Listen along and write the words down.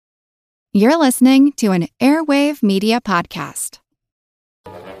You're listening to an Airwave Media Podcast.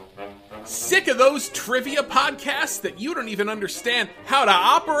 Sick of those trivia podcasts that you don't even understand how to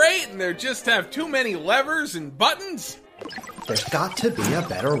operate and they just have too many levers and buttons? There's got to be a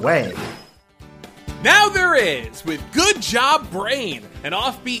better way. Now there is, with Good Job Brain, an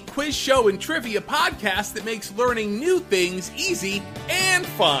offbeat quiz show and trivia podcast that makes learning new things easy and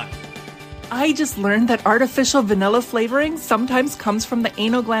fun. I just learned that artificial vanilla flavoring sometimes comes from the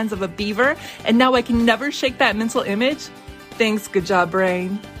anal glands of a beaver, and now I can never shake that mental image. Thanks, Good Job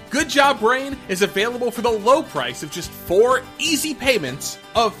Brain. Good Job Brain is available for the low price of just 4 easy payments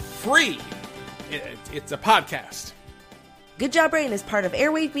of free. It's a podcast. Good Job Brain is part of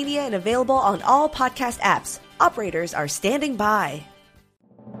Airwave Media and available on all podcast apps. Operators are standing by.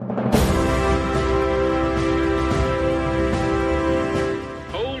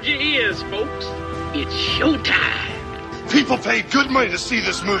 Hold your ears, folks. It's showtime. People pay good money to see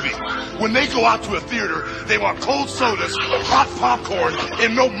this movie. When they go out to a theater, they want cold sodas, hot popcorn,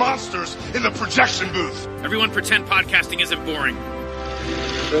 and no monsters in the projection booth. Everyone pretend podcasting isn't boring.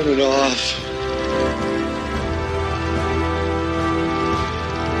 Turn it off.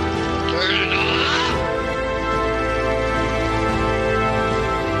 Turn it off.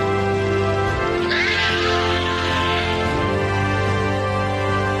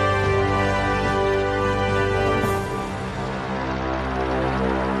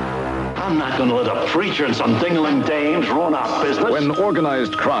 I'm not going to let a preacher and some dingling dames ruin our business. When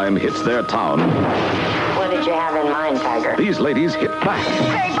organized crime hits their town, what did you have in mind, Tiger? these ladies hit back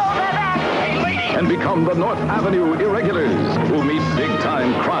and become the North Avenue Irregulars, who meet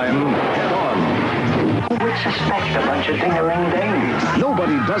big-time crime head-on. Who would suspect a bunch of dingling dames?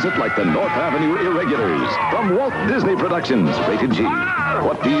 Nobody does it like the North Avenue Irregulars. From Walt Disney Productions, rated G.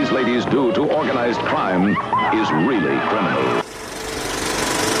 What these ladies do to organized crime is really criminal.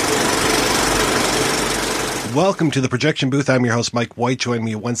 Welcome to the projection booth. I'm your host, Mike White. Joining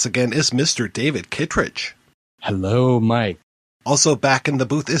me once again is Mr. David Kittredge. Hello, Mike. Also back in the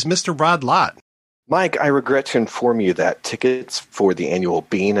booth is Mr. Rod Lott. Mike, I regret to inform you that tickets for the annual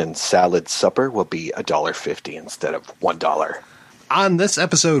bean and salad supper will be $1.50 instead of $1. On this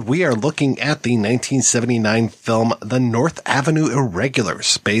episode, we are looking at the 1979 film The North Avenue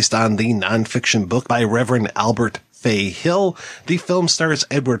Irregulars, based on the nonfiction book by Reverend Albert Fay Hill. The film stars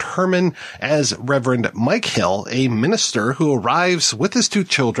Edward Hermann as Reverend Mike Hill, a minister who arrives with his 2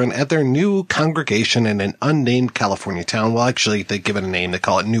 children at their new congregation in an unnamed California town. Well, actually, they give it a name. They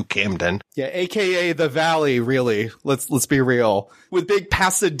call it New Camden. Yeah, a.k.a. the Valley, really. Let's be real. With big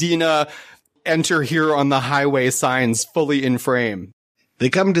Pasadena, enter here on the highway signs fully in frame. They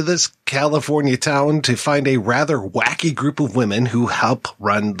come to this California town to find a rather wacky group of women who help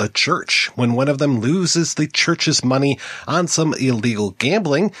run the church. When one of them loses the church's money on some illegal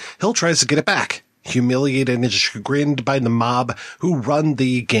gambling, Hill tries to get it back. Humiliated and chagrined by the mob who run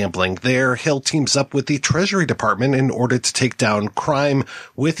the gambling there, Hill teams up with the Treasury Department in order to take down crime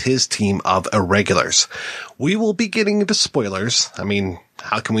with his team of irregulars. We will be getting into spoilers. I mean,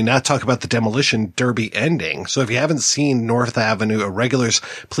 how can we not talk about the Demolition Derby ending? So if you haven't seen North Avenue Irregulars,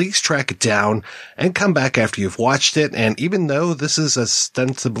 please track it down and come back after you've watched it. And even though this is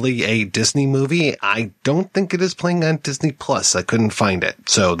ostensibly a Disney movie, I don't think it is playing on Disney Plus. I couldn't find it.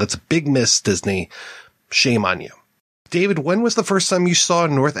 So that's a big miss, Disney. Shame on you. David, when was the first time you saw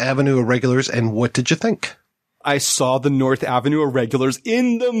North Avenue Irregulars and what did you think? I saw the North Avenue Irregulars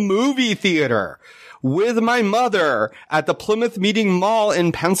in the movie theater with my mother at the Plymouth Meeting Mall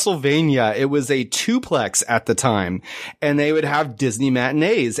in Pennsylvania. It was a 2-plex at the time, and they would have Disney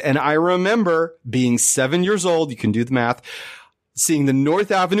matinees. And I remember being 7 years old, you can do the math, seeing the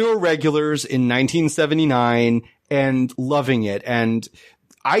North Avenue Irregulars in 1979 and loving it. And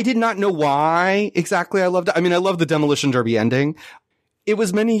I did not know why exactly I loved it. I mean, I love the Demolition Derby ending. It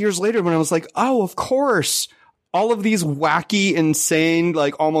was many years later when I was like, oh, of course. All of these wacky, insane,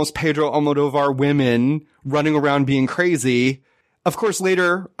 like almost Pedro Almodovar women running around being crazy. Of course,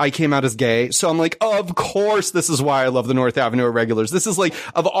 later I came out as gay. So I'm like, oh, of course, this is why I love the North Avenue Irregulars. This is like,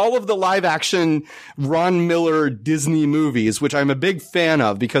 of all of the live action Ron Miller Disney movies, which I'm a big fan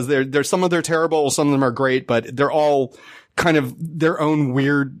of because they're some of them are terrible, some of them are great, but they're all kind of their own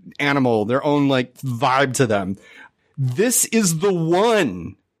weird animal, their own like vibe to them. This is the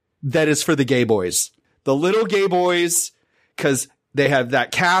one that is for the gay boys. The little gay boys, because they have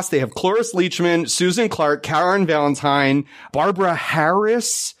that cast. They have Cloris Leachman, Susan Clark, Karen Valentine, Barbara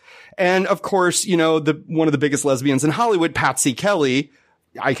Harris, and of course, you know, one of the biggest lesbians in Hollywood, Patsy Kelly,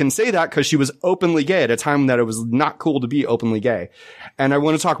 I can say that because she was openly gay at a time that it was not cool to be openly gay. And I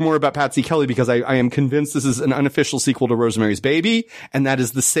want to talk more about Patsy Kelly because I am convinced this is an unofficial sequel to Rosemary's Baby. And that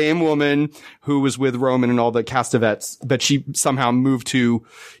is the same woman who was with Roman and all the Castavets, but she somehow moved to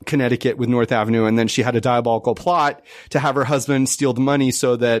Connecticut with North Avenue. And then she had a diabolical plot to have her husband steal the money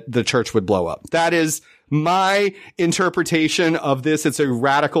so that the church would blow up. That is my interpretation of this. It's a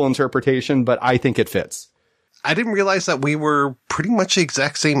radical interpretation, but I think it fits. I didn't realize that we were pretty much the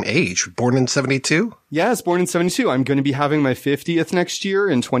exact same age. Born in 72? Yes, born in 72. I'm going to be having my 50th next year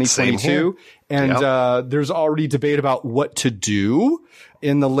in 2022. And there's already debate about what to do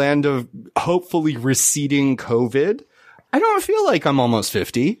in the land of hopefully receding COVID. I don't feel like I'm almost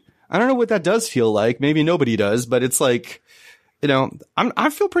 50. I don't know what that does feel like. Maybe nobody does, but it's like, I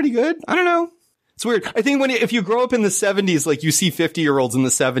feel pretty good. I don't know. It's weird. I think if you grow up in the 70s, like you see 50-year-olds in the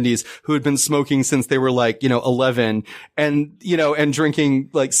 70s who had been smoking since they were 11 and drinking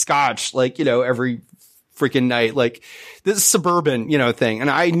like scotch, every freaking night, like this suburban, thing. And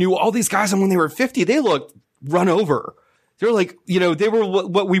I knew all these guys, and when they were 50, they looked run over. They're like, they were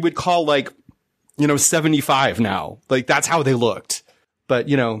what we would call 75 now. Like that's how they looked. But,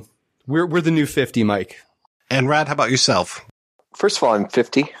 we're the new 50, Mike. And Rod, how about yourself? First of all, I'm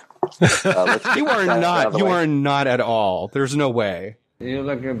 50. You are not. You are not at all. There's no way. You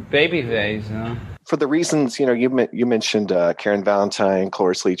look a baby face, huh? For the reasons, you mentioned Karen Valentine,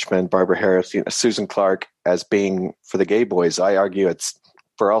 Cloris Leachman, Barbara Harris, Susan Clark as being for the gay boys. I argue it's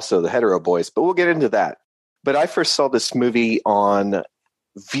for also the hetero boys, but we'll get into that. But I first saw this movie on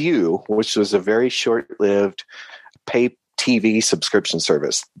View, which was a very short-lived pay TV subscription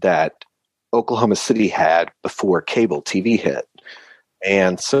service that Oklahoma City had before cable TV hit.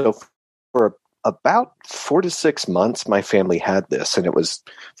 And so for about 4 to 6 months, my family had this. And it was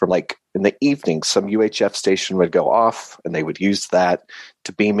from in the evening, some UHF station would go off and they would use that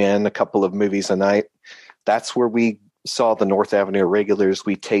to beam in a couple of movies a night. That's where we saw the North Avenue Irregulars.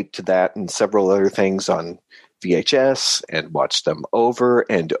 We taped that and several other things on VHS and watched them over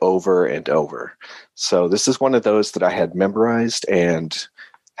and over and over. So this is one of those that I had memorized and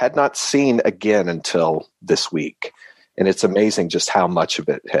had not seen again until this week. And it's amazing just how much of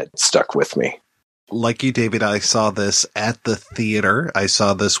it had stuck with me. Like you, David, I saw this at the theater. I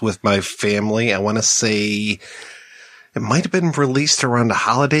saw this with my family. I want to say it might have been released around a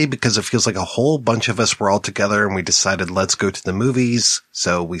holiday because it feels like a whole bunch of us were all together and we decided let's go to the movies.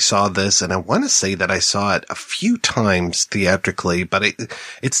 So we saw this, and I want to say that I saw it a few times theatrically, but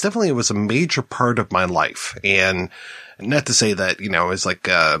it was a major part of my life. And not to say that, it's like,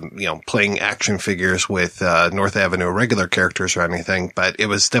 playing action figures with North Avenue Irregular characters or anything, but it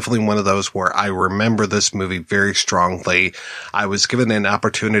was definitely one of those where I remember this movie very strongly. I was given an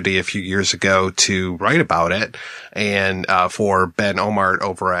opportunity a few years ago to write about it and for Ben Omart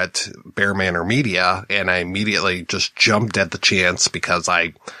over at Bear Manor Media, and I immediately just jumped at the chance because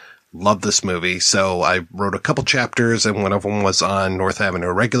I love this movie. So I wrote a couple chapters, and one of them was on North Avenue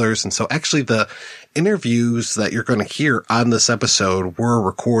Irregulars. And so actually the interviews that you're going to hear on this episode were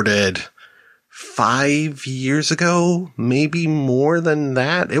recorded 5 years ago, maybe more than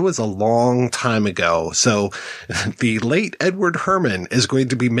that. It was a long time ago. So the late Edward Hermann is going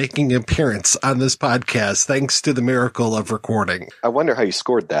to be making an appearance on this podcast thanks to the miracle of recording. I wonder how you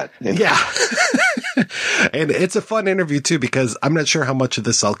scored that. Yeah. And it's a fun interview too, because I'm not sure how much of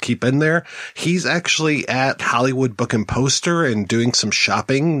this I'll keep in there. He's actually at Hollywood Book and Poster and doing some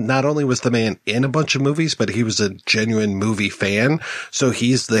shopping. Not only was the man in a bunch of movies, but he was a genuine movie fan. So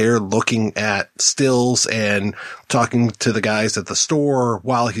he's there looking at stills and talking to the guys at the store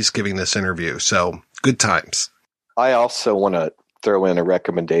while he's giving this interview. So good times. I also want to throw in a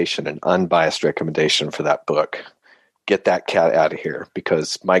recommendation, an unbiased recommendation for that book. Get that cat out of here,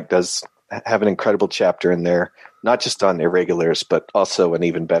 because Mike does have an incredible chapter in there, not just on Irregulars, but also an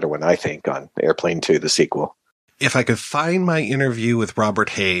even better one, I think, on Airplane 2, the sequel. If I could find my interview with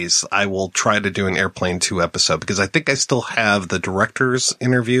Robert Hayes, I will try to do an Airplane 2 episode, because I think I still have the director's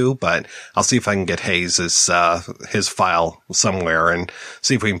interview, but I'll see if I can get Hayes' his file somewhere and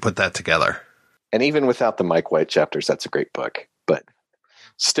see if we can put that together. And even without the Mike White chapters, that's a great book, but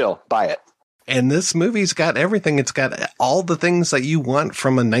still, buy it. And this movie's got everything. It's got all the things that you want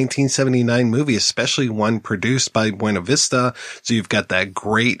from a 1979 movie, especially one produced by Buena Vista. So you've got that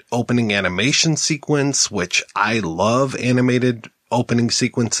great opening animation sequence, which I love animated opening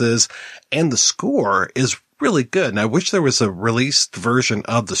sequences. And the score is really good. And I wish there was a released version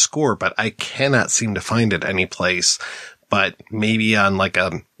of the score, but I cannot seem to find it anyplace. But maybe on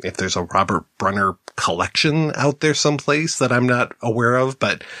if there's a Robert Brunner collection out there someplace that I'm not aware of,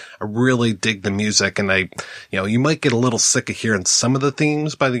 but I really dig the music. And you might get a little sick of hearing some of the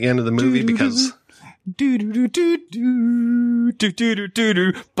themes by the end of the movie because do do do do do do do do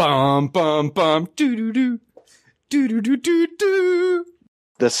do bum bum bum do do do do do do do do.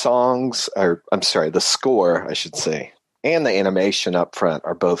 The score, I should say, and the animation up front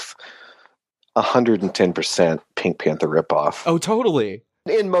are both 110% Pink Panther ripoff. Oh, totally.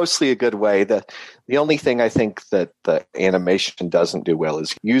 In mostly a good way. The only thing I think that the animation doesn't do well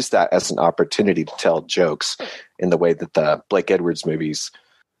is use that as an opportunity to tell jokes in the way that the Blake Edwards movies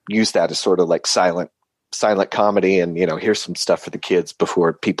use that as sort of like silent comedy, and here's some stuff for the kids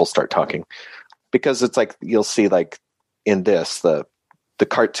before people start talking. Because it's like you'll see, like in this, the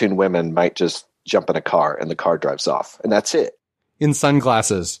cartoon women might just jump in a car and the car drives off, and that's it. In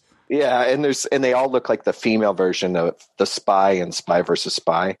sunglasses. Yeah, and they all look like the female version of The Spy and Spy versus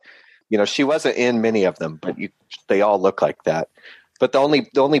Spy. She wasn't in many of them, but they all look like that. But the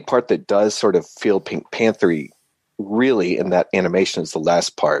only part that does sort of feel Pink Panther-y really in that animation is the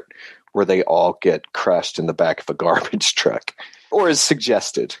last part, where they all get crushed in the back of a garbage truck. Or is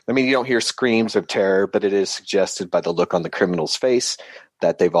suggested. I mean, you don't hear screams of terror, but it is suggested by the look on the criminal's face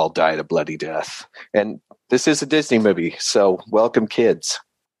that they've all died a bloody death. And this is a Disney movie, so welcome, kids.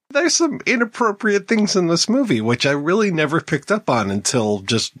 There's some inappropriate things in this movie, which I really never picked up on until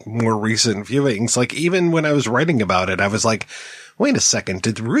just more recent viewings. Like, even when I was writing about it, I was like, wait a second,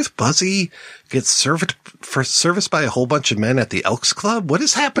 did Ruth Buzzy get serviced by a whole bunch of men at the Elks Club? What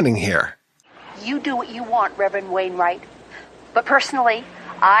is happening here? You do what you want, Reverend Wainwright. But personally,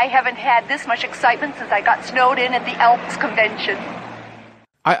 I haven't had this much excitement since I got snowed in at the Elks convention.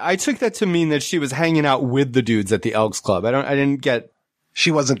 I took that to mean that she was hanging out with the dudes at the Elks Club. I didn't get... She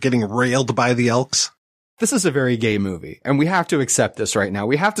wasn't getting railed by the Elks? This is a very gay movie, and we have to accept this right now.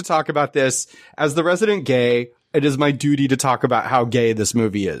 We have to talk about this. As the resident gay, it is my duty to talk about how gay this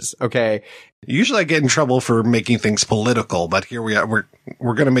movie is, okay? Usually I get in trouble for making things political, but here we are.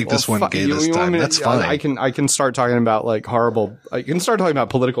 We're going to make this one gay this time. That's fine. I can start talking about like horrible, I can start talking about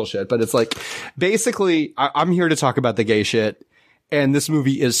political shit, but it's like, basically, I'm here to talk about the gay shit, and this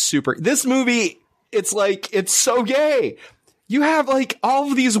movie is it's like, it's so gay. You have like all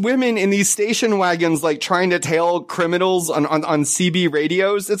of these women in these station wagons, like trying to tail criminals on CB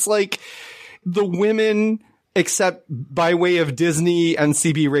radios. It's like the women, except by way of Disney and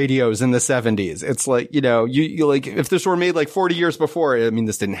CB radios in the 70s. It's like, you like, if this were made like 40 years before, I mean,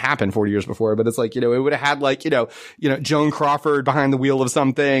 this didn't happen 40 years before, but it's like, it would have had like, Joan Crawford behind the wheel of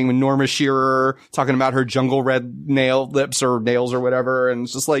something, Norma Shearer talking about her jungle red nails or whatever. And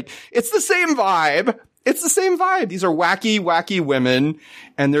it's just like, it's the same vibe. It's the same vibe. These are wacky, wacky women,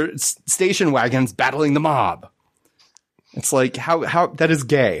 and they're station wagons battling the mob. It's like, how, that is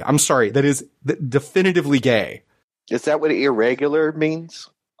gay. I'm sorry. That is definitively gay. Is that what irregular means?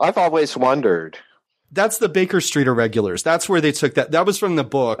 I've always wondered. That's the Baker Street Irregulars. That's where they took that. That was from the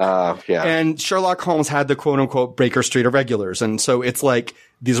book. Yeah. And Sherlock Holmes had the quote unquote Baker Street Irregulars. And so it's like,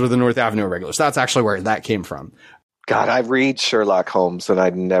 these were the North Avenue Irregulars. That's actually where that came from. God, I read Sherlock Holmes and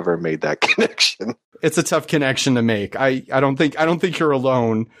I never made that connection. It's a tough connection to make. I don't think you're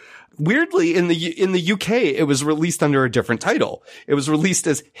alone. Weirdly, in the UK, it was released under a different title. It was released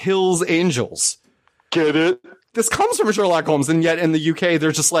as Hill's Angels. Get it? This comes from Sherlock Holmes, and yet in the UK,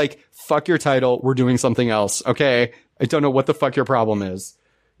 they're just like, fuck your title, we're doing something else, okay? I don't know what the fuck your problem is.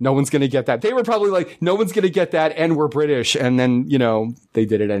 No one's gonna get that. They were probably like, no one's gonna get that, and we're British, and then, they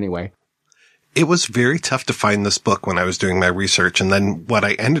did it anyway. It was very tough to find this book when I was doing my research, and then what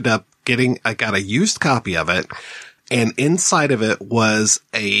I ended up getting, I got a used copy of it, and inside of it was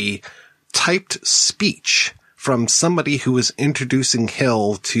a typed speech from somebody who was introducing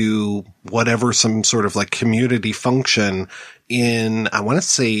Hill to whatever, some sort of like community function in, I want to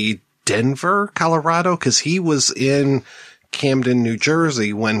say Denver, Colorado, because he was in Camden, New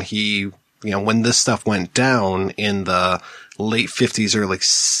Jersey when when this stuff went down in the late 50s, early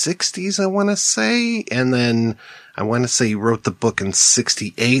 60s, I want to say. And then I want to say he wrote the book in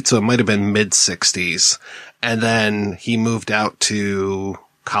 68, so it might have been mid 60s. And then he moved out to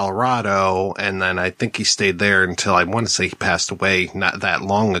Colorado, and then I think he stayed there until, I want to say he passed away not that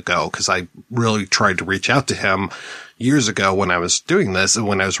long ago, because I really tried to reach out to him years ago when I was doing this and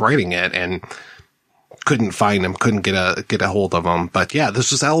when I was writing it, and couldn't find him, couldn't get a hold of him. But yeah,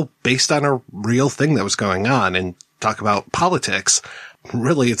 this was all based on a real thing that was going on. And talk about politics.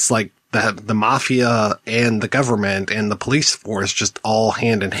 Really, it's like the mafia and the government and the police force just all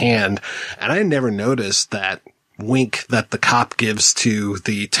hand in hand. And I never noticed that wink that the cop gives to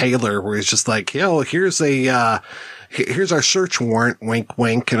the tailor, where he's just like, here's a here's our search warrant, wink,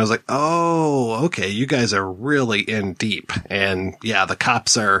 wink. And I was like, oh, okay, you guys are really in deep. And yeah, the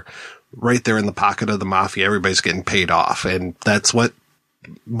cops are right there in the pocket of the mafia. Everybody's getting paid off. And that's what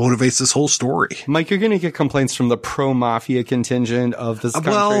motivates this whole story. Mike, you're going to get complaints from the pro-mafia contingent of this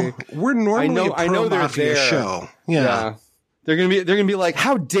country. Well, we're normally a pro-mafia show. Yeah. They're going to be like,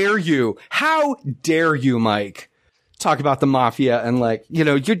 how dare you, Mike, talk about the mafia and like, you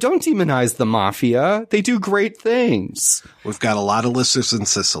don't demonize the mafia. They do great things. We've got a lot of listeners in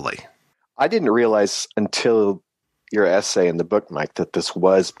Sicily. I didn't realize until your essay in the book, Mike, that this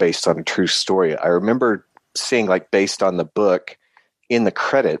was based on a true story. I remember seeing like based on the book in the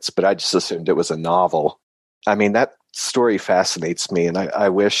credits, but I just assumed it was a novel. I mean, that story fascinates me, and I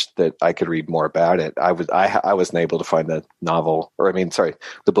wish that I could read more about it. I wasn't able to find the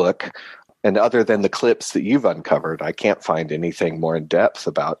the book. And other than the clips that you've uncovered, I can't find anything more in depth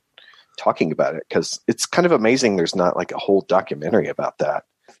about talking about it, because it's kind of amazing there's not like a whole documentary about that.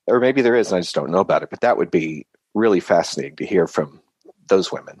 Or maybe there is, and I just don't know about it. But that would be really fascinating to hear from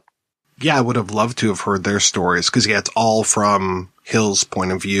those women. Yeah, I would have loved to have heard their stories, because it's all from Hill's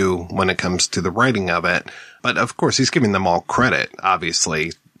point of view when it comes to the writing of it. But of course, he's giving them all credit,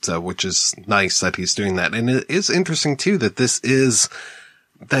 obviously, so which is nice that he's doing that. And it is interesting, too,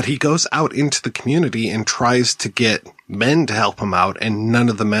 that he goes out into the community and tries to get men to help him out, and none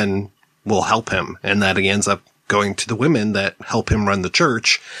of the men will help him. And that he ends up going to the women that help him run the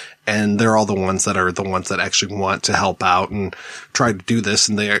church. And they're all the ones that actually want to help out and try to do this.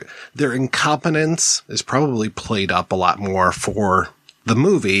 And their incompetence is probably played up a lot more for the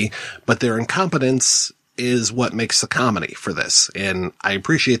movie, but their incompetence is what makes the comedy for this. And I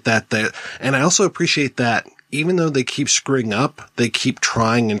appreciate that. And I also appreciate that even though they keep screwing up, they keep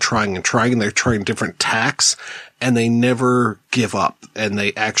trying and trying and trying, and they're trying different tacks, and they never give up, and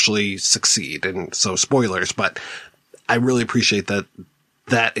they actually succeed. And so spoilers, but I really appreciate that.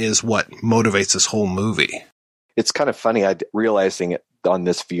 That is what motivates this whole movie. It's kind of funny realizing it on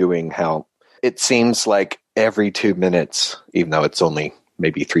this viewing, how it seems like every 2 minutes, even though it's only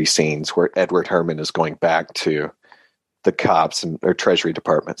maybe 3 scenes, where Edward Herrmann is going back to the cops or Treasury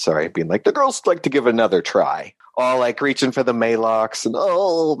Department, being like, the girls like to give another try. All like reaching for the Maylocks and,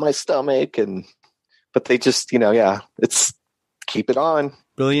 oh, my stomach. But they just, it's keep it on.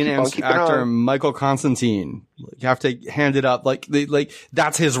 Brilliant actor Michael Constantine. You have to hand it up. Like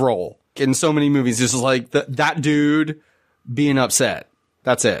that's his role in so many movies. It's just like that dude being upset.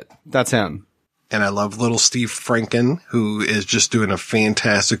 That's it. That's him. And I love little Steve Franken, who is just doing a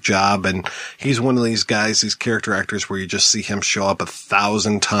fantastic job. And he's one of these guys, these character actors where you just see him show up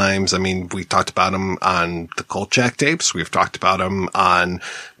 1,000 times. I mean, we talked about him on the Kolchak tapes. We've talked about him on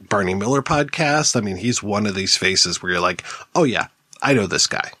Barney Miller podcast. I mean, he's one of these faces where you're like, oh yeah, I know this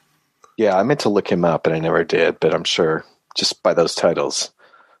guy. Yeah, I meant to look him up and I never did, but I'm sure just by those titles,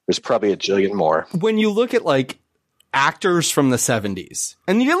 there's probably a jillion more. When you look at like actors from the 70s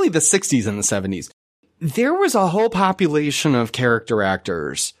and really the 60s and the 70s, there was a whole population of character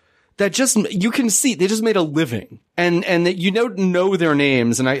actors that just, you can see, they just made a living and that know their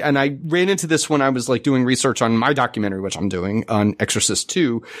names. And I ran into this when I was like doing research on my documentary, which I'm doing on Exorcist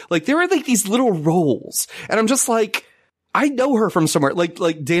 2. Like there are like these little roles and I'm just like, I know her from somewhere.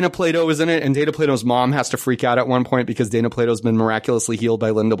 Like Dana Plato is in it, and Dana Plato's mom has to freak out at one point because Dana Plato's been miraculously healed by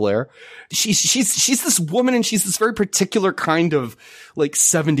Linda Blair. She's this woman, and she's this very particular kind of like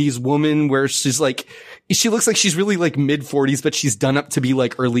 70s woman where she's like, she looks like she's really like mid 40s, but she's done up to be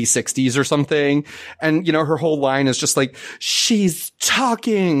like early 60s or something. And her whole line is just like, she's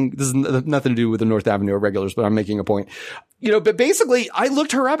talking. This has nothing to do with the North Avenue Irregulars, but I'm making a point. But basically I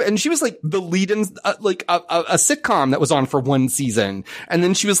looked her up and she was like the lead in like a sitcom that was on for one season. And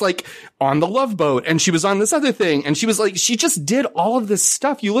then she was like on The Love Boat and she was on this other thing. And she was like, she just did all of this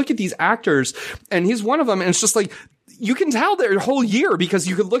stuff. You look at these actors and he's one of them. And it's just like, you can tell their whole year because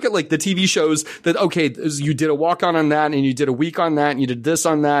you could look at like the TV shows that, okay, you did a walk on that and you did a week on that and you did this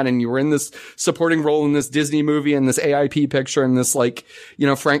on that and you were in this supporting role in this Disney movie and this AIP picture and this like,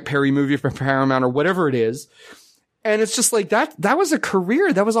 Frank Perry movie for Paramount or whatever it is. And it's just like that was a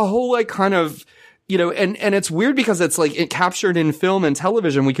career. That was a whole like kind of, and it's weird because it's like it captured in film and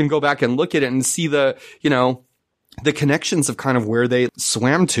television. We can go back and look at it and see the connections of kind of where they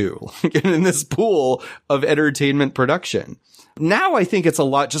swam to in this pool of entertainment production. Now I think it's a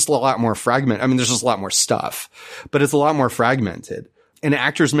lot more fragmented. I mean, there's just a lot more stuff, but it's a lot more fragmented. And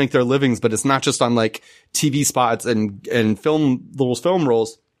actors make their livings, but it's not just on like TV spots and film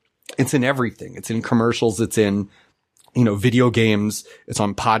roles. It's in everything. It's in commercials. It's in, video games. It's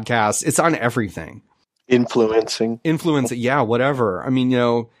on podcasts. It's on everything. Influencing. Yeah, whatever. I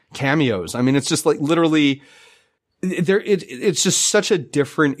mean, cameos. I mean, it's just like literally it's just such a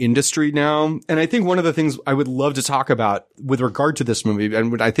different industry now. And I think one of the things I would love to talk about with regard to this movie,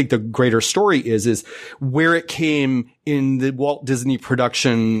 and what I think the greater story is where it came in the Walt Disney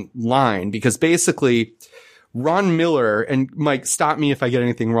production line, because basically Ron Miller, and Mike, stop me if I get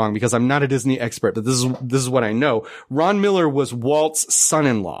anything wrong because I'm not a Disney expert, but this is what I know. Ron Miller was Walt's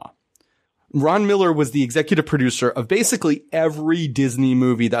son-in-law. Ron Miller was the executive producer of basically every Disney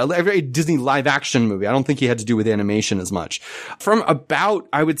movie, every Disney live action movie. I don't think he had to do with animation as much. From about,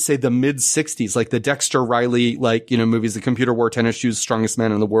 I would say, the mid 60s, like the Dexter Riley, movies, The Computer Wore Tennis Shoes, Strongest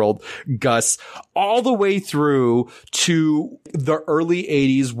Man in the World, Gus, all the way through to the early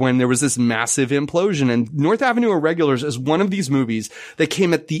 80s when there was this massive implosion. And North Avenue Irregulars is one of these movies that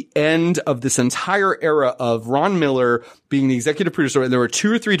came at the end of this entire era of Ron Miller being the executive producer. And there were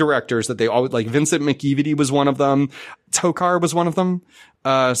 2 or 3 directors that they all, like Vincent McEvedy was one of them. Tokar was one of them.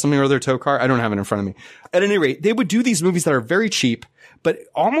 Something or other Tokar. I don't have it in front of me. At any rate, they would do these movies that are very cheap, but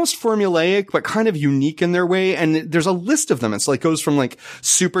almost formulaic, but kind of unique in their way. And there's a list of them. It's like goes from like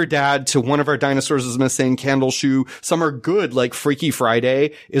Super Dad to One of Our Dinosaurs is Missing, Candle Shoe. Some are good, like Freaky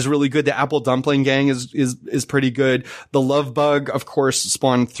Friday is really good. The Apple Dumpling Gang is pretty good. The Love Bug, of course,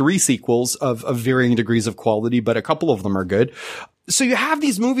 spawned 3 sequels of varying degrees of quality, but a couple of them are good. So you have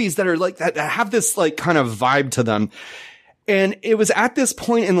these movies that are like, that have this like kind of vibe to them. And it was at this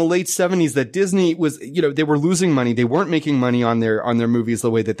point in the late 70s that Disney was, they were losing money. They weren't making money on their movies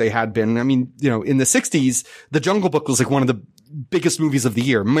the way that they had been. I mean, in the 60s, The Jungle Book was like one of the biggest movies of the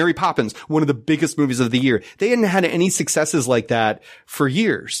year. Mary Poppins, one of the biggest movies of the year. They hadn't had any successes like that for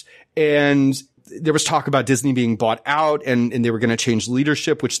years. And there was talk about Disney being bought out and they were going to change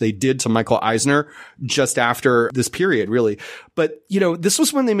leadership, which they did to Michael Eisner just after this period, really. But, this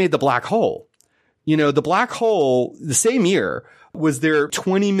was when they made The Black Hole. The Black Hole, the same year, was their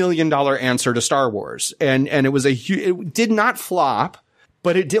 $20 million answer to Star Wars. And it was it did not flop,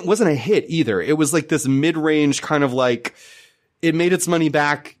 but it wasn't a hit either. It was like this mid-range kind of like, it made its money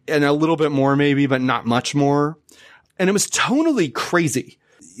back and a little bit more maybe, but not much more. And it was tonally crazy.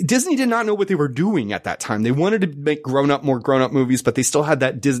 Disney did not know what they were doing at that time. They wanted to make more grown-up movies, but they still had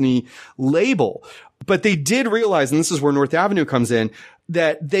that Disney label. But they did realize, and this is where North Avenue comes in,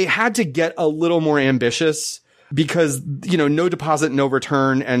 that they had to get a little more ambitious because, No Deposit, No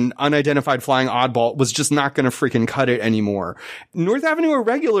Return and Unidentified Flying Oddball was just not going to freaking cut it anymore. North Avenue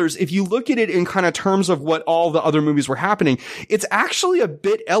Irregulars, if you look at it in kind of terms of what all the other movies were happening, it's actually a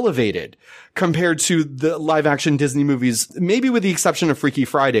bit elevated compared to the live action Disney movies, maybe with the exception of Freaky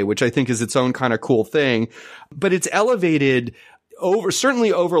Friday, which I think is its own kind of cool thing, but it's elevated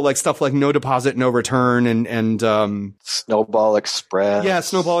certainly over like stuff like No Deposit, No Return and Snowball Express. Yeah,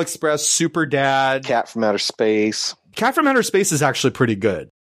 Snowball Express, Super Dad. Cat from Outer Space. Cat from Outer Space is actually pretty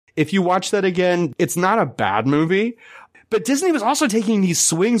good. If you watch that again, it's not a bad movie. But Disney was also taking these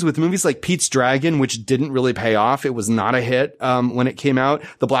swings with movies like Pete's Dragon, which didn't really pay off. It was not a hit when it came out.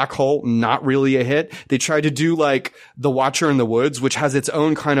 The Black Hole, not really a hit. They tried to do like The Watcher in the Woods, which has its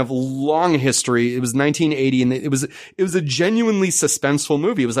own kind of long history. It was 1980, and it was a genuinely suspenseful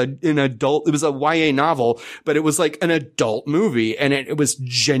movie. It was it was a YA novel, but it was like an adult movie, and it was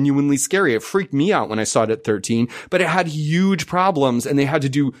genuinely scary. It freaked me out when I saw it at 13, but it had huge problems, and they had to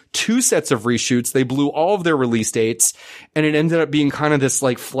do 2 sets of reshoots. They blew all of their release dates. And it ended up being kind of this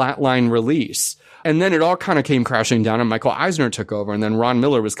like flatline release. And then it all kind of came crashing down and Michael Eisner took over. And then Ron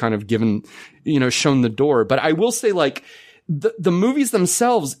Miller was kind of given, shown the door. But I will say like the movies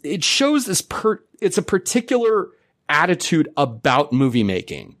themselves, it shows this it's a particular attitude about movie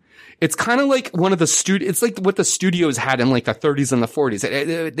making. It's kind of like one of the it's like what the studios had in like the 30s and the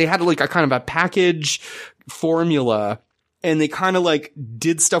 40s. They had like a kind of a package formula and they kind of like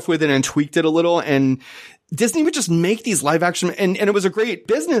did stuff with it and tweaked it a little. And Disney would just make these live action and it was a great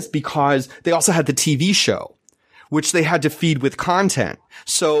business because they also had the TV show, which they had to feed with content.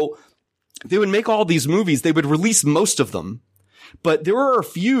 So they would make all these movies. They would release most of them, but there were a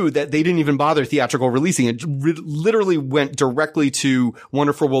few that they didn't even bother theatrical releasing. It literally went directly to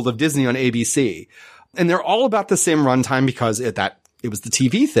Wonderful World of Disney on ABC. And they're all about the same runtime because it was the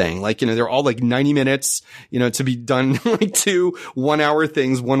TV thing. Like, they're all like 90 minutes, to be done like 2 1-hour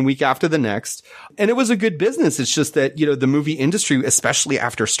things 1 week after the next. And it was a good business. It's just that, the movie industry, especially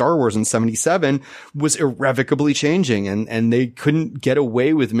after Star Wars in 77, was irrevocably changing and they couldn't get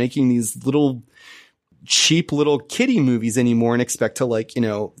away with making these little cheap little kiddie movies anymore and expect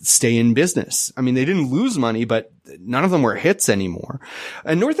to stay in business. I mean, they didn't lose money, but none of them were hits anymore.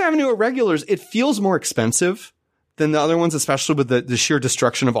 And North Avenue Irregulars, it feels more expensive than the other ones, especially with the sheer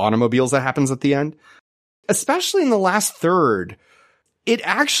destruction of automobiles that happens at the end. Especially in the last third, it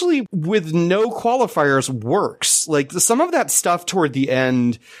actually, with no qualifiers, works. Like some of that stuff toward the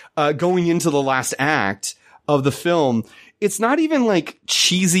end, going into the last act of the film, it's not even like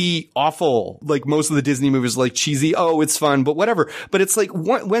cheesy, awful, like most of the Disney movies, like cheesy, oh, it's fun, but whatever. But it's like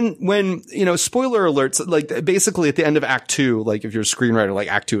when, you know, spoiler alerts, like basically at the end of Act 2, like if you're a screenwriter, like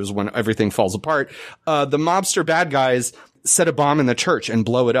Act 2 is when everything falls apart. The mobster bad guys set a bomb in the church and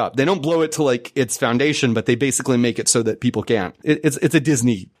blow it up. They don't blow it to like its foundation, but they basically make it so that people can't. It's a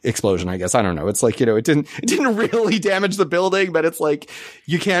Disney explosion, I guess. I don't know. It's like, you know, it didn't really damage the building, but it's like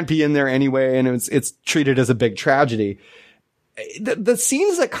you can't be in there anyway, and it's treated as a big tragedy. The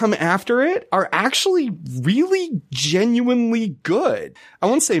scenes that come after it are actually really genuinely good. I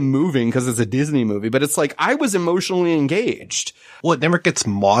won't say moving because it's a Disney movie, but it's like I was emotionally engaged. Well, it never gets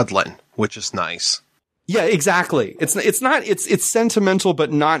maudlin, which is nice. Yeah, exactly. It's sentimental,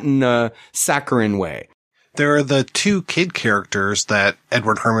 but not in a saccharine way. There are the two kid characters that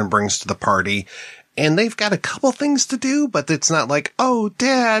Edward Hermann brings to the party, and they've got a couple things to do, but it's not like, oh,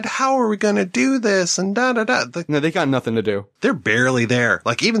 Dad, how are we going to do this? And da-da-da. No, they got nothing to do. They're barely there.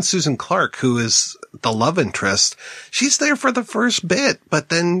 Like even Susan Clark, who is the love interest, she's there for the first bit, but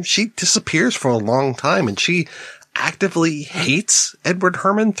then she disappears for a long time, and she actively hates Edward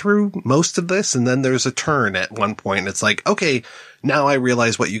Hermann through most of this. And then there's a turn at one point, and it's like, okay, now I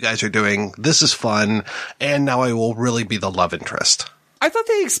realize what you guys are doing. This is fun. And now I will really be the love interest. I thought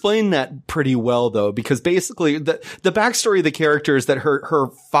they explained that pretty well, though, because basically the backstory of the character is that her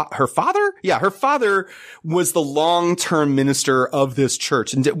father? Yeah, her father was the long-term minister of this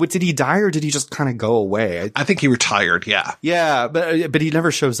church. And did he die or did he just kind of go away? I think he retired, yeah. Yeah, but he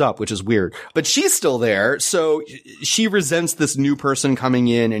never shows up, which is weird. But she's still there, so she resents this new person coming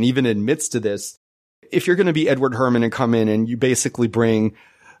in and even admits to this. If you're going to be Edward Hermann and come in and you basically bring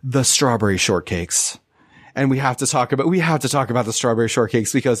the strawberry shortcakes, and we have to talk about the strawberry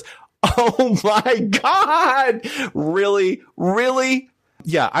shortcakes because, oh my God, really?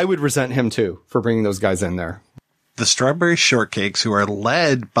 Yeah, I would resent him too for bringing those guys in there. The strawberry shortcakes, who are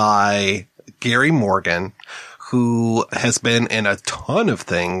led by Gary Morgan, who has been in a ton of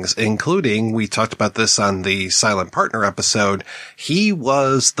things, including, we talked about this on the Silent Partner episode, he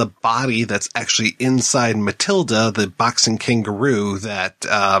was the body that's actually inside Matilda, the boxing kangaroo that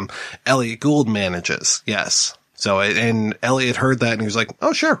Elliot Gould manages. Yes. So, and Elliot heard that and he was like,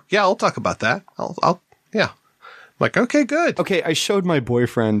 oh, sure. Yeah, I'll talk about that. Yeah. I'm like, okay, good. Okay, I showed my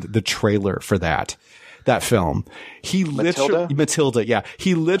boyfriend the trailer for that film. Matilda, yeah.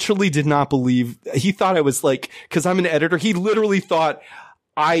 He literally did not believe, he thought I was like, cause I'm an editor, he literally thought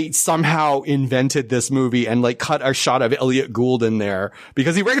I somehow invented this movie and like cut a shot of Elliot Gould in there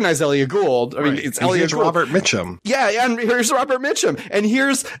because he recognized Elliot Gould. I mean, it's and Elliot Gould. Robert Mitchum. Yeah, and here's Robert Mitchum. And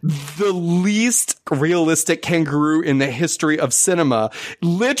here's the least realistic kangaroo in the history of cinema.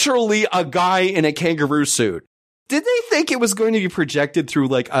 Literally a guy in a kangaroo suit. Did they think it was going to be projected through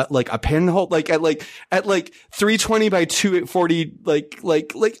like a pinhole, like at 320 by 240, like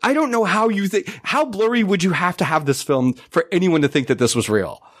I don't know how you think, how blurry would you have to have this film for anyone to think that this was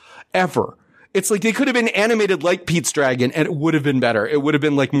real? Ever. It's like they could have been animated like Pete's Dragon and it would have been better. It would have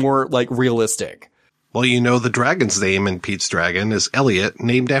been like more like realistic. Well, you know, the dragon's name in Pete's Dragon is Elliot,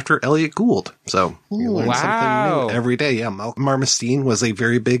 named after Elliot Gould. So you learn something new every day. Yeah, Malcolm Marmstein was a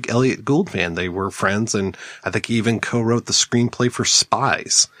very big Elliot Gould fan. They were friends, and I think he even co-wrote the screenplay for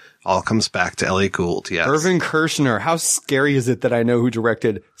Spies. All comes back to Elliot Gould, yes. Irving Kershner. How scary is it that I know who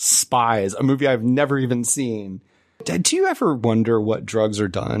directed Spies, a movie I've never even seen? Do you ever wonder what drugs are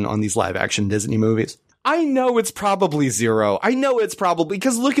done on these live-action Disney movies? I know it's probably zero. I know it's probably,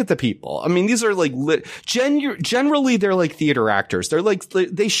 because look at the people. I mean, these are like, generally they're like theater actors. They're like,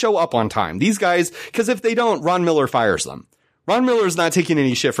 they show up on time. These guys, because if they don't, Ron Miller fires them. Ron Miller's not taking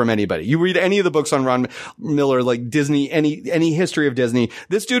any shit from anybody. You read any of the books on Ron Miller, like Disney, any history of Disney.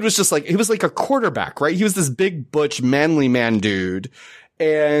 This dude was just like, he was like a quarterback, right? He was this big, butch, manly man dude.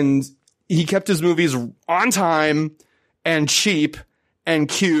 And he kept his movies on time and cheap and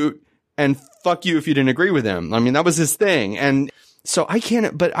cute and fuck you if you didn't agree with him. I mean, that was his thing. And so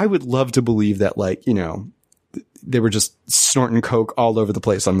but I would love to believe that, like, you know, they were just snorting coke all over the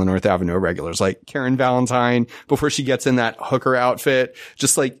place on the North Avenue Irregulars. Like Karen Valentine, before she gets in that hooker outfit,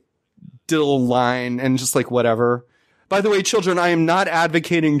 just like did a little line and just like whatever. By the way, children, I am not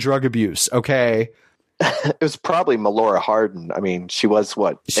advocating drug abuse. Okay. It was probably Melora Hardin. I mean, she was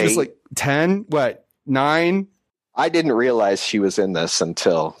what? She was like 10, 9? I didn't realize she was in this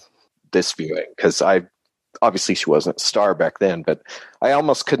until this viewing, because obviously she wasn't a star back then, but I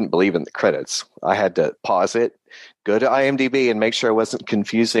almost couldn't believe in the credits. I had to pause it, go to IMDb and make sure I wasn't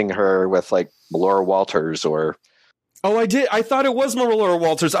confusing her with like Melora Walters or Oh, I did. I thought it was Marilla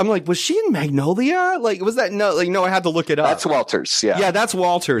Walters. I'm like, was she in Magnolia? Like, was that? No, I had to look it up. That's Walters. Yeah. Yeah, that's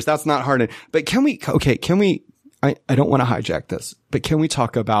Walters. That's not Hardin. But can we, I don't want to hijack this, but can we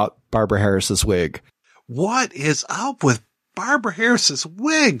talk about Barbara Harris's wig? What is up with Barbara Harris's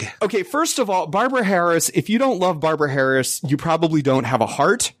wig? Okay, first of all, Barbara Harris, if you don't love Barbara Harris, you probably don't have a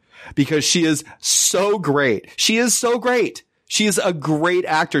heart, because she is so great. She is so great. She is a great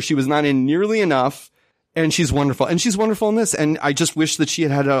actor. She was not in nearly enough, and she's wonderful. And she's wonderful in this. And I just wish that she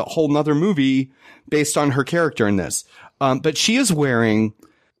had a whole nother movie based on her character in this. But she is wearing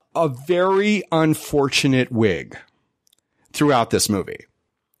a very unfortunate wig throughout this movie.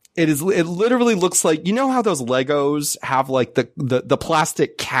 It literally looks like, you know how those Legos have like the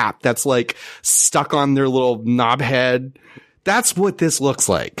plastic cap that's like stuck on their little knob head? That's what this looks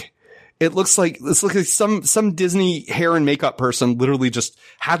like. It looks like some Disney hair and makeup person literally just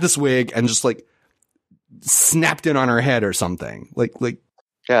had this wig and just like snapped it on her head or something. Like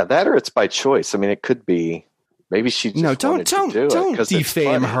yeah, that or it's by choice. I mean, it could be. Maybe she just don't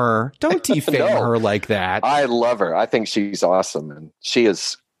defame her. Don't defame her like that. I love her. I think she's awesome, and she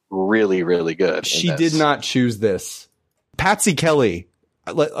is really, really good. She did not choose this. Patsy Kelly,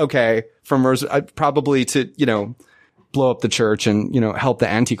 okay, from probably to blow up the church and help the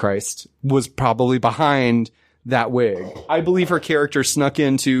Antichrist, was probably behind that wig. I believe her character snuck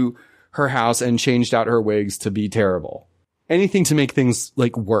into her house and changed out her wigs to be terrible. Anything to make things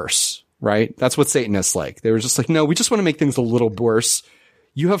like worse. Right? That's what Satanists like. They were just like, no, we just want to make things a little worse.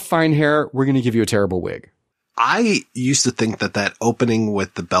 You have fine hair. We're going to give you a terrible wig. I used to think that opening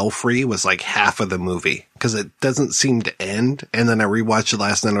with the belfry was like half of the movie, because it doesn't seem to end. And then I rewatched it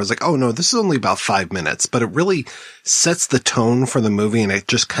last night and I was like, oh no, this is only about 5 minutes, but it really sets the tone for the movie. And it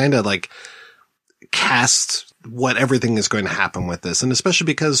just kind of like casts what everything is going to happen with this. And especially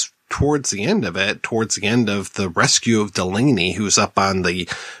because towards the end of the rescue of Delaney, who's up on the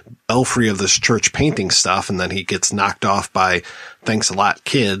belfry of this church painting stuff, and then he gets knocked off by Thanks a Lot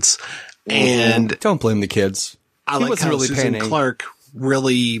kids. And don't blame the kids. I like how Susan Clark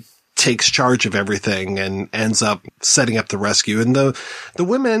really takes charge of everything and ends up setting up the rescue. And the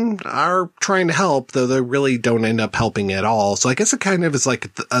women are trying to help, though they really don't end up helping at all. So I guess it kind of is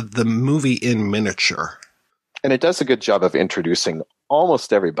like the movie in miniature. And it does a good job of introducing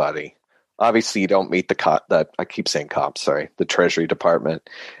almost everybody. Obviously, you don't meet the Treasury Department.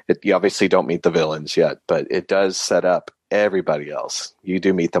 You obviously don't meet the villains yet, but it does set up everybody else. You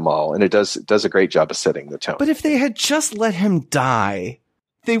do meet them all, and it does a great job of setting the tone. But if they had just let him die,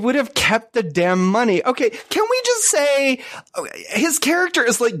 they would have kept the damn money. Okay, can we just say his character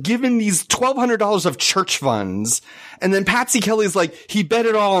is like given these $1,200 of church funds, and then Patsy Kelly's like, he bet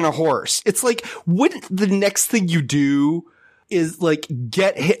it all on a horse. It's like, wouldn't the next thing you do is like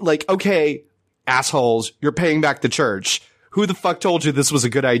get hit? Like, okay, assholes, you're paying back the church. Who the fuck told you this was a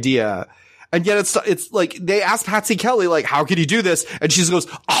good idea? And yet it's like, they asked Patsy Kelly, like, how could you do this? And she goes,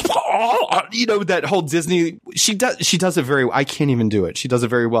 that whole Disney, she does it very well. I can't even do it. She does it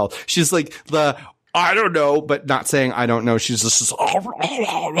very well. She's like I don't know, but not saying I don't know. She's just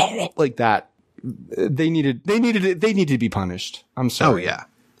like that. They needed to be punished. I'm sorry. Oh yeah.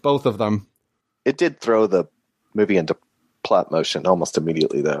 Both of them. It did throw the movie into plot motion almost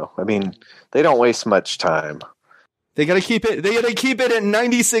immediately, though. I mean, they don't waste much time. They gotta keep it at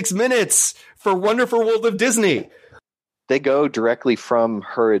 96 minutes for Wonderful World of Disney. They go directly from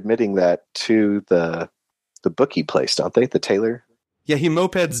her admitting that to the bookie place, don't they? The tailor? Yeah, he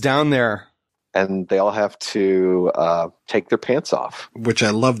mopeds down there. And they all have to take their pants off. Which I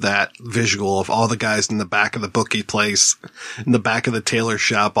love that visual of all the guys in the back of the bookie place, in the back of the tailor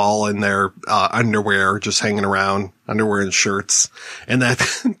shop, all in their underwear, just hanging around, underwear and shirts. And that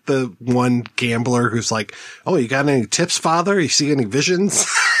the one gambler who's like, oh, you got any tips, Father? You see any visions?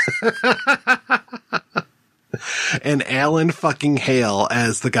 And Alan fucking Hale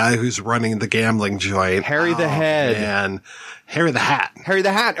as the guy who's running the gambling joint. Harry the Head. Man. Harry the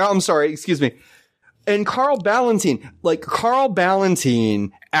Hat. Oh, I'm sorry. Excuse me. And Carl Ballantine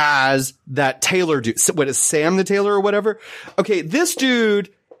as that tailor dude. What is Sam the tailor or whatever? Okay. This dude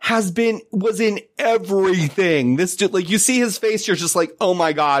was in everything. This dude, like, you see his face, you're just like, oh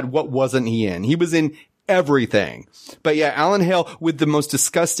my God, what wasn't he in? He was in everything. But yeah, Alan Hale with the most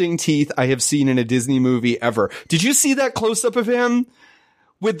disgusting teeth I have seen in a Disney movie ever. Did you see that close up of him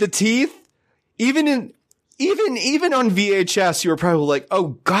with the teeth? Even on VHS, you were probably like,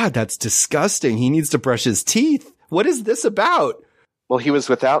 oh God, that's disgusting. He needs to brush his teeth. What is this about? Well, he was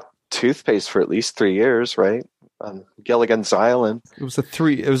without toothpaste for at least 3 years, right? On Gilligan's Island. It was a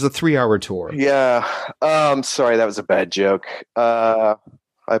 3-hour tour. Yeah. Sorry, that was a bad joke.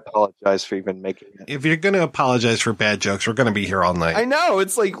 I apologize for even making it. If you're going to apologize for bad jokes, we're going to be here all night. I know.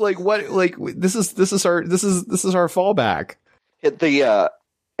 It's like what? Like this is our fallback. The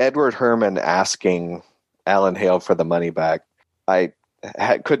Edward Hermann asking Alan Hale for the money back. I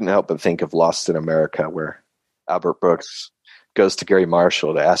couldn't help but think of Lost in America, where Albert Brooks goes to Gary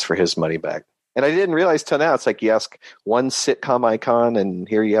Marshall to ask for his money back. And I didn't realize till now, it's like you ask one sitcom icon and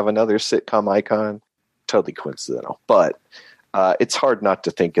here you have another sitcom icon. Totally coincidental. But it's hard not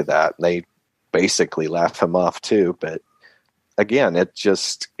to think of that. And they basically laugh him off too. But again, it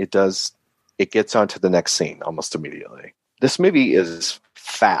gets onto the next scene almost immediately. This movie is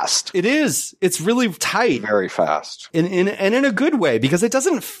fast. It is. It's really tight. Very fast. And in a good way, because it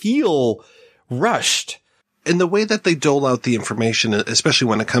doesn't feel rushed. And the way that they dole out the information, especially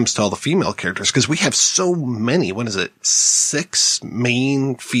when it comes to all the female characters, because we have so many, 6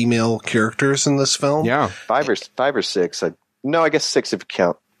 main female characters in this film? Yeah. Five or six. I guess 6 if you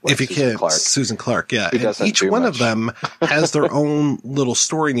count. If you can, Susan Clark, yeah. And each one of them has their own little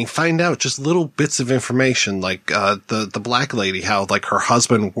story, and you find out just little bits of information, like the black lady, how like her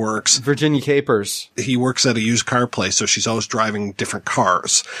husband works. Virginia Capers. He works at a used car place, so she's always driving different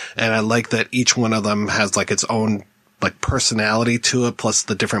cars. And I like that each one of them has like its own like personality to it, plus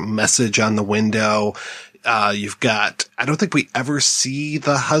the different message on the window. You've got, I don't think we ever see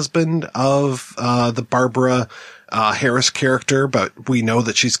the husband of the Barbara Harris character, but we know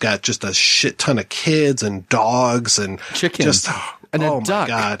that she's got just a shit ton of kids and dogs and chickens and a duck. My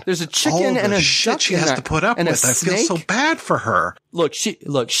God. There's a chicken and a shit duck she has to put up and with. A I feel so bad for her. Look,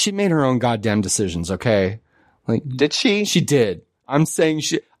 she made her own goddamn decisions. Okay, like did she? She did. I'm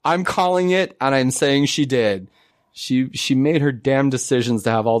calling it, and I'm saying she did. She made her damn decisions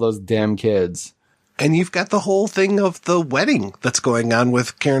to have all those damn kids. And you've got the whole thing of the wedding that's going on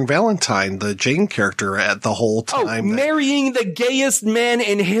with Karen Valentine, the Jane character, at the whole time. Marrying the gayest man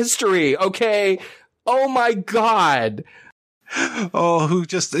in history. Okay. Oh my God. Oh, who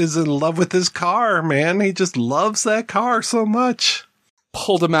just is in love with his car, man. He just loves that car so much.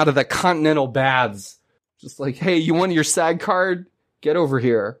 Pulled him out of the Continental Baths. Just like, hey, you want your SAG card? Get over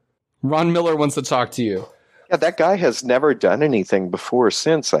here. Ron Miller wants to talk to you. Yeah, that guy has never done anything before or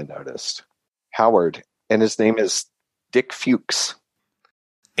since, I noticed. Howard, and his name is Dick Fuchs.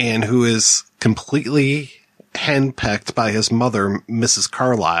 And who is completely henpecked by his mother, Mrs.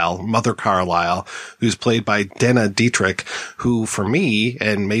 Mother Carlisle, who's played by Dana Dietrich, who for me,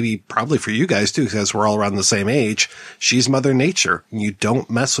 and maybe probably for you guys too, because we're all around the same age, she's Mother Nature. You don't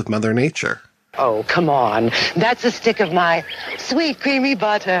mess with Mother Nature. Oh, come on. That's a stick of my sweet creamy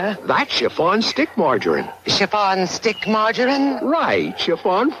butter. That's chiffon stick margarine. Chiffon stick margarine? Right,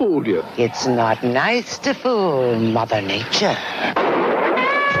 chiffon fooled you. It's not nice to fool Mother Nature.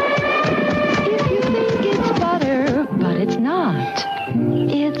 If you think it's butter, but it's not.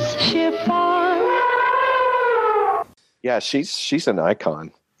 It's chiffon. Yeah, she's an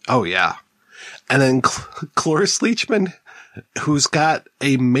icon. Oh, yeah. And then Cloris Leachman, who's got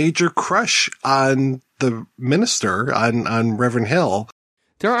a major crush on the minister, on Reverend Hill.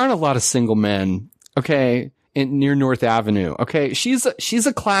 There aren't a lot of single men, okay, near North Avenue. Okay, she's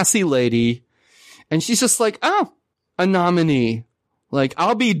a classy lady, and she's just like, oh, a nominee. Like,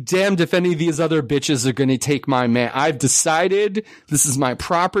 I'll be damned if any of these other bitches are going to take my man. I've decided this is my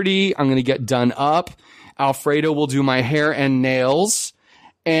property. I'm going to get done up. Alfredo will do my hair and nails,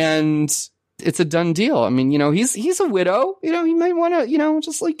 and it's a done deal. I mean, he's a widow. He might want to,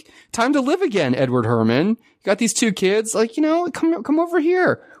 just like time to live again. Edward Hermann, you got these 2 kids. Like, come over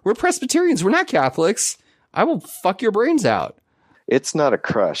here. We're Presbyterians. We're not Catholics. I will fuck your brains out. It's not a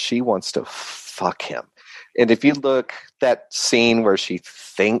crush. She wants to fuck him. And if you look that scene where she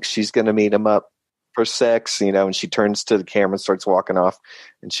thinks she's going to meet him up for sex, and she turns to the camera and starts walking off,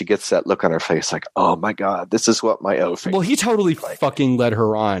 and she gets that look on her face like, oh my God, this is what my O face. Well, he totally fucking led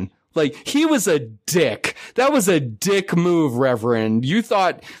her on. Like, he was a dick. That was a dick move, Reverend. You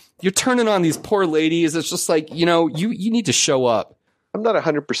thought you're turning on these poor ladies. It's just like, you need to show up. I'm not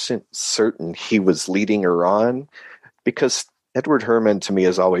 100% certain he was leading her on, because Edward Hermann to me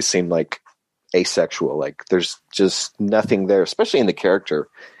has always seemed like asexual. Like, there's just nothing there, especially in the character.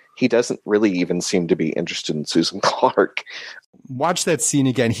 He doesn't really even seem to be interested in Susan Clark. Watch that scene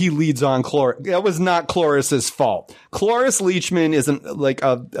again. He leads on Cloris. That was not Cloris's fault. Cloris Leachman isn't like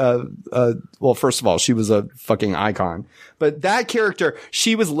well, first of all, she was a fucking icon. But that character,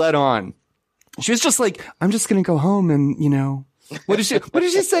 she was led on. She was just like, I'm just going to go home and, what did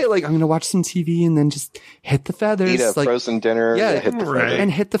she say? Like, I'm going to watch some TV and then just hit the feathers. Eat a frozen dinner. Yeah, and hit the feathers.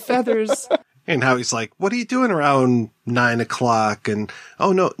 And hit the feathers. And how he's like, what are you doing around 9 o'clock? And,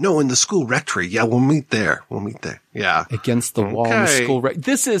 oh, no, in the school rectory. Yeah, we'll meet there. Yeah. Against the wall in the school rectory.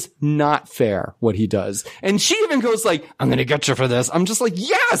 This is not fair, what he does. And she even goes like, I'm going to get you for this. I'm just like,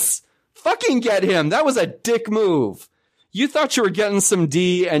 yes, fucking get him. That was a dick move. You thought you were getting some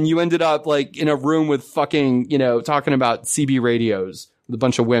D and you ended up like in a room with fucking, talking about CB radios with a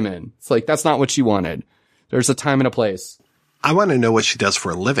bunch of women. It's like, that's not what she wanted. There's a time and a place. I want to know what she does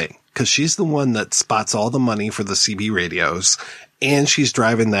for a living, because she's the one that spots all the money for the CB radios, and she's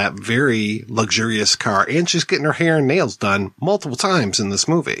driving that very luxurious car, and she's getting her hair and nails done multiple times in this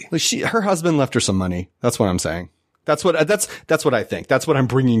movie. Like her husband left her some money. That's what I'm saying. That's what I think. That's what I'm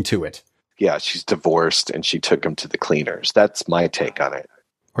bringing to it. Yeah, she's divorced, and she took him to the cleaners. That's my take on it.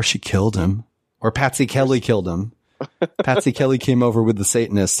 Or she killed him. Or Patsy Kelly killed him. Patsy Kelly came over with the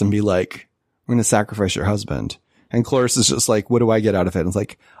Satanists and be like, we're going to sacrifice your husband. And Cloris is just like, what do I get out of it? And it's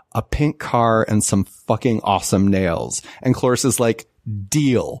like, a pink car and some fucking awesome nails. And Cloris is like,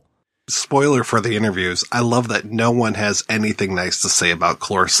 deal. Spoiler for the interviews. I love that no one has anything nice to say about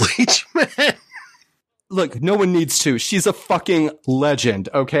Cloris Leachman. Look, no one needs to. She's a fucking legend,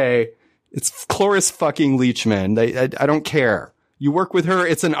 okay? It's Cloris fucking Leachman. I don't care. You work with her,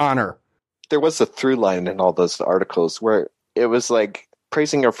 it's an honor. There was a through line in all those articles where it was like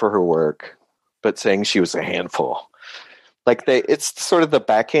praising her for her work, but saying she was a handful. Like it's sort of the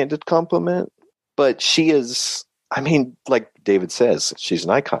backhanded compliment, but she is, like David says, she's an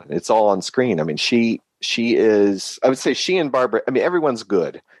icon. It's all on screen. She is, I would say she and Barbara, everyone's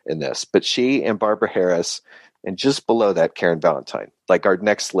good in this, but she and Barbara Harris, and just below that, Karen Valentine, like our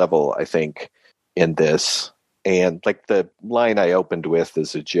next level, I think, in this. And like the line I opened with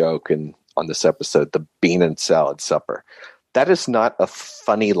is a joke on this episode, the bean and salad supper. That is not a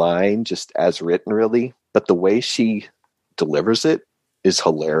funny line, just as written, really. But the way she delivers it is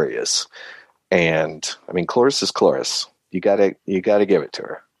hilarious. And Cloris is Cloris. You gotta give it to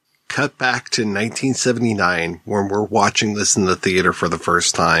her. Cut back to 1979 when we're watching this in the theater for the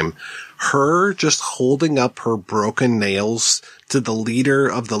first time. Her just holding up her broken nails to the leader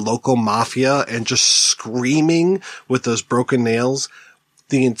of the local mafia and just screaming with those broken nails.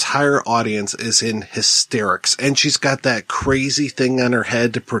 The entire audience is in hysterics, and she's got that crazy thing on her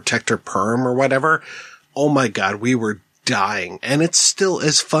head to protect her perm or whatever. Oh my God, we were dying. And it's still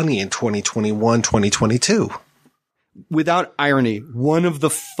as funny in 2021, 2022. Without irony, one of the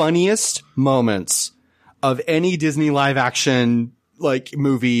funniest moments of any Disney live action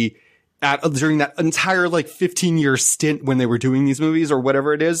movie during that entire 15-year stint when they were doing these movies or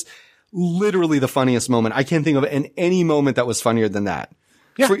whatever it is, literally the funniest moment. I can't think of any moment that was funnier than that.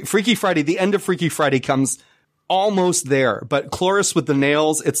 Yeah. Freaky Friday, the end of Freaky Friday comes almost there, but Cloris with the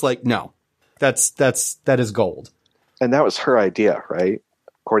nails, it's like, no, that is gold. And that was her idea, right?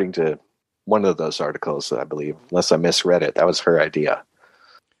 According to one of those articles, I believe, unless I misread it, that was her idea.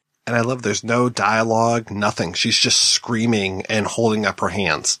 And I love there's no dialogue, nothing. She's just screaming and holding up her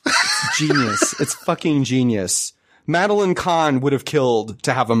hands. It's genius. It's fucking genius. Madeline Kahn would have killed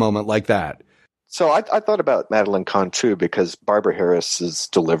to have a moment like that. So I thought about Madeline Kahn too, because Barbara Harris's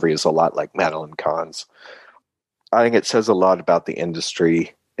delivery is a lot like Madeline Kahn's. I think it says a lot about the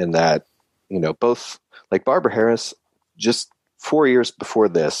industry in that, both like Barbara Harris, just 4 years before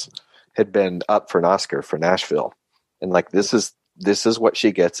this, had been up for an Oscar for Nashville. And this is what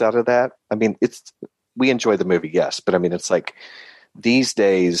she gets out of that. We enjoy the movie, yes, but it's like these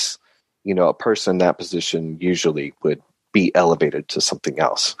days, a person in that position usually would be elevated to something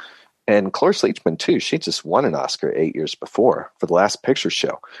else. And Cloris Leachman, too, she just won an Oscar 8 years before for The Last Picture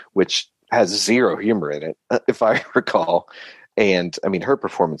Show, which has zero humor in it, if I recall. And, her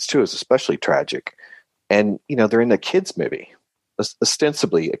performance, too, is especially tragic. And, they're in a kids' movie,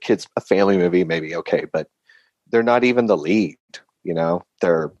 ostensibly a family movie, maybe okay, but they're not even the lead,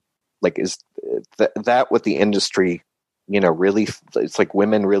 They're like, is that what the industry, really, it's like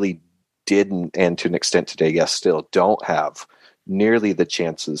women really didn't, and to an extent today, yes, still don't have nearly the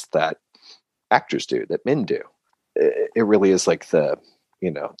chances that actors do, that men do. It really is like the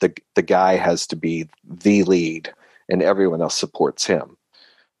guy has to be the lead and everyone else supports him.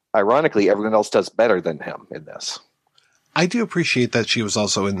 Ironically, everyone else does better than him in this. I do appreciate that she was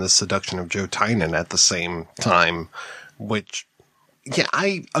also in The Seduction of Joe Tynan at the same time, which, yeah,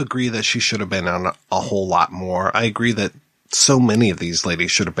 I agree that she should have been on a whole lot more. I agree that so many of these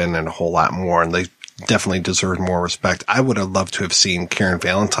ladies should have been in a whole lot more, and they definitely deserve more respect. I would have loved to have seen Karen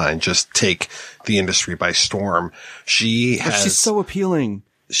Valentine just take the industry by storm. She's so appealing.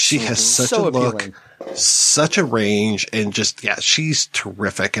 She has such a look, such a range, and just, yeah, she's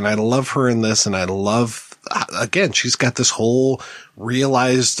terrific. And I love her in this, and I love again, she's got this whole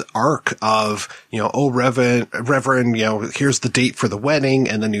realized arc of, Reverend, here's the date for the wedding.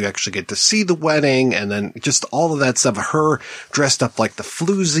 And then you actually get to see the wedding. And then just all of that stuff, her dressed up like the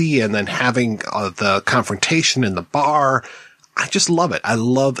floozy and then having the confrontation in the bar. I just love it. I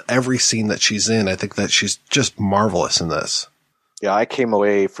love every scene that she's in. I think that she's just marvelous in this. Yeah, I came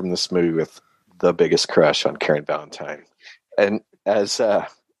away from this movie with the biggest crush on Karen Valentine. And as an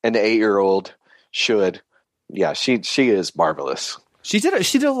 8-year-old should, yeah, she is marvelous. She did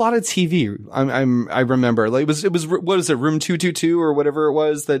a lot of TV. I remember, like, it was what is it, Room 222 or whatever it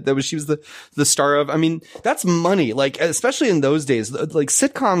was she was the star of. I mean, that's money. Like, especially in those days, like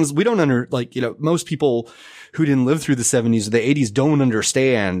sitcoms, we don't most people who didn't live through the 70s or the 80s don't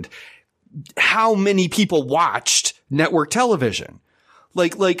understand how many people watched network television.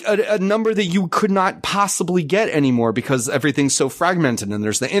 Like a number that you could not possibly get anymore because everything's so fragmented and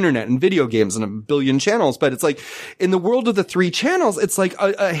there's the internet and video games and a billion channels. But it's like in the world of the 3 channels, it's like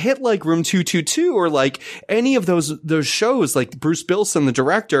a hit like Room 222 or like any of those shows. Like Bruce Bilson, the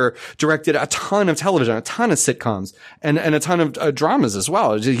director, directed a ton of television, a ton of sitcoms and a ton of dramas as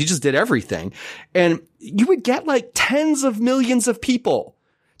well. He just did everything. And you would get like tens of millions of people.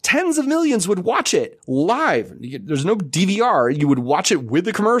 Tens of millions would watch it live. There's no DVR. You would watch it with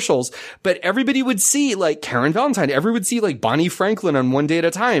the commercials, but everybody would see like Karen Valentine. Everyone would see like Bonnie Franklin on One Day at a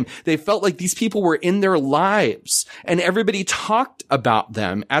Time. They felt like these people were in their lives and everybody talked about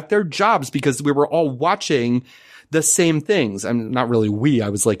them at their jobs because we were all watching the same things. I'm not really I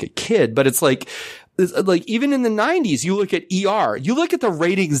was like a kid, but it's like even in the 90s, you look at ER, you look at the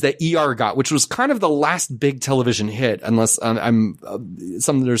ratings that ER got, which was kind of the last big television hit, unless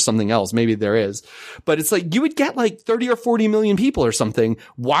there's something else. Maybe there is, but it's like you would get like 30 or 40 million people or something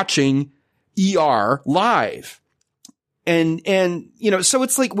watching ER live. And, so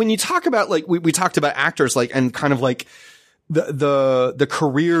it's like when you talk about like, we talked about actors like, and kind of like, the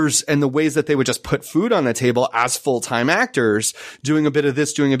careers and the ways that they would just put food on the table as full-time actors, doing a bit of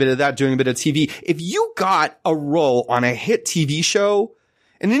this, doing a bit of that, doing a bit of TV. If you got a role on a hit TV show,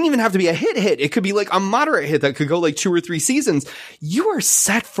 and it didn't even have to be a hit, it could be like a moderate hit that could go like 2 or 3 seasons, you are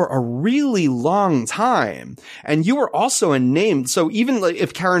set for a really long time. And you were also a name. So even like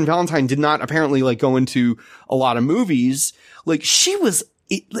if Karen Valentine did not apparently like go into a lot of movies, like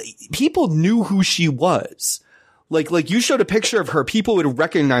people knew who she was. Like you showed a picture of her, people would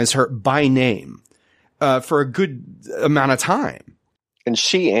recognize her by name, for a good amount of time. And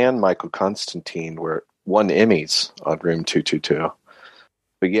she and Michael Constantine won Emmys on Room 222.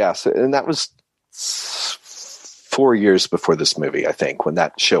 But yes, and that was 4 years before this movie, I think, when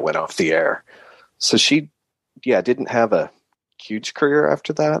that show went off the air. So she, didn't have a huge career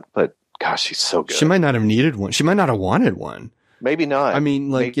after that, but gosh, she's so good. She might not have needed one. She might not have wanted one. Maybe not. I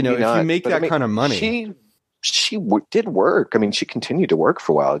mean, like, if you make that kind of money. She did work. I mean, she continued to work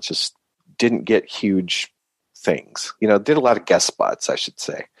for a while. It just didn't get huge things. Did a lot of guest spots, I should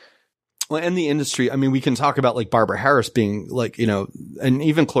say. Well, in the industry, I mean, we can talk about like Barbara Harris being like, and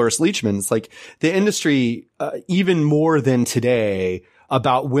even Cloris Leachman. It's like the industry, even more than today,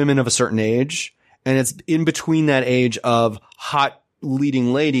 about women of a certain age. And it's in between that age of hot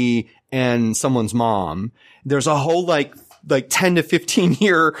leading lady and someone's mom. There's a whole like 10 to 15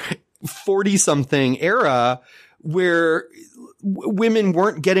 year 40-something era where women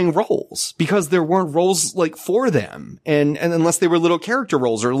weren't getting roles because there weren't roles like for them. And unless they were little character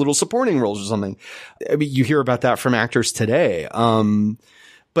roles or little supporting roles or something. I mean, you hear about that from actors today.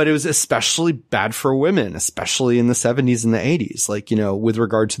 But it was especially bad for women, especially in the 70s and the 80s. Like, with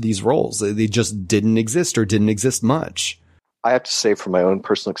regard to these roles, they just didn't exist or didn't exist much. I have to say from my own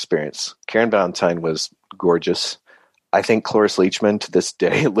personal experience, Karen Valentine was gorgeous. I think Cloris Leachman, to this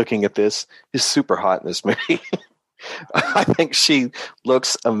day, looking at this, is super hot in this movie. I think she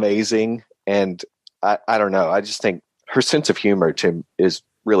looks amazing, and I don't know. I just think her sense of humor is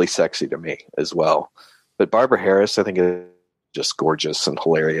really sexy to me as well. But Barbara Harris, I think, is just gorgeous and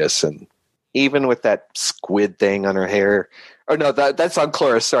hilarious, and even with that squid thing on her hair. Oh no, that's on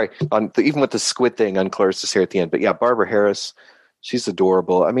Cloris. Sorry, even with the squid thing on Cloris's hair at the end. But yeah, Barbara Harris, she's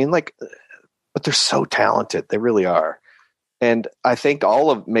adorable. I mean, but they're so talented. They really are. And I think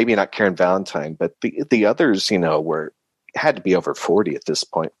all of, maybe not Karen Valentine, but the others, had to be over 40 at this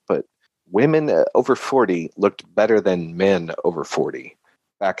point. But women over 40 looked better than men over 40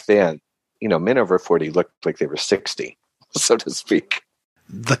 back then. Men over 40 looked like they were 60, so to speak.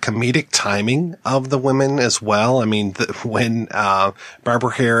 the comedic timing of the women as well. I mean, when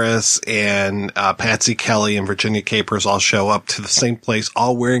Barbara Harris and Patsy Kelly and Virginia Capers all show up to the same place,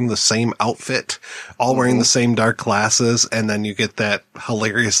 all wearing the same outfit, all wearing the same dark glasses, and then you get that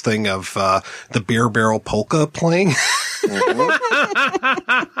hilarious thing of the beer barrel polka playing.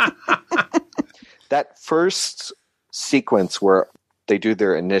 That first sequence where they do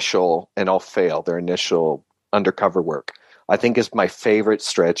their initial, and all fail, their initial undercover work, I think is my favorite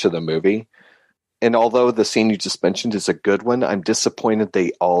stretch of the movie. And although the scene you just mentioned is a good one, I'm disappointed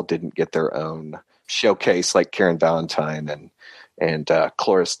they all didn't get their own showcase like Karen Valentine and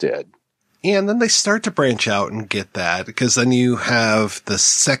Cloris did. Yeah, and then they start to branch out and get that, because then you have the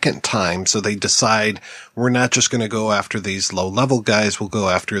second time. So they decide, we're not just going to go after these low-level guys, we'll go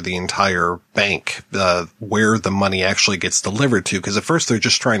after the entire bank, where the money actually gets delivered to. Because at first they're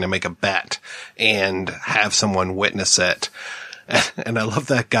just trying to make a bet and have someone witness it. And I love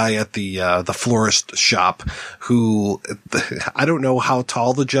that guy at the florist shop who, I don't know how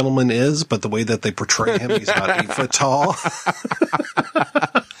tall the gentleman is, but the way that they portray him, he's about 8 foot tall.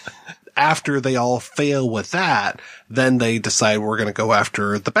 After they all fail with that, then they decide we're going to go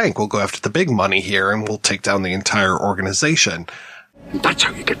after the bank. We'll go after the big money here and we'll take down the entire organization. That's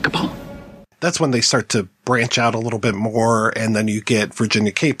how you get Capone. That's when they start to branch out a little bit more. And then you get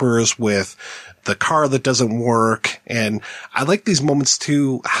Virginia Capers with the car that doesn't work. And I like these moments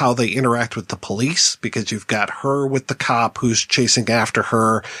too, how they interact with the police, because you've got her with the cop who's chasing after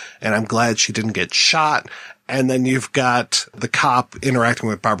her. And I'm glad she didn't get shot. And then you've got the cop interacting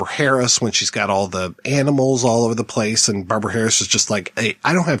with Barbara Harris when she's got all the animals all over the place. And Barbara Harris is just like, hey,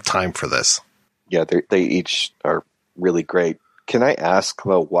 I don't have time for this. Yeah, they each are really great. Can I ask,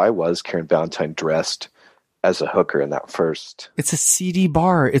 though, why was Karen Valentine dressed as a hooker in that first? It's a seedy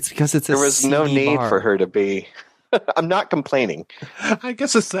bar. It's because it's a There was seedy no need bar. for her to be. I'm not complaining. I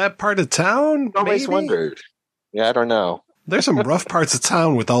guess it's that part of town. Always maybe? wondered. Yeah, I don't know. There's some rough parts of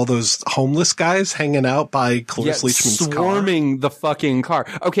town with all those homeless guys hanging out by Cloris Leachman's car. Swarming the fucking car.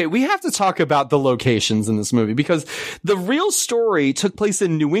 Okay, we have to talk about the locations in this movie, because the real story took place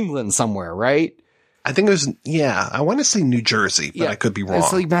in New England somewhere, right? I think it was, I want to say New Jersey, but I could be wrong.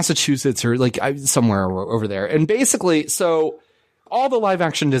 It's like Massachusetts or like somewhere over there. And basically, so all the live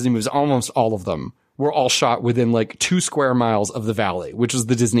action Disney movies, almost all of them, were all shot within like 2 square miles of the Valley, which is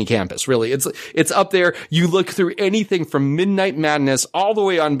the Disney campus. Really, it's up there. You look through anything from Midnight Madness all the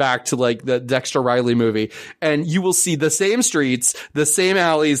way on back to like the Dexter Riley movie, and you will see the same streets, the same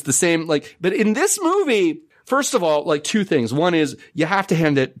alleys, the same but in this movie, first of all, like 2 things. One is you have to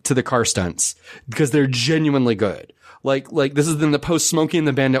hand it to the car stunts because they're genuinely good. Like this is in the post Smokey and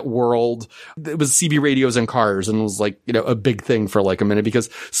the Bandit world. It was CB radios and cars, and it was like, a big thing for like a minute, because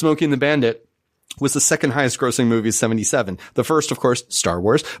Smokey and the Bandit was the second highest grossing movie, 77. The first, of course, Star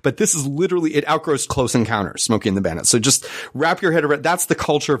Wars, but this is literally, it outgrossed Close Encounters, Smokey and the Bandit. So just wrap your head around, that's the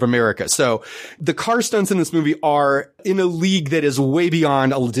culture of America. So the car stunts in this movie are in a league that is way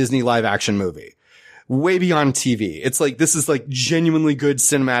beyond a Disney live action movie. Way beyond TV. It's like, this is like genuinely good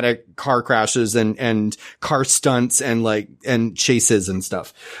cinematic car crashes and car stunts and chases and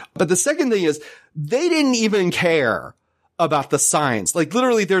stuff. But the second thing is, they didn't even care about the signs. Like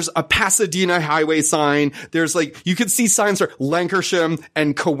literally there's a Pasadena highway sign. There's like, you can see signs for Lancashire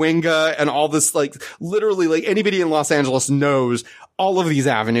and Cahuenga and all this, like literally like anybody in Los Angeles knows all of these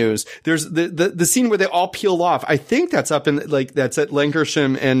avenues. There's the scene where they all peel off. I think that's up in like, that's at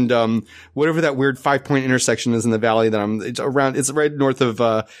Lancashire and, whatever that weird 5-point intersection is in the Valley that it's right north of,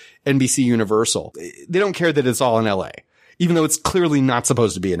 NBC Universal. They don't care that it's all in LA. Even though it's clearly not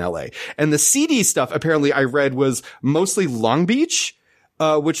supposed to be in LA. And the CD stuff, apparently I read, was mostly Long Beach,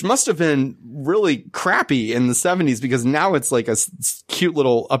 which must have been really crappy in the 70s, because now it's like a cute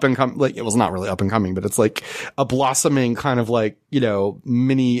little up and coming, like it was not really up and coming, but it's like a blossoming kind of like,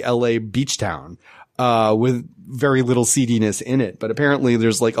 mini LA beach town, with very little seediness in it. But apparently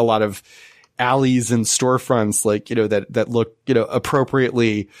there's like a lot of alleys and storefronts, like, that look,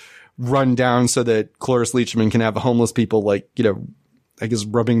 appropriately run down so that Cloris Leachman can have homeless people like, I guess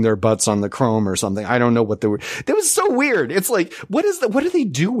rubbing their butts on the chrome or something. I don't know what they were. That was so weird. It's like, what are they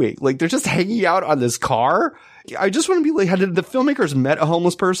doing? Like, they're just hanging out on this car. I just want to be like, how did the filmmakers met a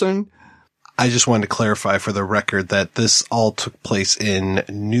homeless person? I just wanted to clarify for the record that this all took place in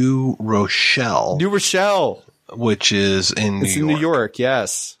New Rochelle. Which is in New York. It's in New York,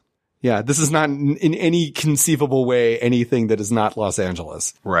 yes. Yeah, this is not in any conceivable way anything that is not Los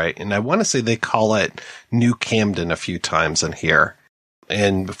Angeles. Right. And I want to say they call it New Camden a few times in here.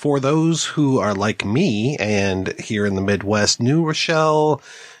 And for those who are like me and here in the Midwest, New Rochelle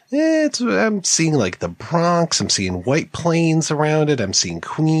I'm seeing like the Bronx. I'm seeing White Plains around it. I'm seeing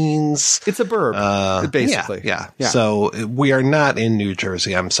Queens. It's a burb, basically. Yeah. So we are not in New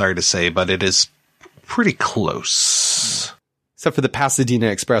Jersey, I'm sorry to say, but it is pretty close. Except for the Pasadena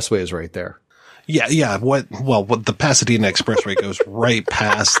Expressway is right there. Yeah. What the Pasadena Expressway goes right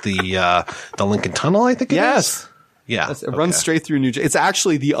past the Lincoln Tunnel, I think it is. Yeah. It runs straight through New Jersey. It's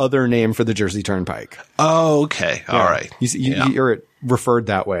actually the other name for the Jersey Turnpike. Oh, okay. All right. You're referred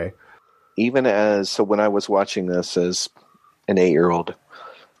that way. So when I was watching this as an 8-year-old,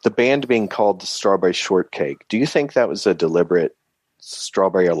 the band being called the Strawberry Shortcake, do you think that was a deliberate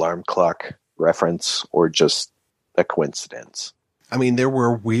Strawberry Alarm Clock reference or just a coincidence? I mean, there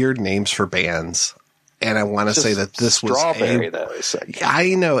were weird names for bands. And I want to say that this was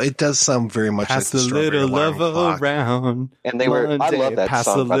I know it does sound very much pass like the little love around. And they were. Monday, I love that pass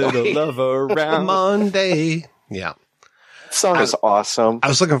song. Pass a little love around. Monday. Yeah, that song is awesome. I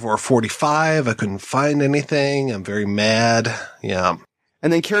was looking for a 45. I couldn't find anything. I'm very mad. Yeah.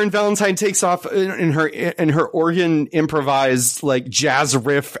 And then Karen Valentine takes off in her organ improvised like jazz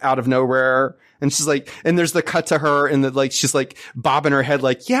riff out of nowhere. And she's like, and there's the cut to her and she's like bobbing her head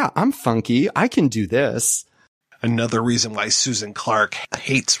like, yeah, I'm funky. I can do this. Another reason why Susan Clark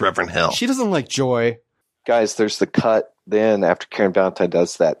hates Reverend Hill. She doesn't like joy. Guys, there's the cut then after Karen Valentine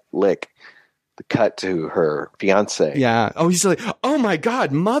does that lick, the cut to her fiance. Yeah. Oh, he's like, oh my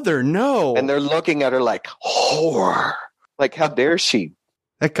God, mother, no. And they're looking at her like, whore. Like, how dare she?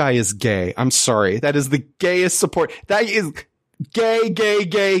 That guy is gay. I'm sorry. That is the gayest support. That is gay.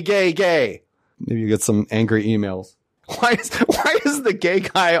 Maybe you get some angry emails. Why is the gay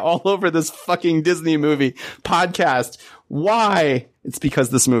guy all over this fucking Disney movie podcast? Why? It's because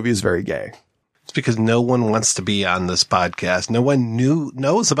this movie is very gay. It's because no one wants to be on this podcast. No one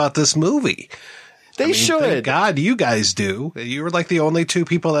knows about this movie. They should. Thank God you guys do. You were like the only two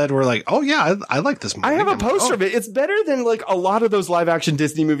people that were like, oh yeah, I like this movie. I have a poster of it. It's better than like a lot of those live action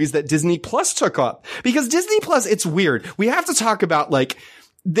Disney movies that Disney Plus took up. Because Disney Plus, it's weird. We have to talk about like,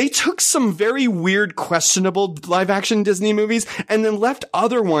 they took some very weird, questionable live action Disney movies and then left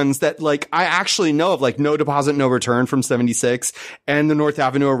other ones that like I actually know of, like No Deposit, No Return from 76 and the North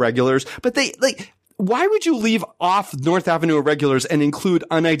Avenue Irregulars. But they like, why would you leave off North Avenue Irregulars and include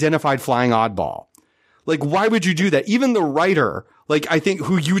Unidentified Flying Oddball? Like, why would you do that? Even the writer, like I think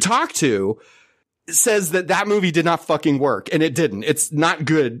who you talk to says that movie did not fucking work, and it didn't. It's not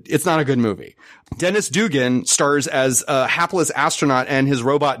good. It's not a good movie. Dennis Dugan stars as a hapless astronaut and his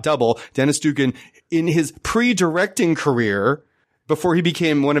robot double. Dennis Dugan, in his pre-directing career, before he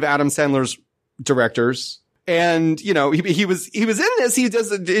became one of Adam Sandler's directors, and you know he was in this. He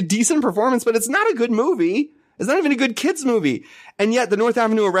does a decent performance, but it's not a good movie. It's not even a good kids movie, and yet the North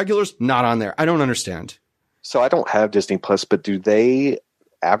Avenue Irregulars not on there. I don't understand. So I don't have Disney Plus, but do they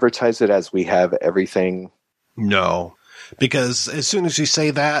advertise it as we have everything? No, because as soon as you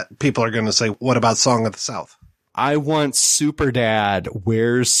say that, people are going to say, what about Song of the South? I want Super Dad.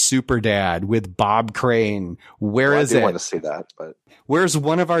 Where's Super Dad with Bob Crane? Where is it? I want to see that, but where's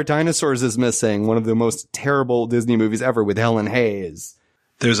One of Our Dinosaurs is Missing? One of the most terrible Disney movies ever with Helen Hayes.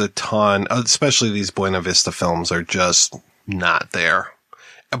 There's a ton, especially these Buena Vista films are just not there.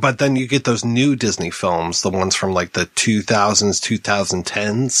 But then you get those new Disney films, the ones from like the 2000s,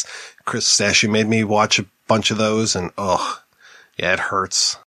 2010s. Chris Stashy made me watch a bunch of those, and yeah, it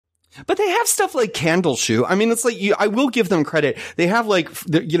hurts. But they have stuff like Candle Shoe. I mean, it's like, I will give them credit. They have like,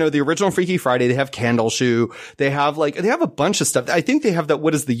 the original Freaky Friday. They have Candle Shoe. They have a bunch of stuff. I think they have that,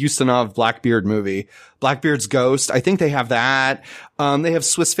 what is the Ustinov Blackbeard movie? Blackbeard's Ghost. I think they have that. They have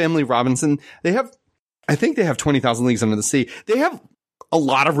Swiss Family Robinson. I think they have 20,000 Leagues Under the Sea. They have a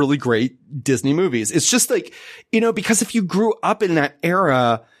lot of really great Disney movies. It's just like, because if you grew up in that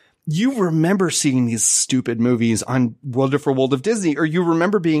era, you remember seeing these stupid movies on Wonderful World of Disney, or you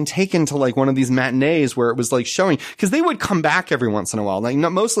remember being taken to like one of these matinees where it was like showing, because they would come back every once in a while. Like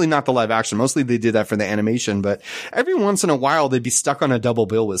mostly not the live action. Mostly they did that for the animation, but every once in a while they'd be stuck on a double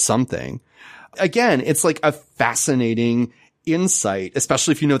bill with something. Again, it's like a fascinating insight,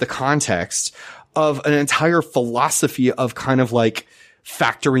 especially if you know the context of an entire philosophy of kind of like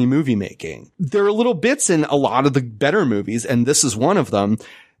factory movie making. There are little bits in a lot of the better movies, and this is one of them.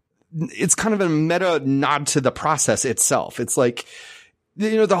 It's kind of a meta nod to the process itself. It's like,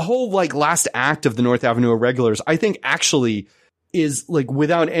 the whole like last act of the North Avenue Irregulars, I think actually is like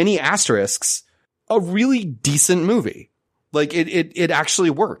without any asterisks, a really decent movie. Like it actually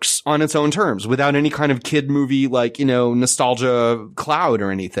works on its own terms without any kind of kid movie, like, nostalgia cloud or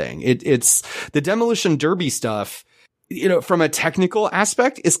anything. It's the Demolition Derby stuff from a technical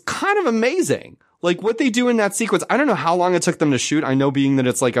aspect is kind of amazing. Like what they do in that sequence. I don't know how long it took them to shoot. I know being that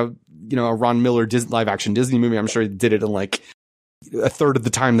it's like a Ron Miller live action Disney movie, I'm sure they did it in like a third of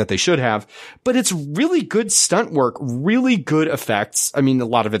the time that they should have, but it's really good stunt work, really good effects. I mean, a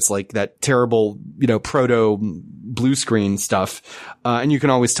lot of it's like that terrible, proto blue screen stuff. And you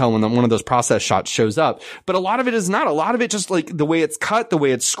can always tell when one of those process shots shows up, but a lot of it is not. A lot of it just like the way it's cut, the way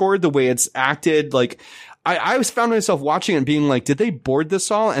it's scored, the way it's acted. Like I always found myself watching and being like, did they board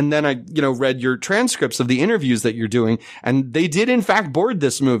this all? And then I, read your transcripts of the interviews that you're doing, and they did in fact board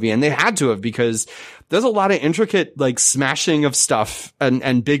this movie, and they had to have, because there's a lot of intricate like smashing of stuff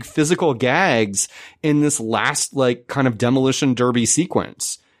and big physical gags in this last like kind of demolition derby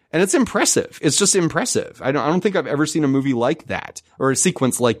sequence. And it's impressive. It's just impressive. I don't think I've ever seen a movie like that or a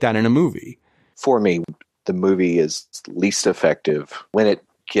sequence like that in a movie. For me, the movie is least effective when it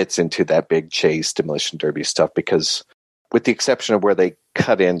gets into that big chase demolition derby stuff, because with the exception of where they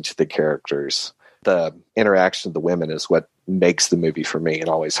cut into the characters, the interaction of the women is what makes the movie for me and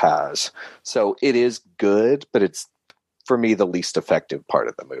always has. So it is good, but it's for me the least effective part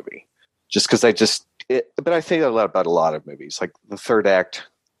of the movie, just because but I think a lot about a lot of movies. Like the third act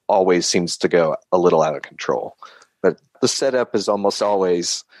always seems to go a little out of control, but the setup is almost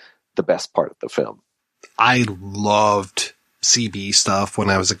always the best part of the film. I loved CB stuff when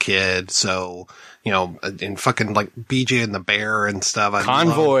I was a kid. So, in fucking like BJ and the Bear and stuff.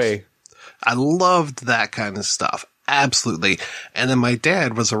 Convoy. I loved that kind of stuff. Absolutely. And then my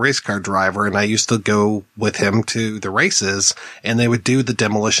dad was a race car driver, and I used to go with him to the races, and they would do the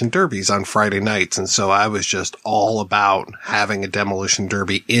demolition derbies on Friday nights. And so I was just all about having a demolition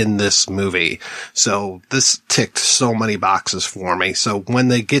derby in this movie. So this ticked so many boxes for me. So when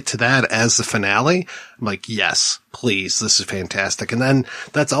they get to that as the finale, I'm like, yes, please, this is fantastic. And then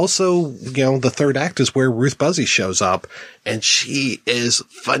that's also, the third act is where Ruth Buzzy shows up, and she is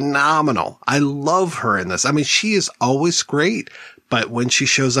phenomenal. I love her in this. I mean, she is always great, but when she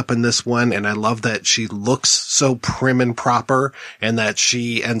shows up in this one, and I love that she looks so prim and proper, and that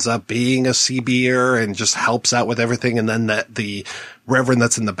she ends up being a CB'er and just helps out with everything. And then that the Reverend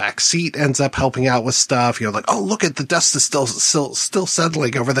that's in the back seat ends up helping out with stuff. Like, oh, look at the dust is still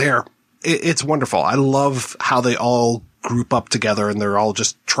settling over there. It's wonderful. I love how they all group up together and they're all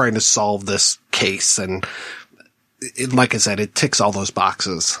just trying to solve this case. And like I said, it ticks all those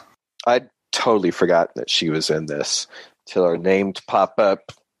boxes. I totally forgot that she was in this till her name pop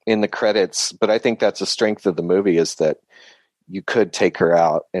up in the credits. But I think that's a strength of the movie, is that you could take her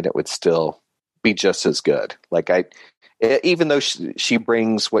out and it would still be just as good. Like even though she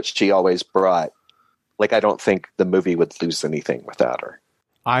brings what she always brought, like I don't think the movie would lose anything without her.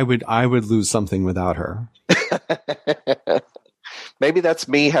 I would lose something without her. Maybe that's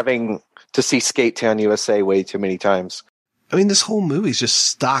me having to see Skate Town USA way too many times. I mean, this whole movie is just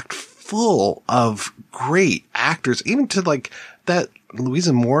stocked full of great actors, even to like that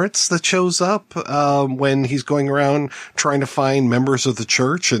Louisa Moritz that shows up when he's going around trying to find members of the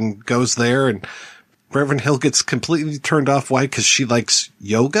church and goes there, and Reverend Hill gets completely turned off. Why? Because she likes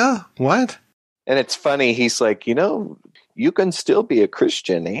yoga? What? And it's funny. He's like, you can still be a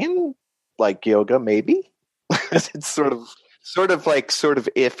Christian and like yoga, maybe. It's sort of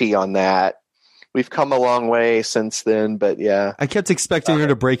iffy on that. We've come a long way since then, but yeah. I kept expecting her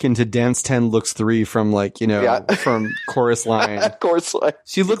to break into Dance 10 Looks 3 from from Chorus Line. Chorus Line.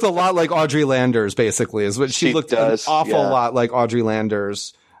 She looked a lot like Audrey Landers, basically, is what she looked an awful lot like Audrey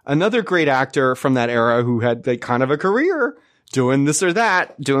Landers. Another great actor from that era who had like kind of a career doing this or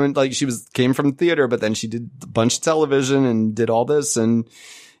that, she came from theater, but then she did a bunch of television and did all this. And,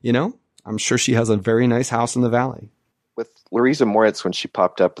 I'm sure she has a very nice house in the Valley. With Louisa Moritz, when she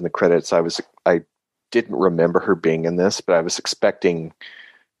popped up in the credits, I didn't remember her being in this, but I was expecting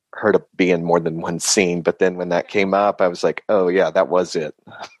her to be in more than one scene. But then when that came up, I was like, oh yeah, that was it.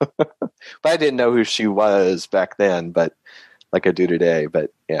 But I didn't know who she was back then, but like I do today.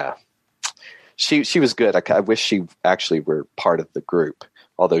 But yeah. She was good. I wish she actually were part of the group,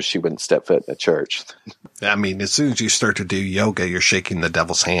 although she wouldn't step foot in a church. I mean, as soon as you start to do yoga, you're shaking the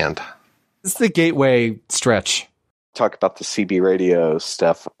devil's hand. It's the gateway stretch. Talk about the CB radio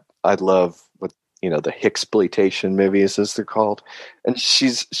stuff. I love what the Hicksploitation movies, as they're called, and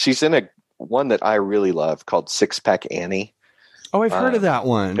she's in one that I really love called Six Pack Annie. Oh, I've heard of that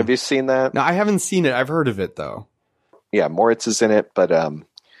one. Have you seen that? No, I haven't seen it. I've heard of it though. Yeah, Moritz is in it, but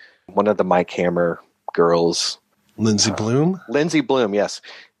one of the Mike Hammer girls, Lindsay Bloom. Lindsay Bloom, yes,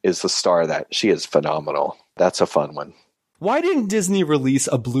 is the star of that. She is phenomenal. That's a fun one. Why didn't Disney release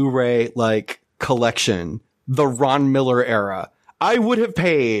a Blu-ray collection, the Ron Miller era? I would have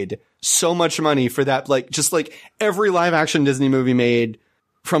paid so much money for that. Like, just like every live action Disney movie made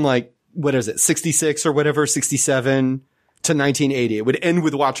from like, what is it, 66 or whatever, 67 to 1980. It would end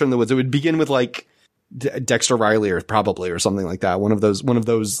with Watcher in the Woods. It would begin with like Dexter Riley or something like that. One of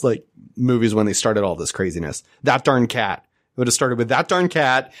those like movies when they started all this craziness. That Darn Cat. It would have started with That Darn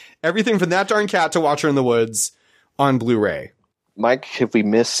Cat. Everything from That Darn Cat to Watcher in the Woods on Blu-ray. Mike, have we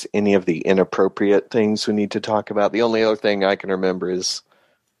missed any of the inappropriate things we need to talk about? The only other thing I can remember is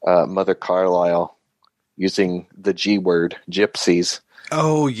Mother Carlisle using the G word, gypsies.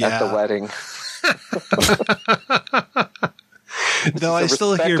 Oh, yeah. At the wedding. No, I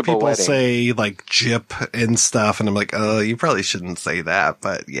still hear people say like gyp and stuff, and I'm like, oh, you probably shouldn't say that,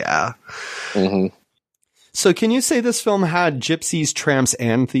 but yeah. Mm-hmm. So can you say this film had gypsies, tramps,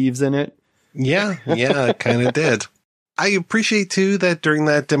 and thieves in it? Yeah, it kind of did. I appreciate, too, that during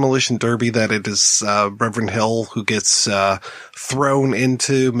that demolition derby that it is Reverend Hill who gets thrown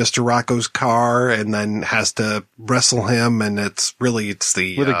into Mr. Rocco's car and then has to wrestle him, and it's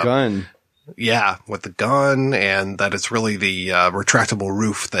the... With a gun. Yeah, with the gun, and that it's really the retractable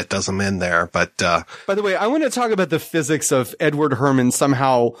roof that does him in there. But by the way, I want to talk about the physics of Edward Hermann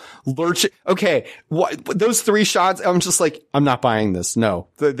somehow lurching. Okay, those 3 shots, I'm just like, I'm not buying this. No,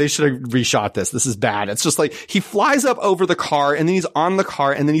 they should have reshot this. This is bad. It's just like he flies up over the car, and then he's on the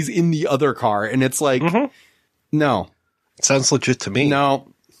car, and then he's in the other car, and it's like, no. It sounds legit to me. No.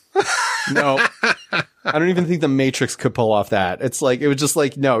 I don't even think the Matrix could pull off that. It's like, it was just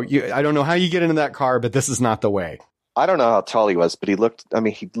like, no, I don't know how you get into that car, but this is not the way. I don't know how tall he was, but he looked,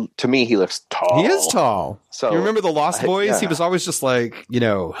 to me, he looks tall. He is tall. So you remember the Lost Boys? Yeah. He was always just like,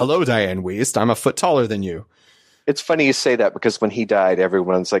 hello, Diane Wiest. I'm a foot taller than you. It's funny you say that because when he died,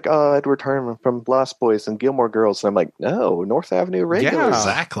 everyone's like, oh, Edward Hermann from Lost Boys and Gilmore Girls. And I'm like, no, North Avenue Irregulars. Yeah,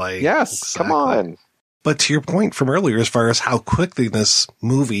 exactly. Yes. Exactly. Come on. But to your point from earlier, as far as how quickly this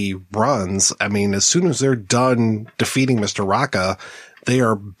movie runs, I mean, as soon as they're done defeating Mr. Rocca, they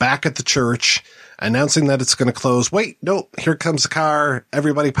are back at the church announcing that it's going to close. Wait, nope, here comes the car.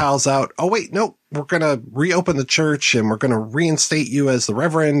 Everybody piles out. Oh, wait, nope, we're going to reopen the church and we're going to reinstate you as the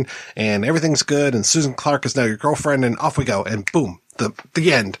Reverend and everything's good. And Susan Clark is now your girlfriend and off we go. And boom,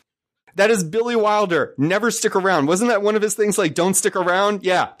 the end. That is Billy Wilder. Never stick around. Wasn't that one of his things? Like, don't stick around.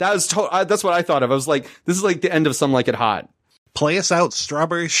 Yeah, that was that's what I thought of. I was like, this is like the end of Some Like It Hot. Play us out,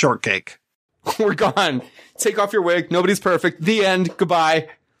 strawberry shortcake. We're gone. Take off your wig. Nobody's perfect. The end. Goodbye.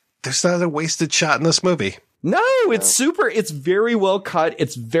 There's not a wasted shot in this movie. No, it's super. It's very well cut.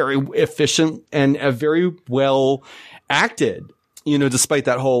 It's very efficient and very well acted. Despite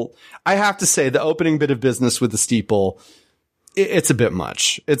that whole, I have to say, the opening bit of business with the steeple, it's a bit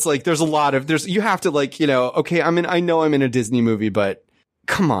much. It's like, you have to like, okay, I know I'm in a Disney movie, but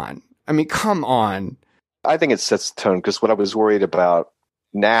come on. Come on. I think it sets the tone because what I was worried about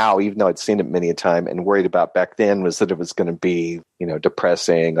now, even though I'd seen it many a time and worried about back then, was that it was going to be,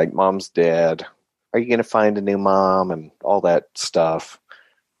 depressing, like mom's dead. Are you going to find a new mom and all that stuff?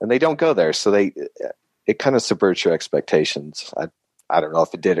 And they don't go there. So it kind of subverts your expectations. I don't know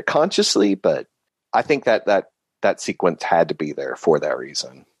if it did it consciously, but I think that sequence had to be there for that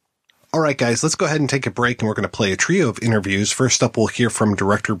reason. All right, guys, let's go ahead and take a break, and we're going to play a trio of interviews. First up, we'll hear from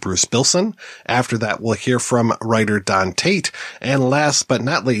director Bruce Bilson. After that, we'll hear from writer Don Tait. And last but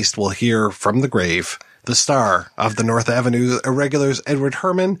not least, we'll hear from the grave, the star of the North Avenue Irregulars, Edward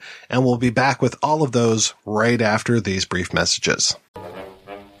Hermann. And we'll be back with all of those right after these brief messages.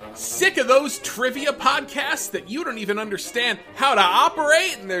 Sick of those trivia podcasts that you don't even understand how to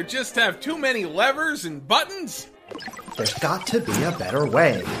operate and they just have too many levers and buttons? There's got to be a better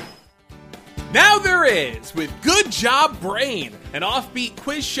way. Now there is, with Good Job Brain, an offbeat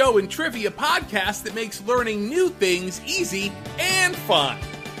quiz show and trivia podcast that makes learning new things easy and fun.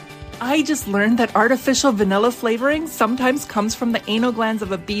 I just learned that artificial vanilla flavoring sometimes comes from the anal glands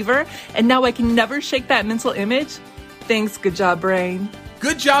of a beaver, and now I can never shake that mental image. Thanks, Good Job Brain.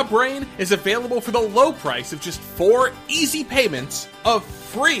 Good Job Brain is available for the low price of just 4 easy payments of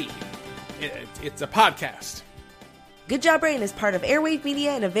free. It's a podcast. Good Job Brain is part of Airwave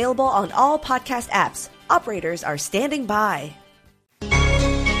Media and available on all podcast apps. Operators are standing by.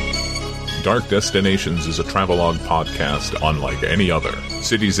 Dark Destinations is a travelogue podcast unlike any other.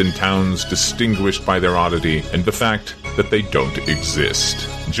 Cities and towns distinguished by their oddity and the fact that they don't exist.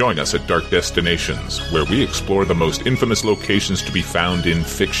 Join us at Dark Destinations, where we explore the most infamous locations to be found in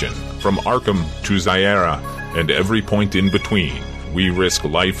fiction. From Arkham to Zaira and every point in between, we risk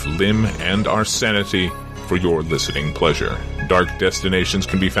life, limb, and our sanity for your listening pleasure. Dark Destinations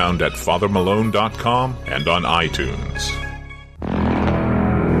can be found at fathermalone.com and on iTunes.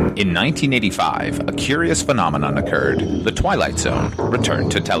 In 1985, a curious phenomenon occurred. The Twilight Zone returned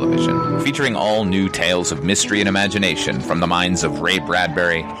to television, featuring all new tales of mystery and imagination from the minds of Ray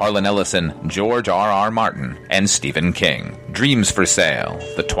Bradbury, Harlan Ellison, George R.R. Martin, and Stephen King. Dreams for Sale,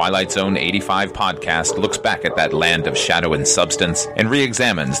 the Twilight Zone 85 podcast, looks back at that land of shadow and substance and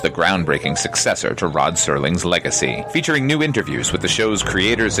re-examines the groundbreaking successor to Rod Serling's legacy. Featuring new interviews with the show's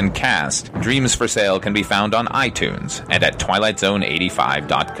creators and cast, Dreams for Sale can be found on iTunes and at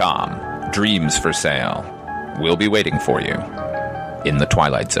twilightzone85.com. Dreams for Sale. We'll be waiting for you in the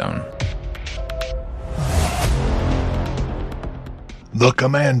Twilight Zone. The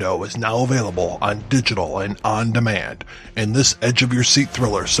Commando is now available on digital and on demand. In this edge-of-your-seat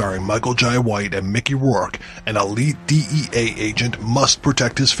thriller starring Michael Jai White and Mickey Rourke, an elite DEA agent must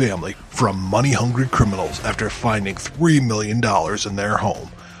protect his family from money-hungry criminals after finding $3 million in their home.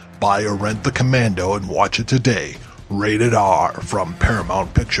 Buy or rent The Commando and watch it today. Rated R from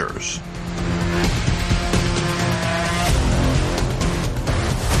Paramount Pictures.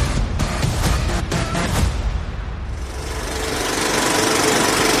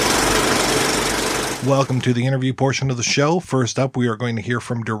 Welcome to the interview portion of the show. First up, we are going to hear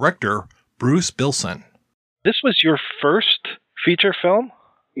from director Bruce Bilson. This was your first feature film?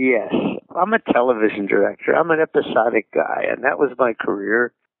 Yes. I'm a television director. I'm an episodic guy, and that was my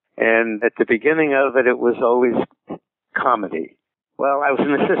career. And at the beginning of it, it was always comedy. Well, I was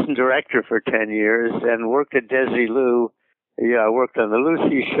an assistant director for 10 years and worked at Desilu. I worked on The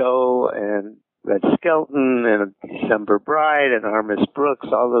Lucy Show and Red Skelton and December Bride and Armis Brooks,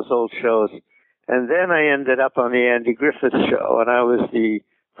 all those old shows. And then I ended up on the Andy Griffith Show, and I was the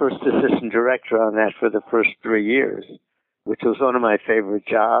first assistant director on that for the first 3 years, which was one of my favorite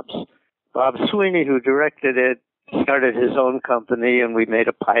jobs. Bob Sweeney, who directed it, started his own company, and we made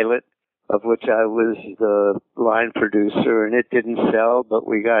a pilot of which I was the line producer, and it didn't sell, but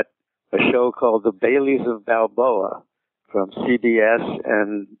we got a show called The Baileys of Balboa from CBS,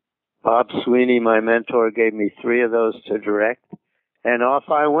 and Bob Sweeney, my mentor, gave me 3 of those to direct, and off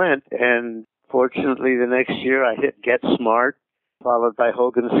I went. And fortunately, the next year I hit Get Smart, followed by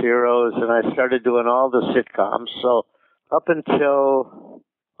Hogan's Heroes, and I started doing all the sitcoms. So up until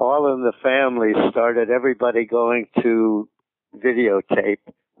All in the Family started, everybody going to videotape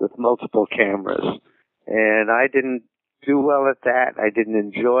with multiple cameras. And I didn't do well at that. I didn't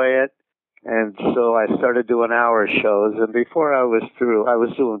enjoy it. And so I started doing hour shows. And before I was through, I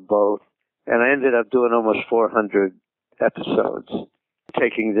was doing both. And I ended up doing almost 400 episodes,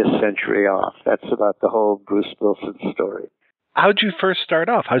 taking this century off. That's about the whole Bruce Bilson story. How'd you first start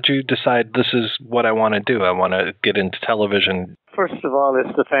off? How'd you decide this is what I want to do? I want to get into television. First of all,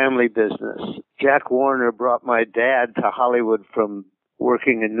 it's the family business. Jack Warner brought my dad to Hollywood from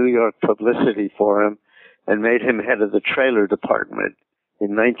working in New York publicity for him and made him head of the trailer department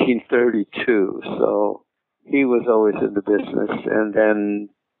in 1932. So he was always in the business. And then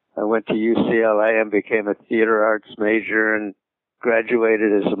I went to UCLA and became a theater arts major and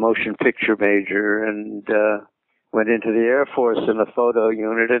graduated as a motion picture major, and went into the Air Force in a photo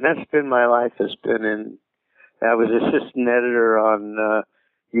unit, and that's been my life. I was assistant editor on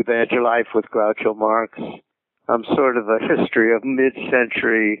You Bad Your Life with Groucho Marx. I'm sort of a history of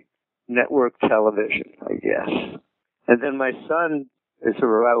mid-century network television, I guess. And then my son is a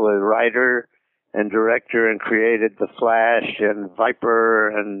writer and director and created The Flash and Viper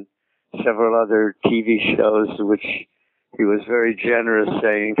and several other TV shows, which he was very generous,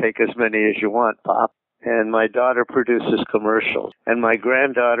 saying, take as many as you want, Pop. And my daughter produces commercials. And my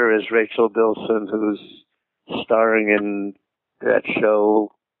granddaughter is Rachel Bilson, who's starring in that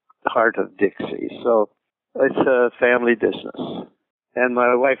show, Heart of Dixie. So it's a family business. And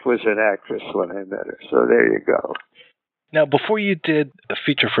my wife was an actress when I met her. So there you go. Now, before you did a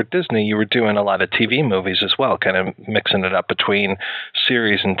feature for Disney, you were doing a lot of TV movies as well, kind of mixing it up between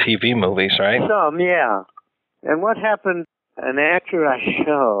series and TV movies, right? Some, yeah. And what happened, an actor I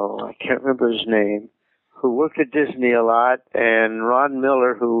can't remember his name, who worked at Disney a lot, and Ron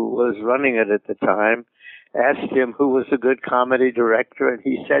Miller, who was running it at the time, asked him who was a good comedy director, and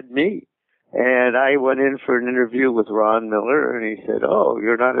he said me. And I went in for an interview with Ron Miller, and he said, oh,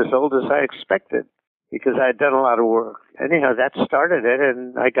 you're not as old as I expected, because I had done a lot of work. Anyhow, that started it,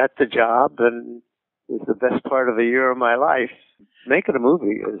 and I got the job, and it was the best part of a year of my life. Making a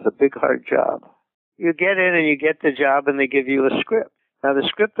movie is a big, hard job. You get in and you get the job, and they give you a script. Now, the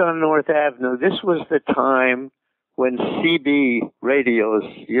script on North Avenue, this was the time when CB radios,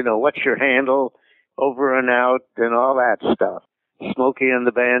 what's your handle, over and out, and all that stuff, Smokey and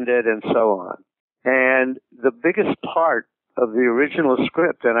the Bandit, and so on. And the biggest part of the original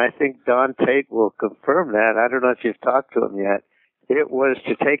script, and I think Don Tait will confirm that, I don't know if you've talked to him yet, it was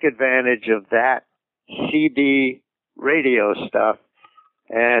to take advantage of that CB radio stuff.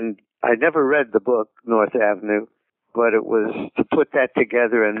 And I never read the book, North Avenue, but it was to put that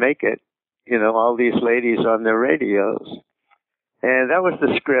together and make it, all these ladies on their radios. And that was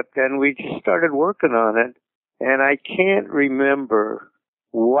the script, and we just started working on it. And I can't remember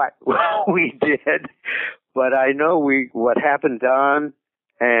what we did, but I know what happened. Don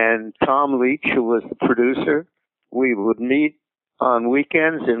and Tom Leach, who was the producer, we would meet on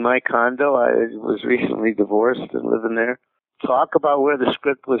weekends in my condo. I was recently divorced and living there. Talk about where the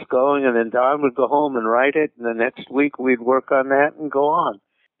script was going, and then Don would go home and write it, and the next week we'd work on that and go on.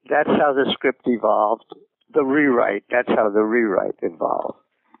 That's how the script evolved. The rewrite, that's how the rewrite evolved.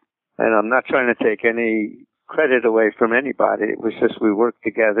 And I'm not trying to take any credit away from anybody. It was just we worked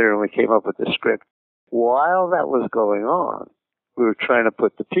together and we came up with the script. While that was going on, we were trying to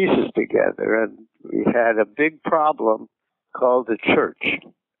put the pieces together, and we had a big problem called the church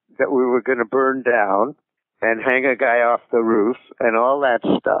that we were going to burn down and hang a guy off the roof and all that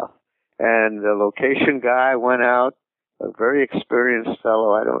stuff. And the location guy went out, a very experienced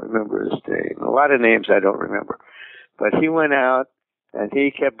fellow, I don't remember his name. A lot of names I don't remember. But he went out and he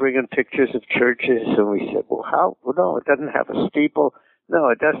kept bringing pictures of churches, and we said, well, no, it doesn't have a steeple. No,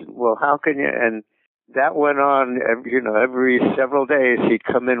 it doesn't. Well, how can you? And that went on, every several days he'd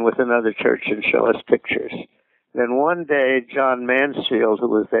come in with another church and show us pictures. Then one day, John Mansfield, who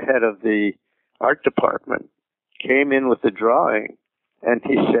was the head of the art department, came in with a drawing, and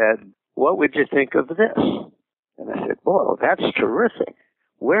he said, what would you think of this? And I said, whoa, that's terrific.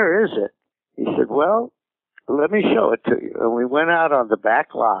 Where is it? He said, well, let me show it to you. And we went out on the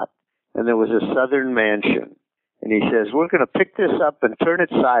back lot, and there was a southern mansion. And he says, we're going to pick this up and turn it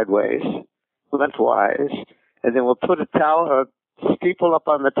sideways, lengthwise, and then we'll put a steeple up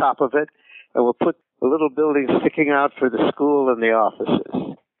on the top of it, and we'll put a little building sticking out for the school and the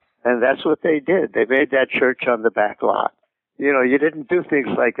offices. And that's what they did. They made that church on the back lot. You didn't do things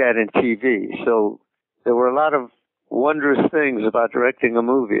like that in TV. So there were a lot of wondrous things about directing a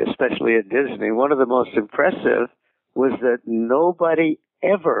movie, especially at Disney. One of the most impressive was that nobody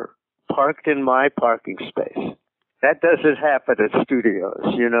ever parked in my parking space. That doesn't happen at studios,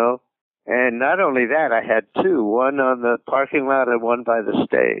 And not only that, I had two, one on the parking lot and one by the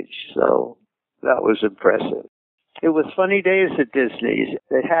stage. So that was impressive. It was funny days at Disney.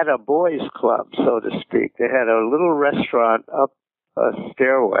 They had a boys' club, so to speak. They had a little restaurant up a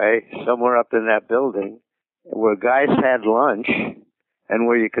stairway somewhere up in that building where guys had lunch and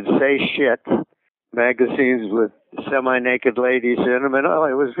where you could say shit, magazines with semi-naked ladies in them. And,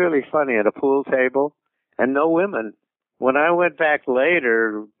 it was really funny at a pool table and no women. When I went back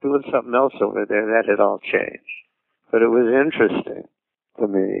later doing something else over there, that had all changed. But it was interesting to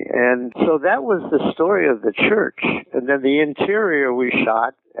me. And so that was the story of the church. And then the interior we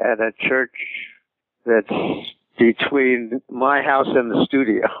shot at a church that's between my house and the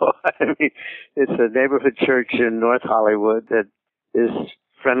studio. I mean, it's a neighborhood church in North Hollywood that is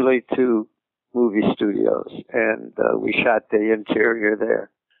friendly to movie studios. And we shot the interior there.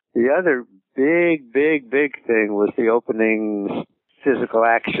 The other big thing was the opening physical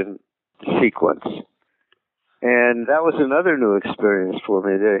action sequence. And that was another new experience for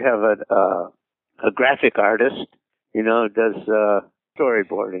me. They have a graphic artist, does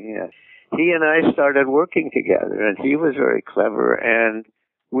storyboarding. Yeah. He and I started working together, and he was very clever. And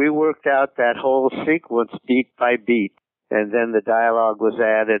we worked out that whole sequence beat by beat. And then the dialogue was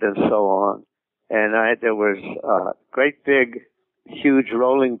added and so on. And there was great big, huge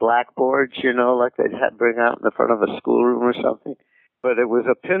rolling blackboards, like they'd bring out in the front of a schoolroom or something. But it was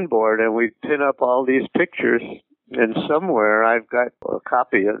a pinboard, and we'd pin up all these pictures, and somewhere I've got a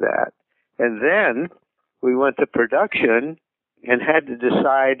copy of that. And then we went to production and had to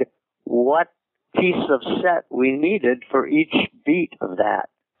decide what piece of set we needed for each beat of that.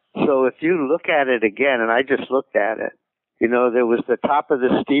 So if you look at it again, and I just looked at it, there was the top of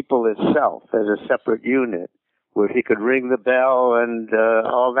the steeple itself as a separate unit where he could ring the bell and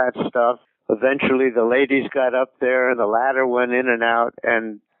all that stuff. Eventually, the ladies got up there, and the ladder went in and out,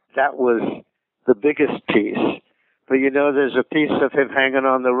 and that was the biggest piece. But, there's a piece of him hanging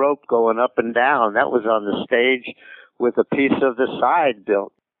on the rope going up and down. That was on the stage with a piece of the side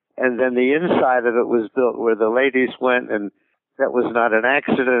built. And then the inside of it was built where the ladies went, and that was not an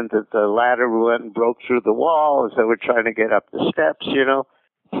accident that the ladder went and broke through the wall as they were trying to get up the steps,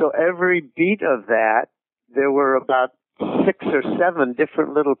 So every beat of that, there were about 6 or 7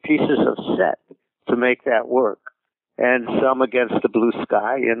 different little pieces of set to make that work. And some against the blue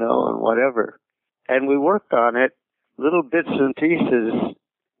sky, and whatever. And we worked on it. Little bits and pieces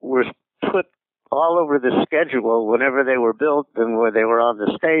were put all over the schedule whenever they were built and where they were on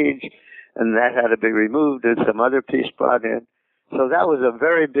the stage, and that had to be removed and some other piece brought in. So that was a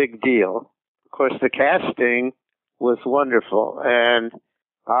very big deal. Of course, the casting was wonderful, and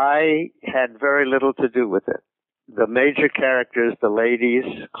I had very little to do with it. The major characters, the ladies,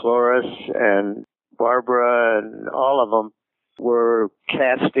 Cloris and Barbara and all of them, were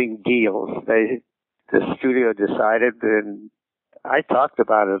casting deals. The studio decided, and I talked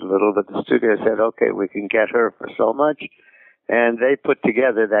about it a little, but the studio said, okay, we can get her for so much. And they put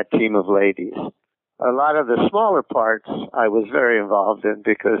together that team of ladies. A lot of the smaller parts I was very involved in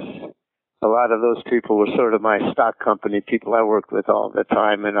because a lot of those people were sort of my stock company, people I worked with all the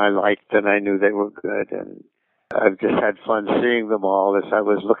time, and I liked and I knew they were good. And I've just had fun seeing them all as I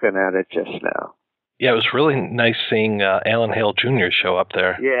was looking at it just now. Yeah, it was really nice seeing Alan Hale Jr. show up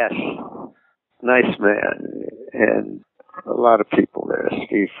there. Yes, nice man. And a lot of people there,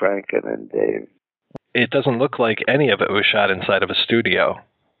 Steve Franken and Dave. It doesn't look like any of it was shot inside of a studio.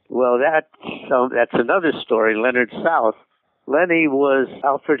 Well, that's another story. Leonard South. Lenny was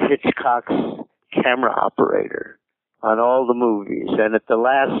Alfred Hitchcock's camera operator on all the movies. And at the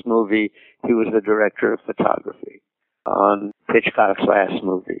last movie, he was the director of photography on Hitchcock's last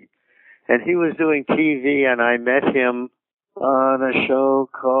movie. And he was doing TV, and I met him on a show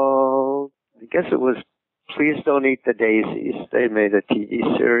called, I guess it was Please Don't Eat the Daisies. They made a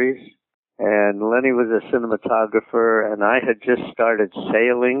TV series. And Lenny was a cinematographer, and I had just started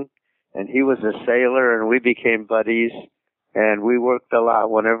sailing, and he was a sailor, and we became buddies, and we worked a lot.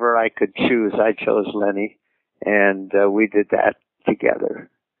 Whenever I could choose, I chose Lenny, and we did that together,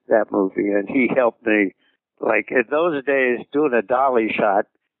 that movie. And he helped me, like in those days, doing a dolly shot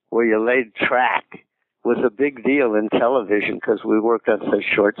where you laid track was a big deal in television because we worked on such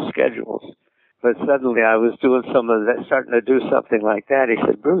short schedules. But suddenly I was doing some of that, starting to do something like that. He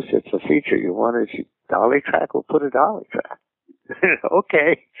said, Bruce, it's a feature. You want a dolly track? We'll put a dolly track.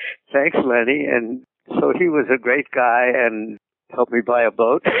 Okay. Thanks, Lenny. And so he was a great guy and helped me buy a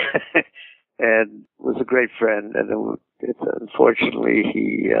boat and was a great friend. And unfortunately,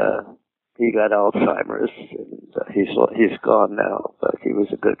 he got Alzheimer's, and he's gone now, but he was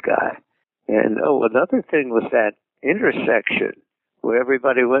a good guy. And, another thing was that intersection where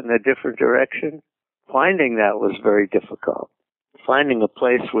everybody went in a different direction. Finding that was very difficult. Finding a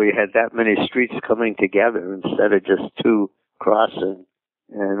place where you had that many streets coming together instead of just two crossing.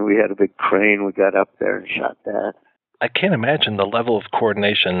 And we had a big crane. We got up there and shot that. I can't imagine the level of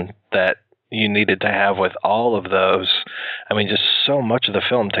coordination that you needed to have with all of those. I mean, just so much of the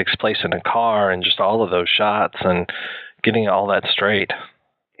film takes place in a car, and just all of those shots and getting all that straight.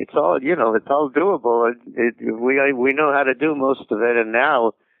 It's all, it's all doable. We know how to do most of it, and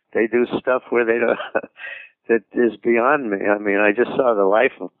now they do stuff where they don't, that is beyond me. I mean, I just saw The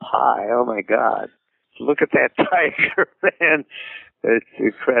Life of Pi. Oh my God. Look at that tiger, man. It's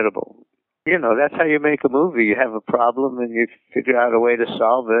incredible. That's how you make a movie. You have a problem and you figure out a way to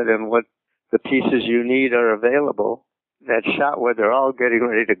solve it, and what the pieces you need are available. That shot where they're all getting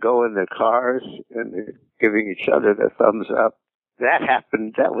ready to go in their cars and they're giving each other the thumbs up. That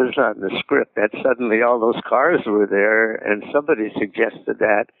happened. That was not in the script. That suddenly all those cars were there, and somebody suggested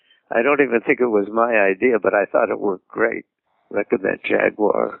that. I don't even think it was my idea, but I thought it worked great. Reckon that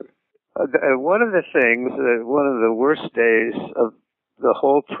Jaguar. One of the things, one of the worst days of the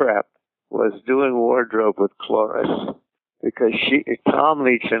whole prep was doing wardrobe with Cloris, because Tom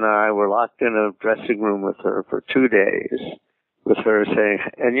Leach and I were locked in a dressing room with her for 2 days, with her saying,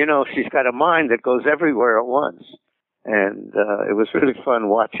 and she's got a mind that goes everywhere at once. And it was really fun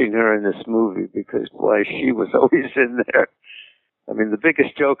watching her in this movie because, boy, she was always in there. I mean, the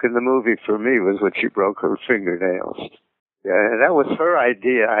biggest joke in the movie for me was when she broke her fingernails. Yeah, and that was her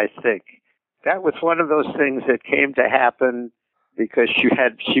idea, I think. That was one of those things that came to happen because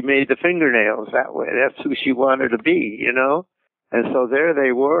she made the fingernails that way. That's who she wanted to be, And so there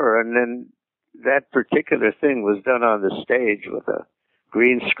they were, and then that particular thing was done on the stage with a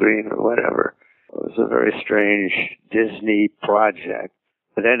green screen or whatever. It was a very strange Disney project.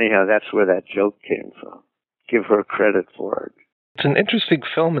 But anyhow, that's where that joke came from. Give her credit for it. It's an interesting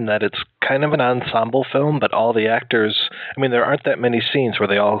film in that it's kind of an ensemble film, but all the actors, there aren't that many scenes where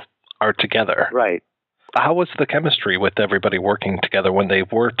they all are together. Right. How was the chemistry with everybody working together when they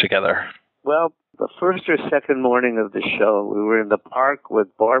were together? Well, the first or second morning of the show, we were in the park with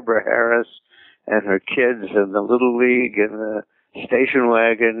Barbara Harris and her kids and the Little League and the station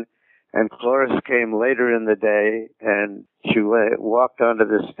wagon. And Cloris came later in the day, and she walked onto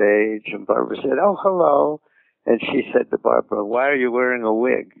the stage, and Barbara said, "Oh, hello." And she said to Barbara, "Why are you wearing a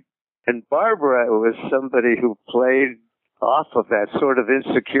wig?" And Barbara was somebody who played off of that sort of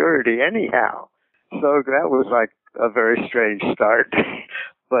insecurity anyhow. So that was like a very strange start.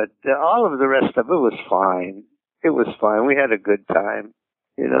 But all of the rest of it was fine. It was fine. We had a good time.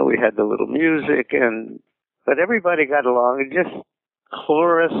 You know, we had the little music, but everybody got along. And just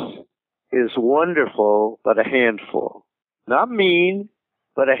Chloris is wonderful, but a handful. Not mean,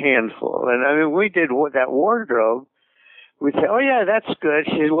 but a handful. And I mean, we did that wardrobe. We'd say, oh, yeah, that's good.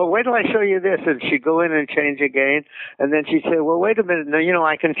 She'd say, well, wait till I show you this. And she'd go in and change again. And then she'd say, well, wait a minute. No, you know,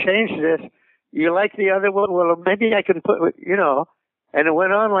 I can change this. You like the other one? Well, maybe I can put, you know. And it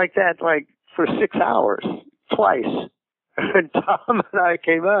went on like that, like for 6 hours, twice. And Tom and I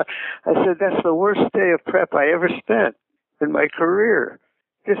came out. I said, that's the worst day of prep I ever spent in my career.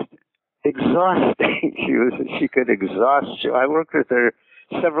 Just exhausting. She could exhaust you. I worked with her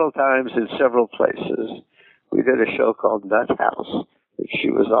several times in several places. We did a show called Nut House that she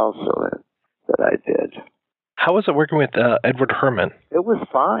was also in, that I did. How was it working with Edward Hermann? It was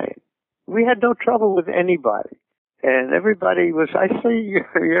fine. We had no trouble with anybody. And everybody was, I say, you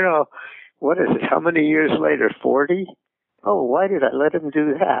know, what is it? How many years later? 40? Oh, why did I let him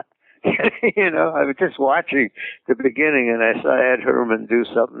do that? You know, I was just watching the beginning and I saw Ed Hermann do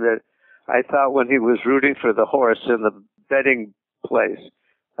something that I thought when he was rooting for the horse in the betting place,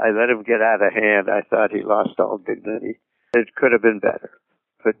 I let him get out of hand. I thought he lost all dignity. It could have been better.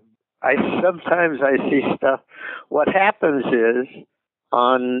 But sometimes I see stuff. What happens is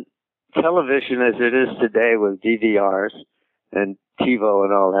on television as it is today with DVRs and TiVo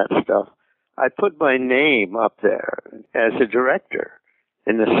and all that stuff, I put my name up there as a director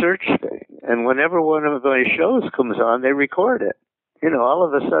in the search thing. And whenever one of my shows comes on, they record it. You know, all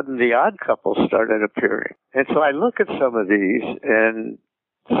of a sudden the Odd Couple started appearing. And so I look at some of these and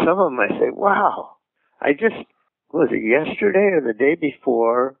some of them I say, wow, was it yesterday or the day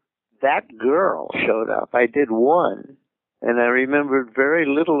before? That girl showed up. I did one. And I remembered very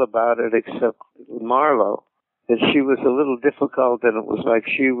little about it except Marlo. And she was a little difficult, and it was like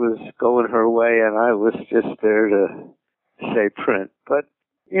she was going her way, and I was just there to say print. But,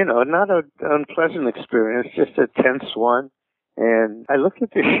 you know, not an unpleasant experience, just a tense one. And I looked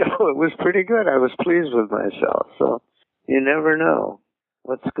at the show. It was pretty good. I was pleased with myself. So you never know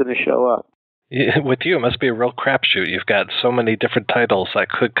what's going to show up. Yeah, with you, it must be a real crapshoot. You've got so many different titles that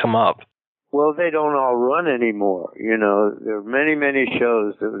could come up. Well, they don't all run anymore. You know, there are many, many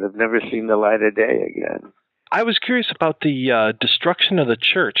shows that have never seen the light of day again. I was curious about the destruction of the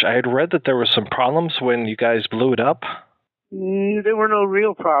church. I had read that there were some problems when you guys blew it up. There were no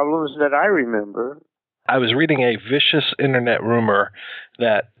real problems that I remember. I was reading a vicious internet rumor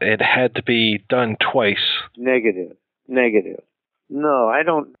that it had to be done twice. Negative. No, I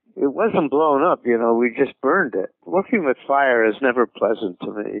don't. It wasn't blown up, you know. We just burned it. Working with fire is never pleasant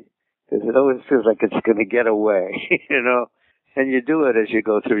to me, because it always feels like it's going to get away, you know. And you do it as you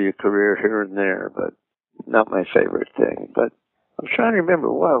go through your career here and there, but not my favorite thing. But I'm trying to remember,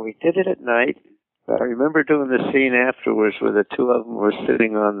 we did it at night. I remember doing the scene afterwards where the two of them were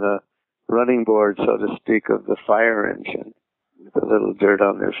sitting on the running board, so to speak, of the fire engine with a little dirt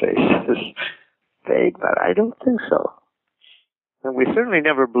on their faces. Vague, but I don't think so. And we certainly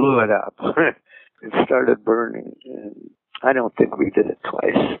never blew it up. It started burning, and I don't think we did it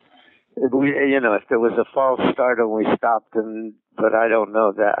twice. If there was a false start and we stopped, but I don't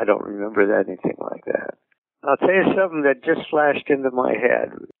know that. I don't remember anything like that. I'll tell you something that just flashed into my head.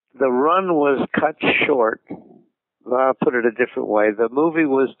 The run was cut short. Well, I'll put it a different way. The movie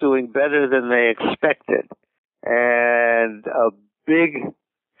was doing better than they expected. And a big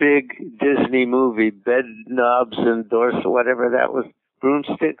Disney movie, Bed Knobs and Doors, whatever that was,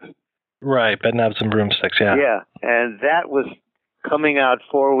 Broomsticks? Right, Bed Knobs and Broomsticks, yeah. Yeah, and that was coming out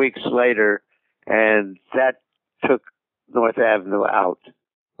 4 weeks later, and that took North Avenue out,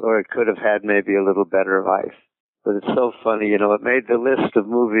 or it could have had maybe a little better life. But it's so funny, you know, it made the list of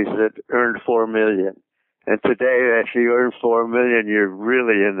movies that earned $4 million. And today, if you earn $4 million, you're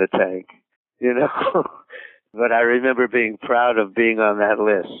really in the tank, you know? But I remember being proud of being on that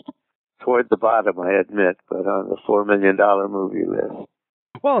list. Toward the bottom, I admit, but on the $4 million movie list.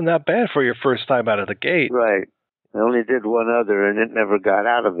 Well, not bad for your first time out of the gate. Right. I only did one other, and it never got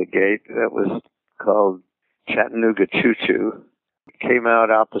out of the gate. That was called Chattanooga Choo Choo. It came out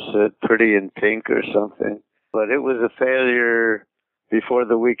opposite Pretty in Pink or something. But it was a failure before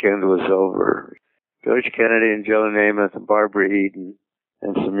the weekend was over. George Kennedy and Joe Namath and Barbara Eden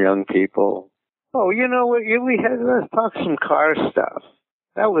and some young people. Oh, you know what? Let's talk some car stuff.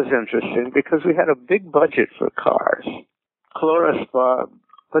 That was interesting because we had a big budget for cars. Cloris bought,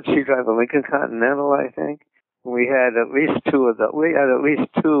 what'd she drive, a Lincoln Continental, I think? We had at least two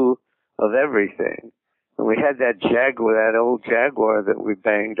of everything. And we had that old Jaguar that we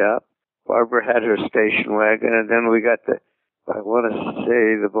banged up. Barbara had her station wagon, and then we got I want to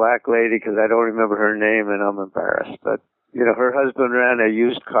say the black lady, because I don't remember her name, and I'm embarrassed. But, her husband ran a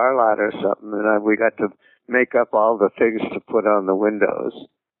used car lot or something, and we got to make up all the things to put on the windows.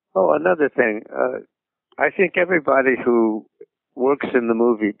 Oh, another thing. I think everybody who works in the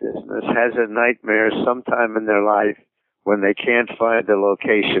movie business has a nightmare sometime in their life when they can't find the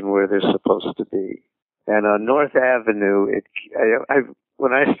location where they're supposed to be. And on North Avenue,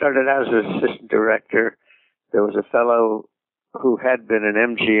 when I started out as an assistant director, there was a fellow who had been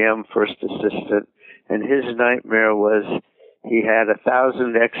an MGM first assistant, and his nightmare was he had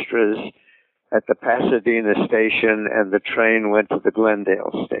 1,000 extras at the Pasadena station, and the train went to the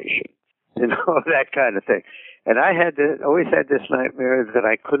Glendale station. That kind of thing. And I always had this nightmare that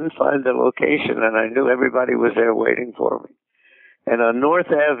I couldn't find the location, and I knew everybody was there waiting for me. And on North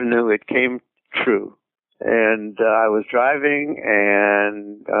Avenue, it came true. And I was driving,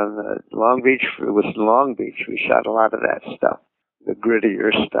 and on the Long Beach, it was Long Beach. We shot a lot of that stuff, the grittier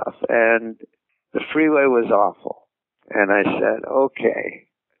stuff. And the freeway was awful. And I said, okay,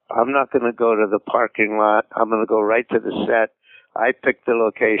 I'm not going to go to the parking lot. I'm going to go right to the set. I picked the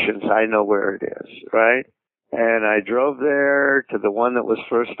locations. I know where it is, right? And I drove there to the one that was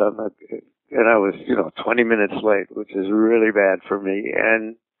first on and I was, 20 minutes late, which is really bad for me.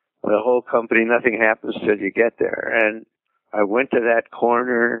 And the whole company, nothing happens till you get there. And I went to that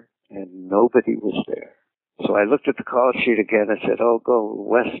corner, and nobody was there. So I looked at the call sheet again. I said, oh, go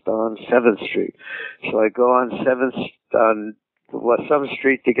west on 7th Street. So I go on some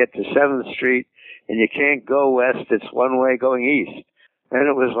street to get to 7th Street, and you can't go west. It's one way going east. And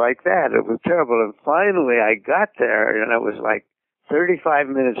it was like that. It was terrible. And finally I got there, and I was like 35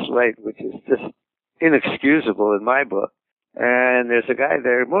 minutes late, which is just inexcusable in my book. And there's a guy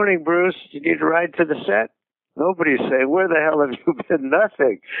there. Morning, Bruce. You need a ride to the set? Nobody's saying, where the hell have you been?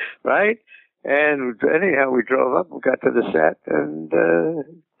 Nothing, right? And anyhow, we drove up, we got to the set, and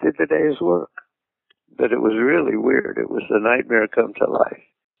did the day's work. But it was really weird. It was the nightmare come to life.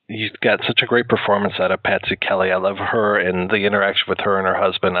 You got such a great performance out of Patsy Kelly. I love her and the interaction with her and her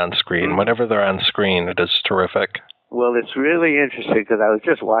husband on screen. Whenever they're on screen, it is terrific. Well, it's really interesting because I was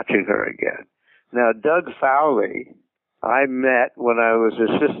just watching her again. Now, Doug Fowley, I met when I was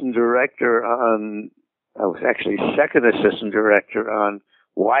assistant director I was actually second assistant director on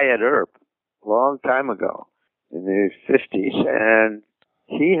Wyatt Earp, a long time ago, in the 50s. And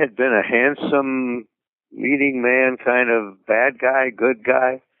he had been a handsome leading man, kind of bad guy, good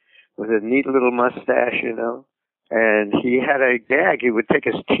guy, with a neat little mustache, And he had a gag. He would take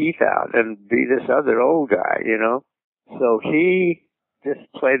his teeth out and be this other old guy, So he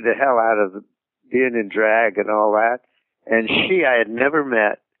just played the hell out of being in drag and all that. And I had never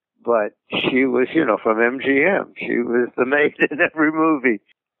met, but she was, from MGM. She was the maid in every movie.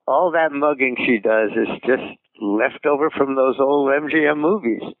 All that mugging she does is just left over from those old MGM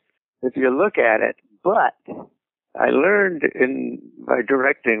movies, if you look at it. But I learned in my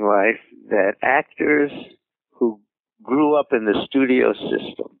directing life that actors who grew up in the studio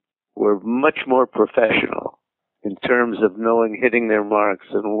system were much more professional in terms of hitting their marks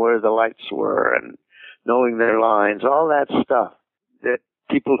and where the lights were and knowing their lines, all that stuff that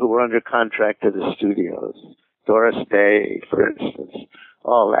people who were under contract to the studios, Doris Day, for instance,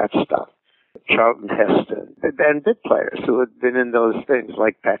 all that stuff, Charlton Heston, and bit players who had been in those things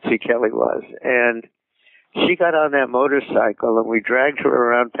like Patsy Kelly was. And she got on that motorcycle, and we dragged her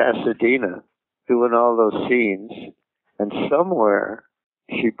around Pasadena doing all those scenes, and somewhere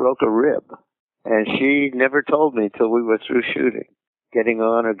she broke a rib. And she never told me till we were through shooting, getting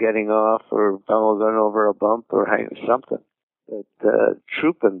on or getting off or going over a bump or something. But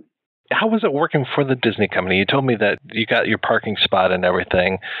trooping. How was it working for the Disney company? You told me that you got your parking spot and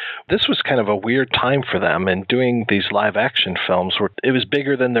everything. This was kind of a weird time for them, and doing these live action films, it was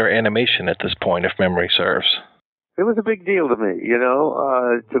bigger than their animation at this point, if memory serves. It was a big deal to me,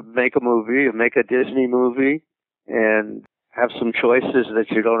 to make a movie, make a Disney movie, and have some choices that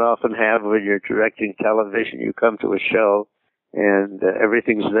you don't often have when you're directing television. You come to a show, and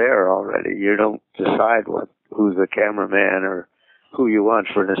everything's there already. You don't decide who's the cameraman or who you want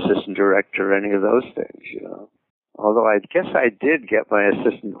for an assistant director or any of those things, Although I guess I did get my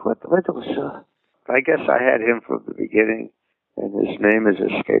assistant. I guess I had him from the beginning, and his name is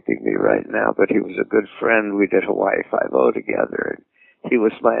escaping me right now, but he was a good friend. We did Hawaii Five-0 together, and he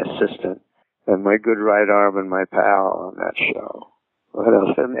was my assistant and my good right arm and my pal on that show. What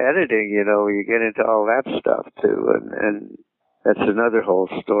else? And editing, you get into all that stuff too, and that's another whole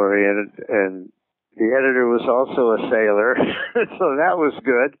story. And the editor was also a sailor, so that was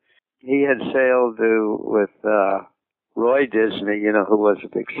good. He had sailed with Roy Disney, who was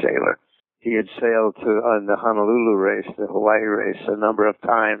a big sailor. He had sailed on the Honolulu race, the Hawaii race, a number of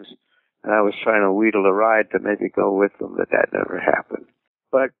times, and I was trying to wheedle a ride to maybe go with them, but that never happened.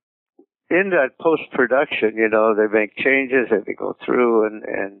 But in that post-production, they make changes, they go through,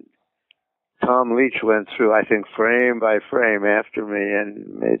 and Tom Leach went through, I think, frame by frame after me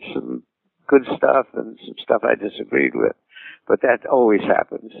and made some good stuff and some stuff I disagreed with. But that always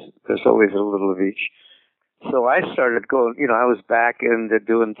happens. There's always a little of each. So I started going, I was back into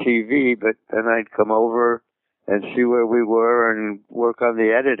doing TV, but then I'd come over and see where we were and work on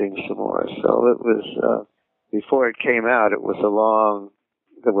the editing some more. So it was, before it came out, it was a long,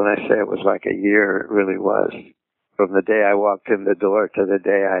 when I say it was like a year, it really was. From the day I walked in the door to the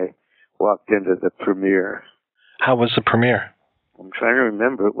day I walked into the premiere. How was the premiere? I'm trying to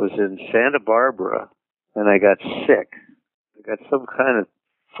remember. It was in Santa Barbara, and I got sick. I got some kind of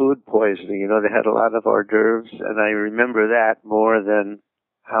food poisoning. They had a lot of hors d'oeuvres, and I remember that more than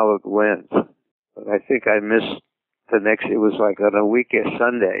how it went. But I think I missed it was like on a weekend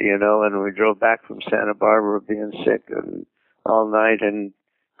Sunday, and we drove back from Santa Barbara being sick and all night and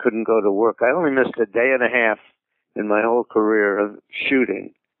couldn't go to work. I only missed a day and a half in my whole career of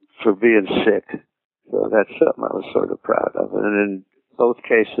shooting for being sick. So that's something I was sort of proud of. And in both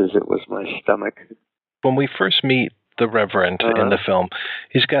cases, it was my stomach. When we first meet the Reverend in the film,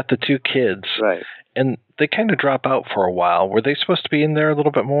 he's got the two kids. Right. And they kind of drop out for a while. Were they supposed to be in there a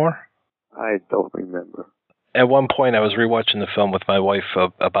little bit more? I don't remember. At one point, I was rewatching the film with my wife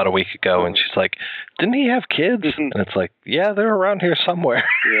about a week ago, and she's like, didn't he have kids? And it's like, yeah, they're around here somewhere.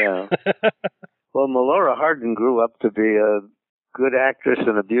 Yeah. Well, Melora Hardin grew up to be a good actress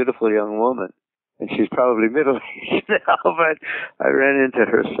and a beautiful young woman. And she's probably middle-aged now, but I ran into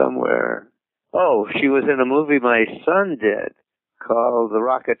her somewhere. Oh, she was in a movie my son did called The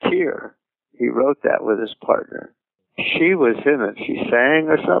Rocketeer. He wrote that with his partner. She was in it. She sang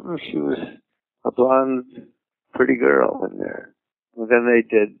or something. She was a blonde, pretty girl in there. And then they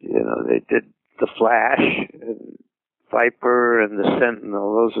did The Flash and Viper and The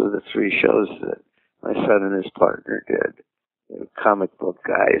Sentinel. Those were the three shows that my son and his partner did. They were comic book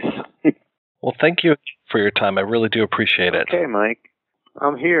guys. Well, thank you for your time. I really do appreciate it. Okay, Mike.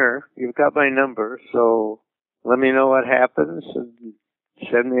 I'm here. You've got my number, so let me know what happens and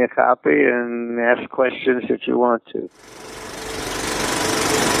send me a copy and ask questions if you want to.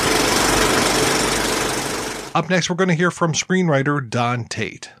 Up next, we're going to hear from screenwriter Don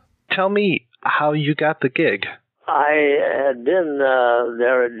Tait. Tell me how you got the gig. I had been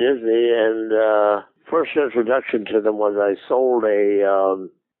there at Disney, and first introduction to them was I sold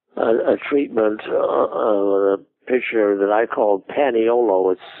a treatment, a picture that I called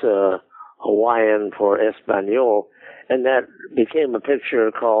Paniolo. It's Hawaiian for Espanol, and that became a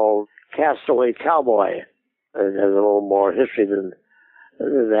picture called Castaway Cowboy. It has a little more history than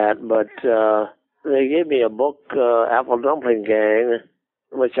that, but they gave me a book, Apple Dumpling Gang,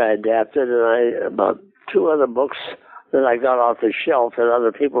 which I adapted, and about two other books that I got off the shelf that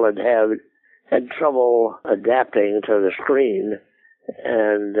other people had trouble adapting to the screen.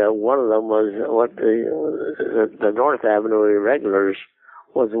 And one of them was what the North Avenue Irregulars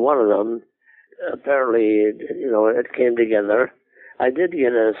was one of them. Apparently, it came together. I did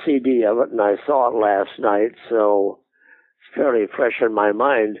get a CD of it, and I saw it last night, so it's fairly fresh in my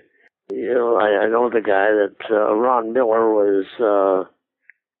mind. I know the guy that Ron Miller was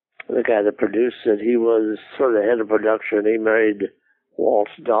the guy that produced it. He was sort of head of production. He married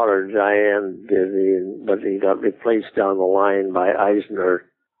Walt's daughter, Diane Disney, but he got replaced down the line by Eisner.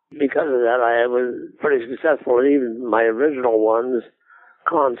 Because of that, I was pretty successful in even my original ones,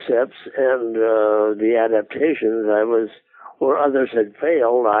 concepts, and the adaptations. Where others had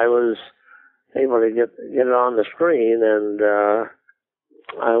failed, I was able to get it on the screen, and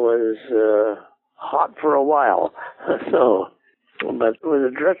I was hot for a while. But with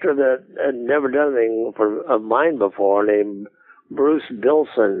a director that had never done anything of mine before, named Bruce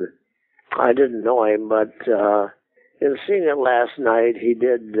Bilson. I didn't know him, but in seeing it last night, he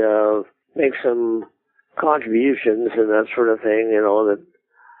did make some contributions and that sort of thing, that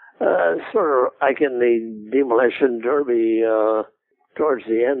sort of like in the Demolition Derby towards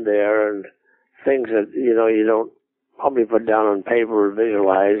the end there, and things that, you don't probably put down on paper or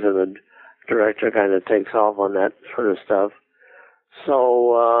visualize, and the director kind of takes off on that sort of stuff.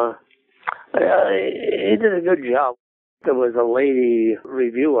 So he did a good job. There was a lady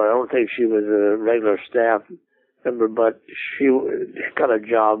reviewer. I don't think she was a regular staff member, but she got a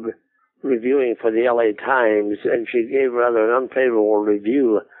job reviewing for the LA Times, and she gave rather an unfavorable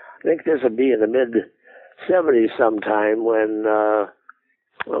review. I think this would be in the mid-'70s sometime when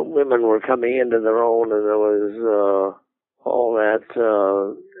women were coming into their own, and there was all that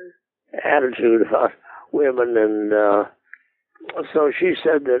attitude about women, and so she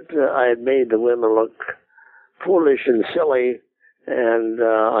said that I had made the women look foolish and silly, and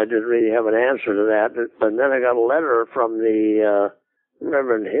I didn't really have an answer to that. But then I got a letter from the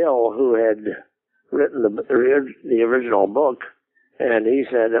Reverend Hill, who had written the original book, and he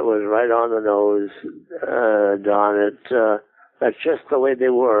said it was right on the nose, Don. That's just the way they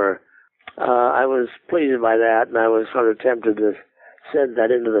were. I was pleased by that, and I was sort of tempted to send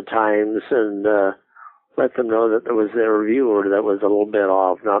that into the Times and let them know that there was their reviewer that was a little bit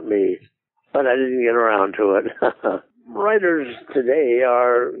off, not me. But I didn't get around to it. Writers today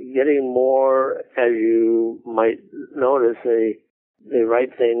are getting more, as you might notice, they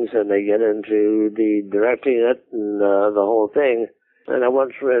write things and they get into the directing it and the whole thing. And I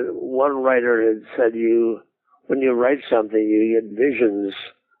once read one writer had said, when you write something, you get visions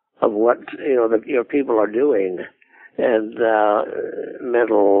of what your people are doing, and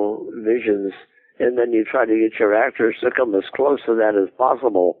mental visions, and then you try to get your actors to come as close to that as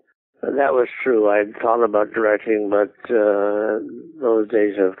possible. And that was true. I'd thought about directing, but those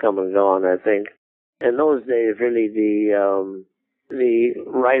days have come and gone, I think. In those days, really, the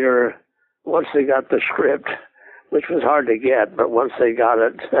writer, once they got the script, which was hard to get, but once they got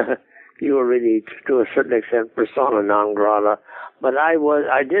it, you were really, to a certain extent, persona non grata. But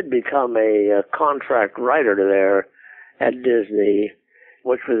I did become a contract writer there at Disney,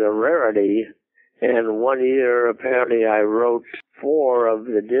 which was a rarity. And one year, apparently, I wrote 4 of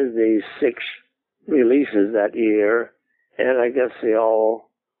the Disney's 6 releases that year, and I guess they all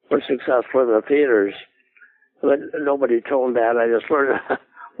were successful in the theaters. But nobody told that. I just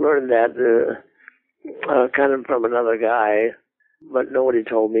learned that kind of from another guy, but nobody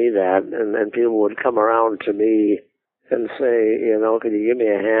told me that. And people would come around to me and say, could you give me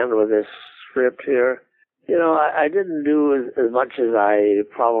a hand with this script here? I didn't do as much as I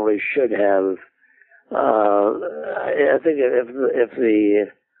probably should have. I think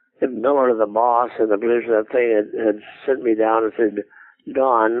if Miller, the boss and the producer of that thing, had sent me down and said,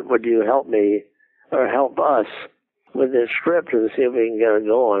 Don, would you help me or help us with this script and see if we can get it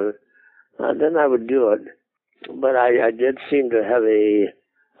going, then I would do it. But I did seem to have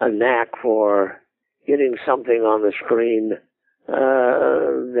a knack for getting something on the screen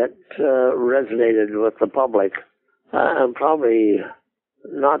that resonated with the public. I'm probably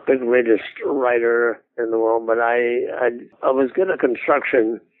not the greatest writer in the world, but I was good at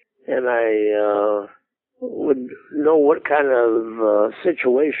construction, and I would know what kind of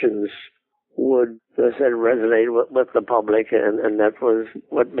situations would, as I said, resonate with the public, and that was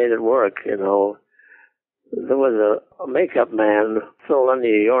what made it work, There was a makeup man, Phil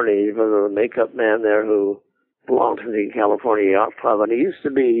Lundy-Yorney was a makeup man there who belonged to the California Yacht Club, and he used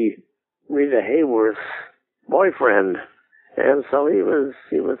to be Rita Hayworth's boyfriend. And so he was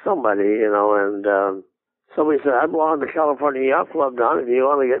somebody, and so we said, I belong to the California Yacht Club, Don. If you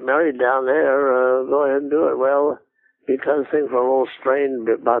want to get married down there, go ahead and do it. Well, because things were a little strained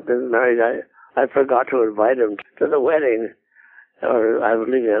about this marriage, I forgot to invite him to the wedding. Or I was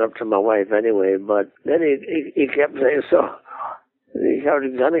leaving it up to my wife anyway. But then he kept saying so.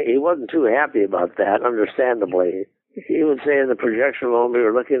 He wasn't too happy about that, understandably. He would say in the projection room, we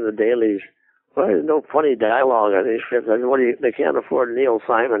were looking at the dailies, well, there's no funny dialogue on these scripts. I said, they can't afford Neil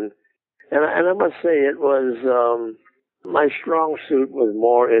Simon. And I must say it was, my strong suit was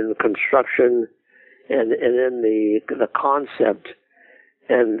more in construction and in the concept.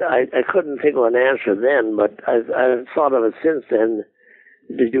 And I couldn't think of an answer then, but I've thought of it since then.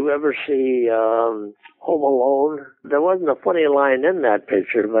 Did you ever see Home Alone? There wasn't a funny line in that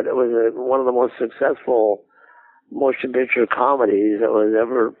picture, but it was one of the most successful motion picture comedies that was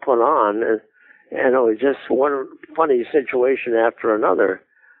ever put on. And it was just one funny situation after another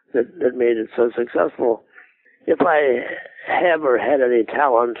that made it so successful. If I have or had any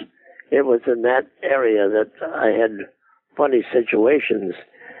talent, it was in that area that I had funny situations.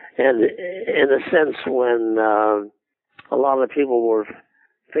 And in a sense, when a lot of people were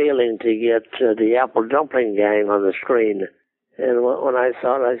failing to get the Apple Dumpling Gang on the screen, and when I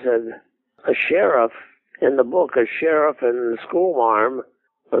saw it, I said, a sheriff in the book, a sheriff and the schoolmarm,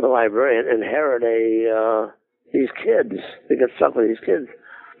 or the librarian, inherit these kids. They get stuck with these kids.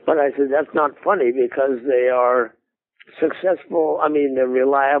 But I said, that's not funny because they are successful. I mean, they're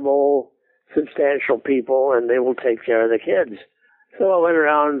reliable, substantial people, and they will take care of the kids. So I went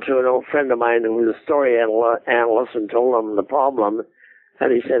around to an old friend of mine who was a story analyst and told him the problem.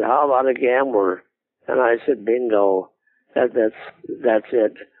 And he said, how about a gambler? And I said, bingo. That's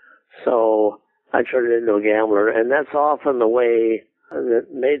it. So I turned it into a gambler. And that's often the way that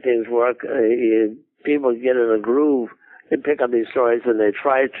made things work. People get in a groove. they pick up these stories and they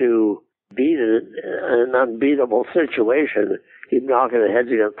try to beat it in an unbeatable situation. Keep knocking their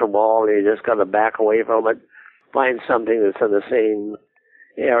heads against the wall, and you just got to back away from it, find something that's in the same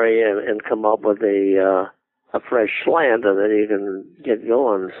area, and come up with a fresh slant, and then you can get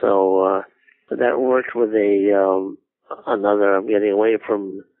going. So that worked with another. I'm getting away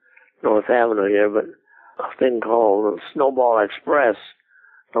from North Avenue here, but a thing called Snowball Express.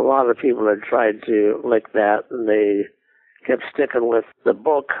 A lot of people had tried to lick that, and they kept sticking with the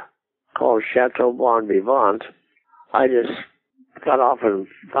book called Chateau Bon Vivant. I just got off and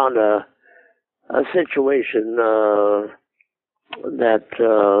found a situation that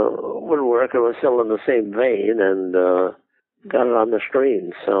would work. It was still in the same vein, and got it on the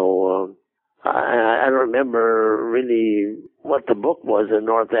screen. So I don't remember really what the book was in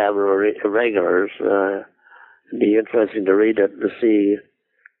North Avenue Irregulars. It'd be interesting to read it to see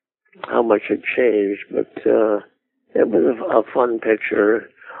how much it changed, but it was a fun picture.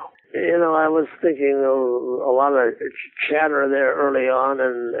 You know, I was thinking of a lot of chatter there early on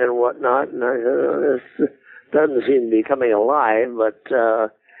and whatnot, and I said, this doesn't seem to be coming alive, but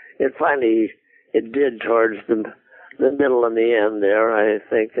it finally, it did towards the middle and the end there. I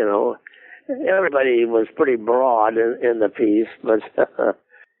think, you know, everybody was pretty broad in the piece, but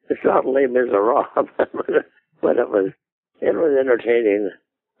it's not Les Miserables, but it was entertaining.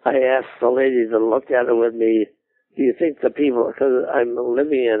 I asked the lady that looked at it with me, do you think the people, because I'm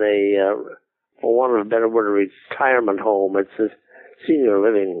living in for want of a better word, a retirement home. It's a senior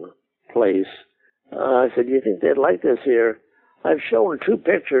living place. I said, do you think they'd like this here? I've shown 2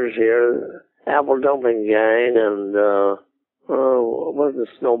 pictures here, Apple Dumpling Gang and, it wasn't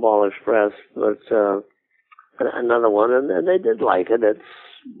Snowball Express, but another one, and they did like it. It's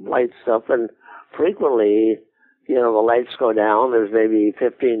light stuff, and frequently, you know, the lights go down, there's maybe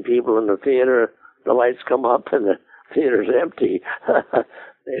 15 people in the theater, the lights come up and the theater's empty.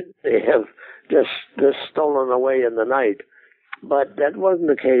 they have just stolen away in the night. But that wasn't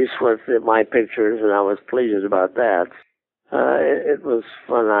the case with my pictures, and I was pleased about that. It was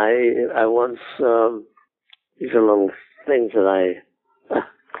fun. I once, these are little things that I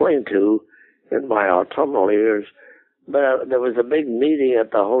cling to in my autumnal years, but there was a big meeting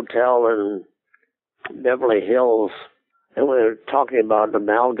at the hotel in Beverly Hills, and we were talking about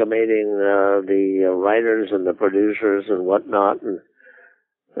amalgamating the writers and the producers and whatnot, and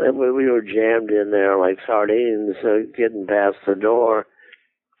we were jammed in there like sardines, getting past the door.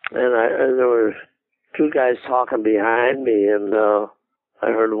 And there were 2 guys talking behind me, and I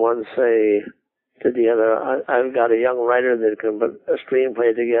heard one say to the other, I've got a young writer that can put a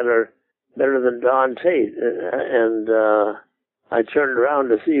screenplay together better than Don Tait. And I turned around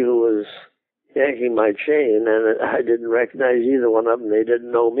to see who was yanking my chain, and I didn't recognize either one of them. They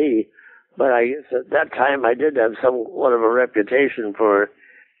didn't know me. But I guess at that time I did have somewhat of a reputation for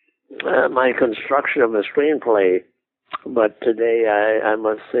my construction of a screenplay. But today I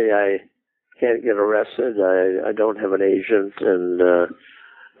must say I can't get arrested. I don't have an agent, and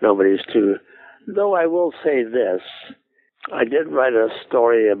nobody's too... Though I will say this, I did write a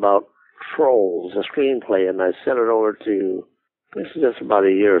story about trolls, a screenplay, and I sent it over to... This is just about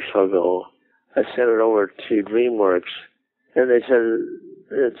a year or so ago. I sent it over to DreamWorks, and they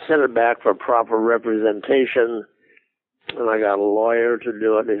said, sent it back for proper representation, and I got a lawyer to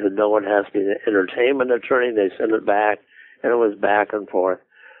do it. They said, no, it has to be an entertainment attorney. They sent it back, and it was back and forth.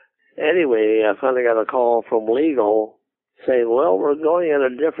 Anyway, I finally got a call from legal saying, well, we're going in a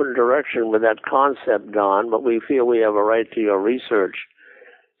different direction with that concept, Don, but we feel we have a right to your research.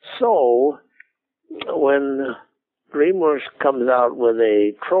 So, when DreamWorks comes out with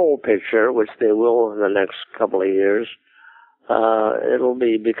a troll picture, which they will in the next couple of years, it'll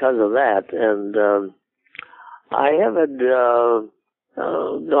be because of that. And I haven't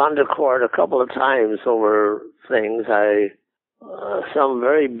gone to court a couple of times over things. Some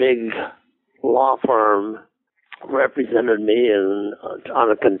very big law firm represented me on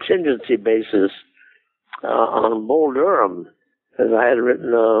a contingency basis on Bull Durham, because I had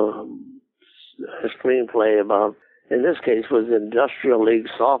written a screenplay about, in this case, was Industrial League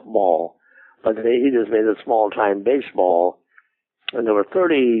softball, but he just made it small-time baseball, and there were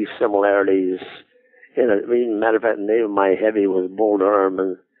 30 similarities in it. Matter of fact, the name of my heavy was Bull Durham,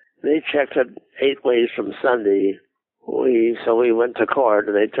 and they checked it 8 ways from Sunday. So we went to court,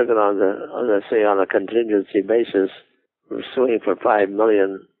 and they took it on a contingency basis. We're suing for $5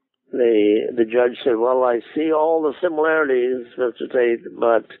 million. The judge said, well, I see all the similarities, Mr. Tait,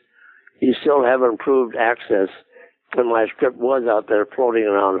 but you still haven't proved access. And my script was out there floating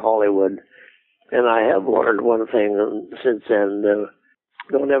around Hollywood. And I have learned one thing since then.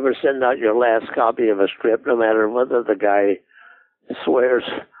 don't ever send out your last copy of a script, no matter whether the guy swears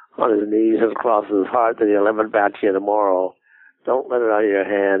on his knees and crosses his heart that he'll have it back to you tomorrow. Don't let it out of your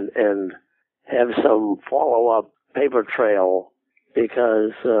hand, and have some follow-up paper trail,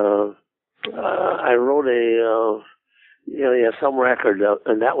 because I wrote some record,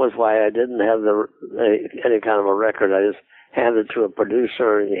 and that was why I didn't have any kind of a record. I just handed it to a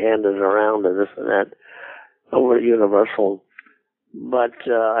producer, and he handed it around and this and that over at Universal. But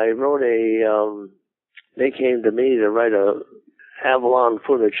I wrote they came to me to write a Avalon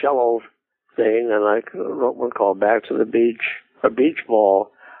Funicello thing, and I wrote one called Back to the Beach, or Beach Ball.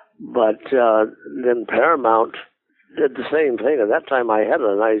 But then Paramount did the same thing. At that time, I had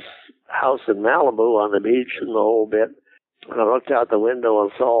a nice house in Malibu on the beach and the whole bit. And I looked out the window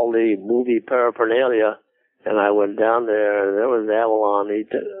and saw all the movie paraphernalia, and I went down there, and there was Avalon.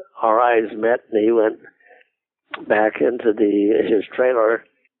 Our eyes met, and he went back into his trailer.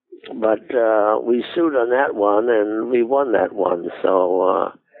 But we sued on that one, and we won that one.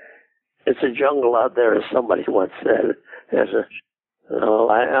 So it's a jungle out there, as somebody once said.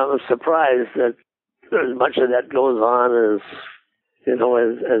 I'm surprised that as much of that goes on as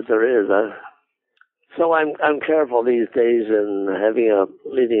there is. So I'm careful these days in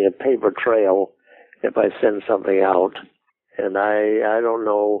leaving a paper trail if I send something out, and I don't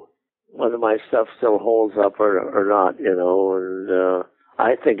know whether my stuff still holds up or not, and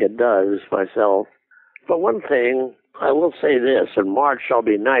I think it does myself. But one thing, I will say this: in March I'll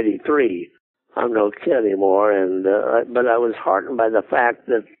be 93. I'm no kid anymore, but I was heartened by the fact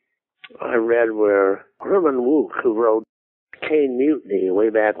that I read where Herman Wouk, who wrote Caine Mutiny way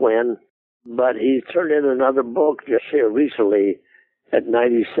back when, but he turned in another book just here recently at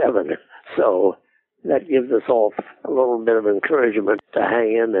 97. So that gives us all a little bit of encouragement to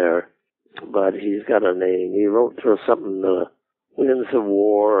hang in there. But he's got a name. He wrote through something, Winds of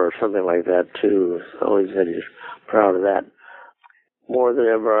War or something like that, too. So he said he's proud of that. More than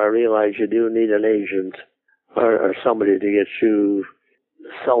ever, I realize you do need an agent or somebody to get you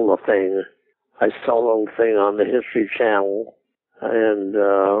sell the thing. I sold a little thing on the History Channel, and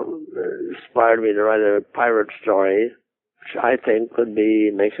inspired me to write a pirate story, which I think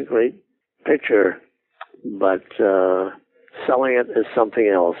makes a great picture. But selling it is something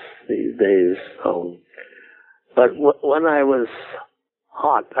else these days. But when I was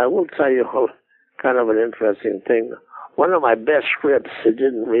hot, I will tell you kind of an interesting thing. One of my best scripts, it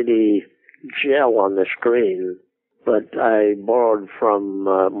didn't really gel on the screen, but I borrowed from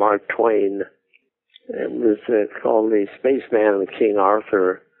Mark Twain. It was called The Spaceman and King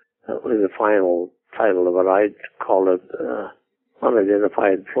Arthur. That was the final title of it. I called it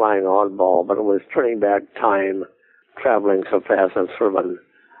Unidentified Flying Oddball, but it was turning back time, traveling so fast, and sort of an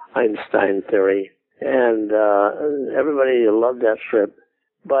Einstein theory. And everybody loved that script,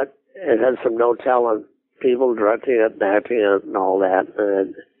 but it had some no-talent people directing it and acting it and all that,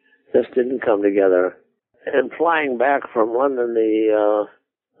 and it just didn't come together. And flying back from London, they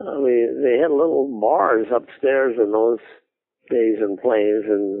had little bars upstairs in those days in planes,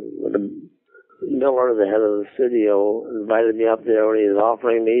 and Miller, the head of the studio, invited me up there when he was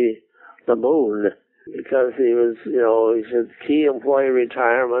offering me the moon, because he was, he said key employee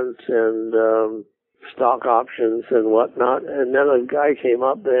retirement and stock options and whatnot. And then a guy came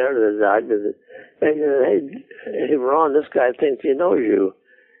up there and said, hey, Ron, this guy thinks he knows you.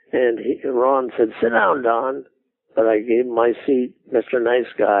 And Ron said, sit down, Don. But I gave him my seat. Mr.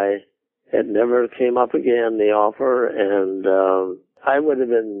 Nice Guy. It never came up again, the offer. And I would have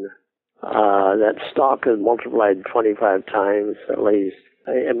been, that stock had multiplied 25 times at least.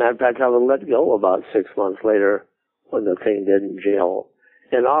 As a matter of fact, I was let go about 6 months later when the thing didn't gel.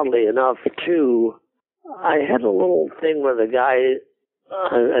 And oddly enough, too, I had a little thing where the guy,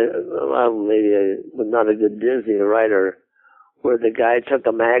 maybe I was not a good Disney writer, where the guy took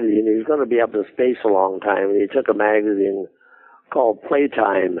a magazine. He was going to be up in space a long time, and he took a magazine called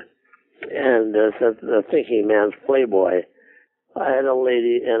Playtime, and the Thinking Man's Playboy. I had a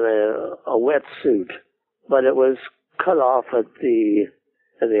lady in a wetsuit, but it was cut off at the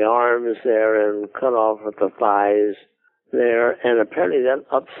arms there and cut off at the thighs there, and apparently that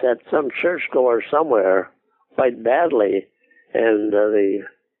upset some churchgoer somewhere quite badly. And the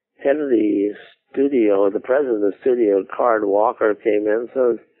head of the studio, the president of the studio, Card Walker, came in and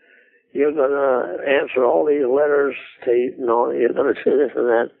says, you're going to answer all these letters, Tait, and all, you're going to do this and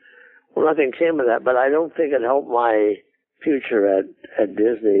that. Well, nothing came of that, but I don't think it helped my future at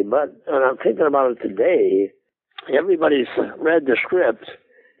Disney. But when I'm thinking about it today, everybody's read the script,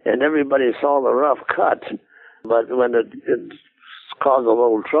 and everybody saw the rough cut. But when it caused a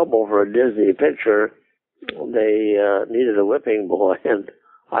little trouble for a Disney picture, they needed a whipping boy, and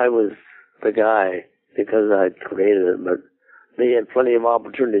I was the guy because I created it, but they had plenty of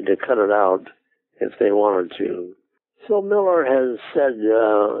opportunity to cut it out if they wanted to. So Miller has said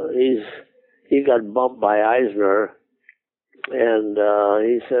he got bumped by Eisner, and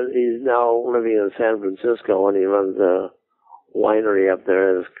he said he's now living in San Francisco, and he runs a winery up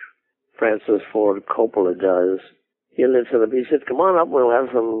there, as Francis Ford Coppola does. He lives in he said, come on up, we'll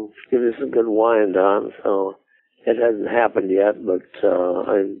give you some good wine, Don. So it hasn't happened yet, but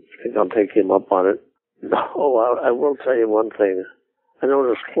I think I'll take him up on it. Oh, I will tell you one thing. I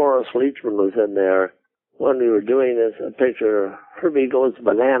noticed Cloris Leachman was in there when we were doing this picture. Herbie Goes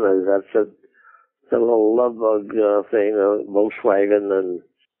Bananas. That's the little love bug thing, Volkswagen. And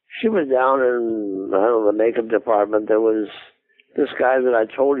she was down in, the makeup department. There was this guy that I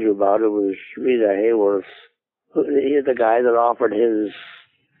told you about. It was Rita Hayworth. He's the guy that offered his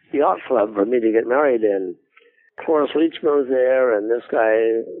yacht club for me to get married in. Cloris Leachman was there, and this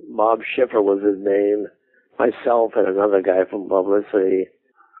guy, Bob Schiffer was his name, myself and another guy from publicity.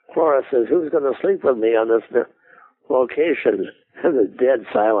 Cloris says, who's going to sleep with me on this location? And there's dead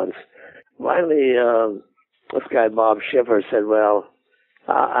silence. Finally, this guy, Bob Schiffer, said, well,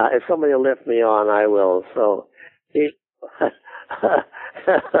 if somebody will lift me on, I will. So he...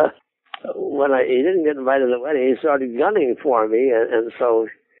 when he didn't get invited to the wedding, he started gunning for me, and so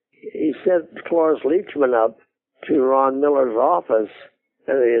he sent Cloris Leachman up to Ron Miller's office,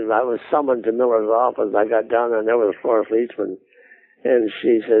 and I was summoned to Miller's office. I got down and there was Cloris Leachman, and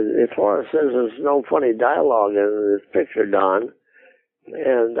she said, Cloris says there's no funny dialogue in this picture, Don.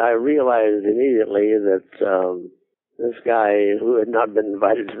 And I realized immediately that this guy who had not been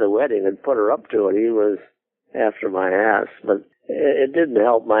invited to the wedding had put her up to it. He was after my ass, but it didn't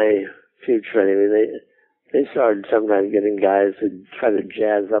help my future anyway. They started sometimes getting guys who try to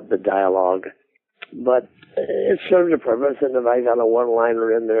jazz up the dialogue. But it served a purpose, and if I got a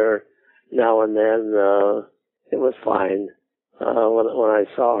one-liner in there now and then, it was fine. When I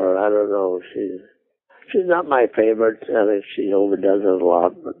saw her, I don't know, she's not my favorite. I think she overdoes it a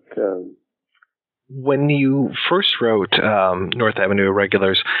lot, but... When you first wrote North Avenue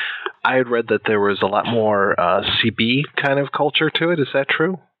Irregulars, I had read that there was a lot more CB kind of culture to it. Is that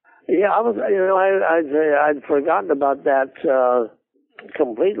true? Yeah, I'd forgotten about that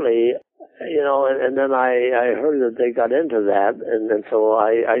completely, and then I heard that they got into that, and so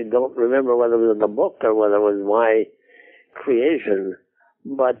I don't remember whether it was in the book or whether it was my creation,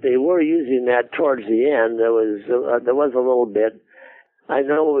 but they were using that towards the end. There was a little bit. I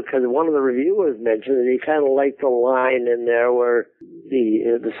know because one of the reviewers mentioned that he kind of liked the line in there where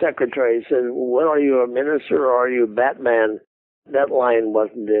the secretary said, "What are you, a minister or are you Batman?" That line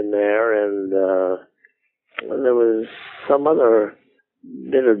wasn't in there, and there was some other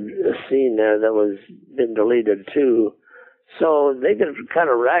bit of a scene there that was been deleted too. So they get kind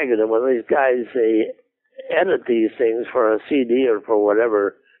of ragged, and when these guys edit these things for a CD or for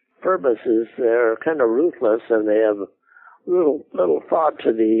whatever purposes, they're kind of ruthless, and they have little thought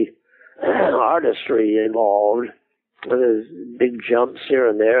to the artistry involved. There's big jumps here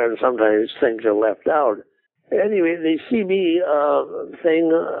and there, and sometimes things are left out. Anyway, the CB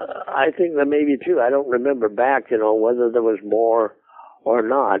thing, I think there may be two. I don't remember back, whether there was more or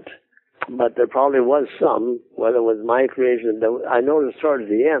not, but there probably was some, whether it was my creation. I noticed towards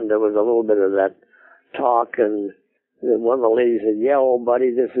the end there was a little bit of that talk, and one of the ladies said, "Yeah, old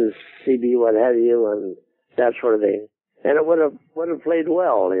buddy, this is CB, what have you," and that sort of thing. And it would have played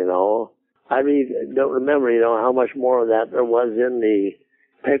well, I really don't remember, how much more of that there was in the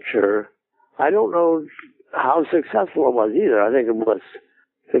picture. I don't know how successful it was either. I think it was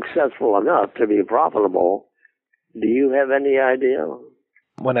successful enough to be profitable. Do you have any idea?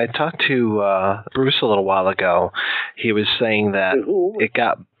 When I talked to Bruce a little while ago, he was saying that it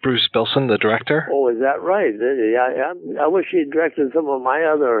got Bruce Bilson, the director. Oh, is that right? I wish he'd directed some of my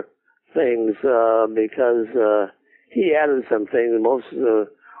other things because he added some things.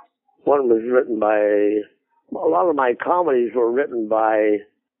 One was written by, a lot of my comedies were written by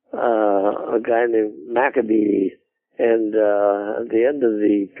a guy named Maccabee, and at the end of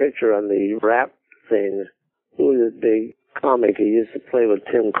the picture on the rap thing, who was a big comic, he used to play with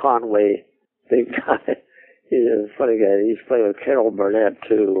Tim Conway, big guy. He's a funny guy. He used to play with Carol Burnett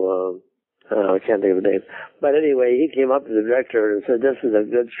too. I can't think of the name. But anyway, he came up to the director and said, "This is a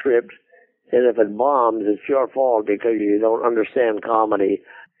good script, and if it bombs, it's your fault because you don't understand comedy."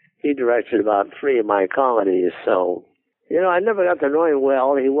 He directed about 3 of my comedies, so... I never got to know him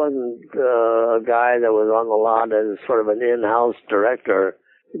well. He wasn't a guy that was on the lot as sort of an in-house director.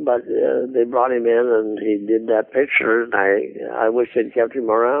 But they brought him in, and he did that picture, and I wish they'd kept him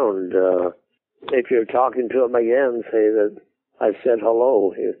around. if you're talking to him again, say that I said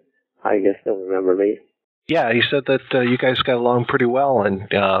hello. I guess he'll remember me. Yeah, he said that you guys got along pretty well and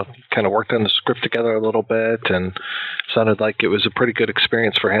kind of worked on the script together a little bit, and sounded like it was a pretty good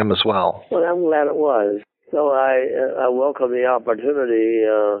experience for him as well. Well, I'm glad it was. So I welcome the opportunity,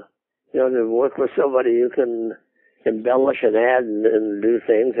 to work with somebody who can embellish and add and do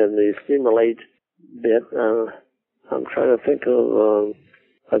things and they stimulate a bit. I'm trying to think of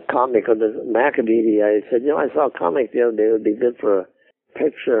a comic of the Maccabee. I said, I saw a comic the other day. It would be good for a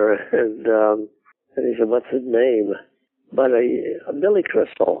picture. And he said, what's his name? But Billy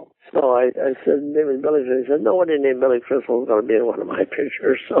Crystal. So I said, name is Billy Crystal. He said, nobody named Billy Crystal is going to be in one of my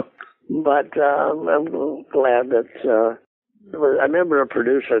pictures. So, but I'm glad that I remember a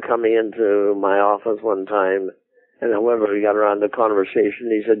producer coming into my office one time, and however we got around the conversation,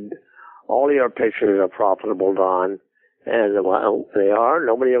 he said, all your pictures are profitable, Don. And, well, they are.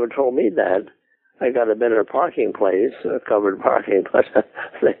 Nobody ever told me that. I got a better parking place, covered parking, but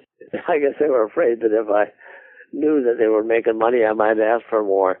I guess they were afraid that if I knew that they were making money, I might ask for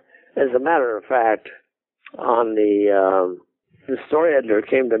more. As a matter of fact, on the story editor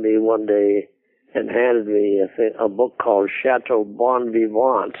came to me one day and handed me a book called Chateau Bon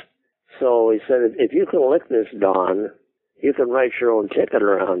Vivant. So he said, if you can lick this, Don, you can write your own ticket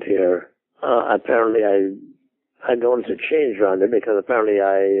around here. Apparently, I noticed a change around it because apparently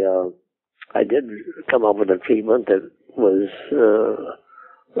I did come up with a treatment that was,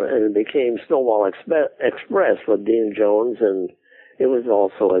 and it became Snowball Express with Dean Jones, and it was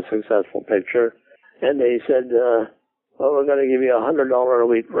also a successful picture. And they said, well, we're going to give you $100 a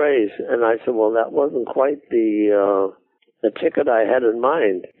week raise. And I said, well, that wasn't quite the ticket I had in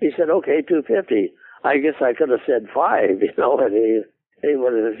mind. He said, okay, $250. I guess I could have said $5, and he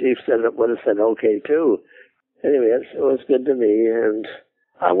would have said okay too. Anyway, it was good to me, and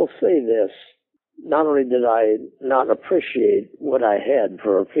I will say this. Not only did I not appreciate what I had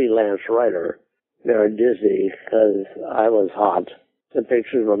for a freelance writer there at Disney, because I was hot. The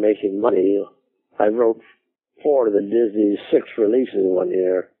pictures were making money. I wrote 4 of the Disney's 6 releases one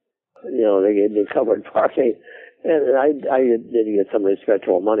year. They gave me covered parking, and I did get some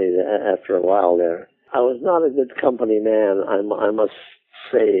respectable money after a while there. I was not a good company man, I must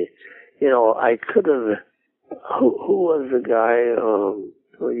say. I could have... Who was the guy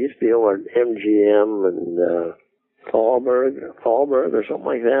who used to be over at MGM and Thalberg or something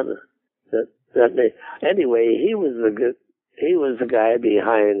like that? That name. Anyway, he was the guy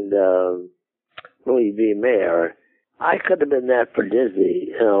behind Louis B. Mayer. I could have been that for Disney,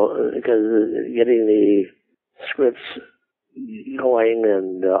 because getting the scripts going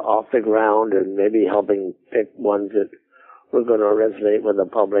and off the ground and maybe helping pick ones that were going to resonate with the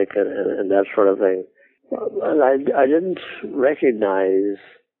public and that sort of thing. And I didn't recognize,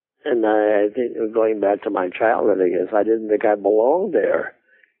 and I think going back to my childhood, I didn't think I belonged there.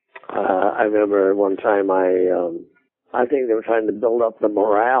 I remember one time I think they were trying to build up the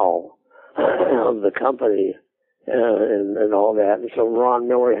morale of the company and all that. And so Ron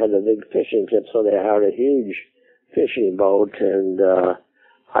Miller had a big fishing trip, so they hired a huge fishing boat, and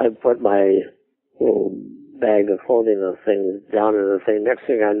I put my little bag of clothing and things down in the thing. Next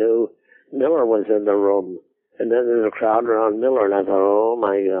thing I knew, Miller was in the room, and then there's a crowd around Miller, and I thought, oh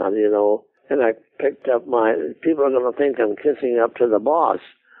my God, and I picked up people are going to think I'm kissing up to the boss.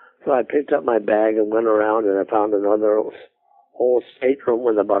 So I picked up my bag and went around, and I found another whole stateroom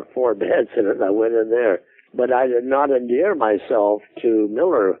with about 4 beds in it, and I went in there. But I did not endear myself to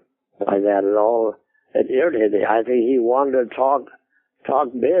Miller by that at all. It irritated me. I think he wanted to talk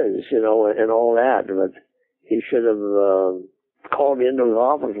biz, and all that, but he should have called me into his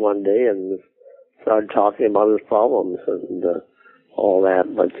office one day and started talking about his problems and all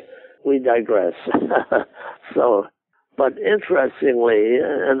that, but we digress. So, but interestingly,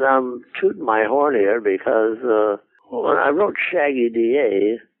 and I'm tooting my horn here because when I wrote Shaggy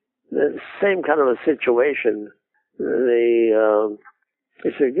D.A., the same kind of a situation, they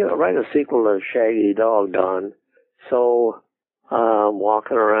said, write a sequel to Shaggy Dog, Don. So I'm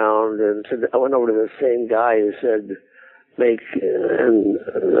walking around, and I went over to the same guy who said, make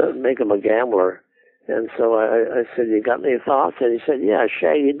him a gambler. And so I said, you got any thoughts? And he said, yeah,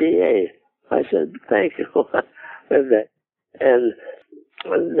 Shaggy D.A. I said, thank you. And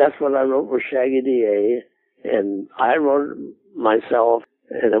that's what I wrote for Shaggy D.A. And I wrote it myself,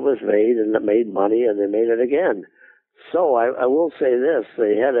 and it was made, and it made money, and they made it again. So I will say this: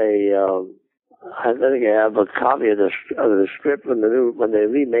 they had I think I have a copy of the script when they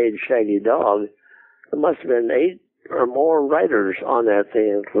remade Shaggy Dog. There must have been 8 or more writers on that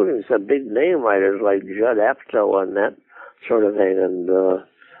thing, including some big name writers like Judd Apatow and that sort of thing. And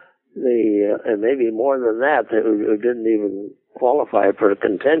and maybe more than that, who didn't even qualify for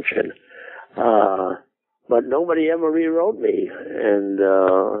contention. But nobody ever rewrote me, and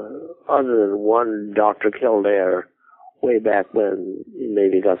other than one Dr. Kildare, way back when, he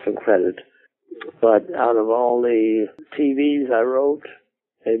maybe got some credit. But out of all the TVs I wrote,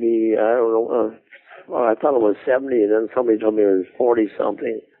 maybe, I don't know, well, I thought it was 70, and then somebody told me it was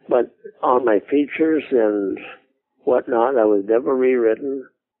 40-something. But on my features and whatnot, I was never rewritten.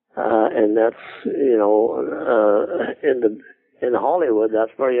 And that's, you know, in Hollywood,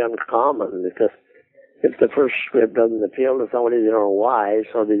 that's very uncommon, because if the first script doesn't appeal to somebody, they don't know why,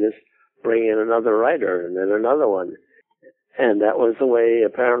 so they just bring in another writer and then another one. And that was the way,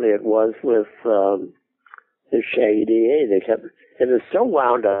 apparently, it was with the Shaggy DA. They kept, and it still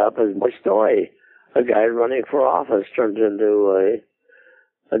wound up as my story. A guy running for office turned into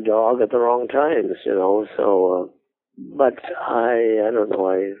a dog at the wrong times, you know. So, but I don't know.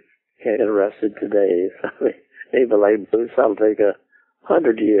 I can't get arrested today. Maybe like Bruce, I'll take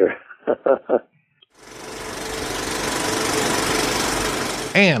 100 years.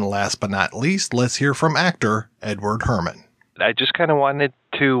 And last but not least, let's hear from actor Edward Hermann. I just kind of wanted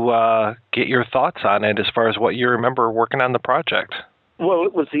to get your thoughts on it as far as what you remember working on the project. Well,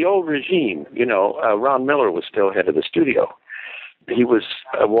 it was the old regime. You know, Ron Miller was still head of the studio. He was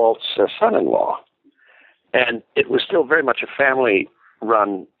Walt's son-in-law. And it was still very much a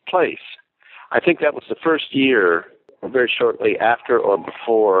family-run place. I think that was the first year, or very shortly after or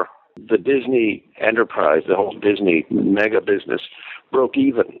before, the Disney enterprise, the whole Disney mega business, broke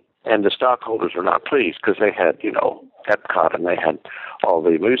even. And the stockholders were not pleased because they had, you know, Epcot and they had all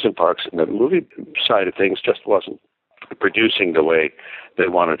the amusement parks, and the movie side of things just wasn't producing the way they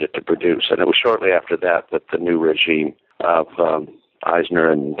wanted it to produce. And it was shortly after that that the new regime of Eisner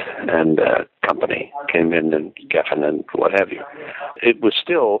and company came in, and Geffen and what have you. It was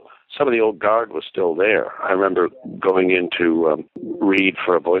still, some of the old guard was still there. I remember going in to read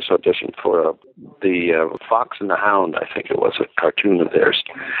for a voice audition for the Fox and the Hound, I think it was, a cartoon of theirs,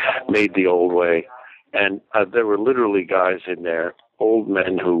 made the old way. And there were literally guys in there, old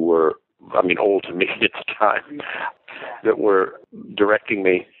men who were, I mean, old to me at the time, that were directing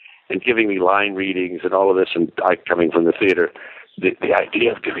me and giving me line readings and all of this. And I, coming from the theater, the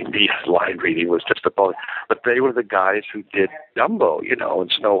idea of giving me line reading was just appalling. But they were the guys who did Dumbo, you know,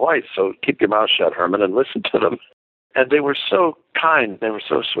 and Snow White. So keep your mouth shut, Herman, and listen to them. And they were so kind. They were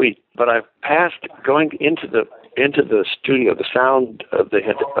so sweet. But I passed going into the studio, the sound, they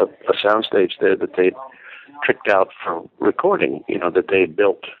had a sound stage there that they'd tricked out for recording, you know, that they had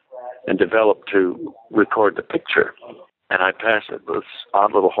built and developed to record the picture. And I passed this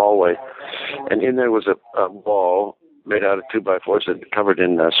odd little hallway, and in there was a wall made out of 2x4s and covered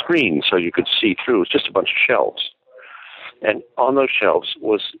in screens so you could see through. It was just a bunch of shelves. And on those shelves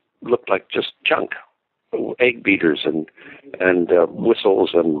looked like just junk, egg beaters and whistles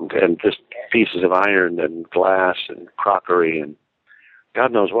and just pieces of iron and glass and crockery and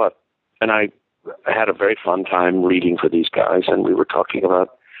God knows what. And I had a very fun time reading for these guys, and we were talking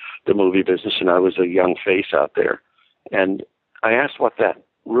about the movie business, and I was a young face out there. And I asked what that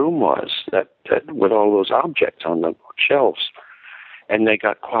room was, that with all those objects on the shelves. And they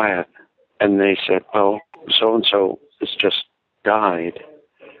got quiet, and they said, well, so-and-so has just died.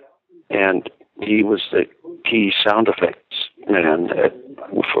 And he was the key sound effects man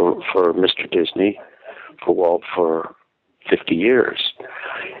for Mr. Disney, for Walt, for 50 years.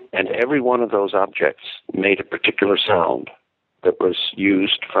 And every one of those objects made a particular sound that was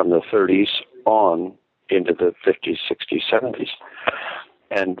used from the 30s on into the 50s, 60s, 70s.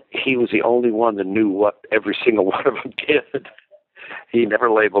 And he was the only one that knew what every single one of them did. He never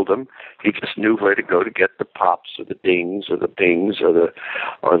labeled them. He just knew where to go to get the pops or the dings or the bings or the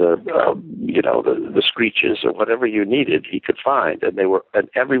screeches or whatever you needed. He could find, and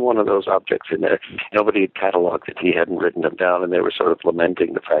every one of those objects in there. Nobody had cataloged it. He hadn't written them down, and they were sort of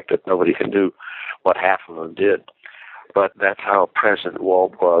lamenting the fact that nobody can do what half of them did. But that's how present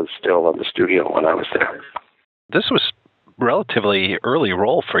Walt was still in the studio when I was there. This was relatively early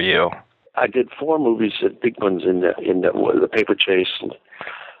role for you. I did 4 movies, big ones in the Paper Chase, and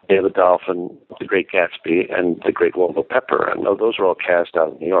Day of the Dolphin, The Great Gatsby, and The Great Wombo Pepper. And those were all cast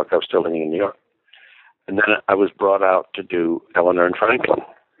out in New York. I was still living in New York. And then I was brought out to do Eleanor and Franklin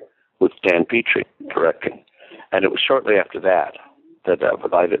with Dan Petrie directing. And it was shortly after that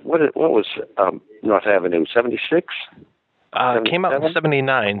I did. What was North Avenue, 76? It came out in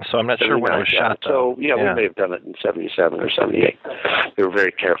 79, so I'm not sure when it was shot, though. So, we may have done it in 77 or 78. They were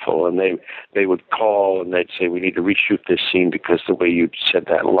very careful, and they would call, and they'd say, we need to reshoot this scene because the way you said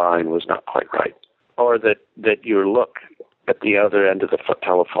that line was not quite right. Or that your look, at the other end of the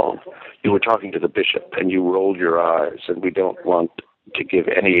telephone, you were talking to the bishop, and you rolled your eyes, and we don't want to give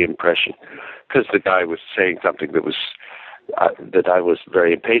any impression, because the guy was saying something that was that I was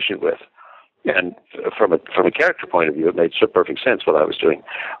very impatient with. And from a character point of view, it made so perfect sense what I was doing.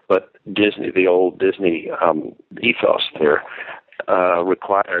 But Disney, the old Disney ethos there,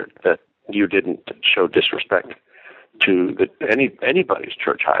 required that you didn't show disrespect to anybody's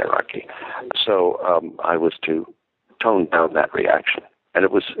church hierarchy. So I was to tone down that reaction, and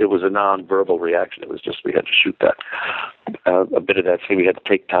it was a non-verbal reaction. It was just we had to shoot that a bit of that scene. We had to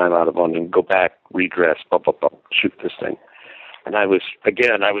take time out of one and go back, redress, shoot this thing. And I was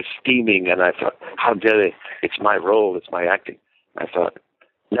steaming, and I thought, how dare they? It's my role, it's my acting. I thought,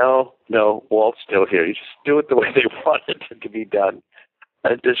 no, Walt's still here. You just do it the way they wanted it to be done.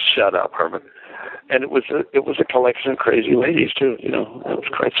 And just shut up, Herman. And it was a collection of crazy ladies too. You know, it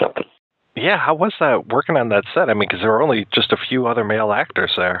was quite something. Yeah, how was that working on that set? I mean, because there were only just a few other male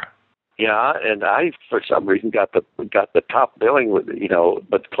actors there. Yeah, and I, for some reason, got the top billing with, you know,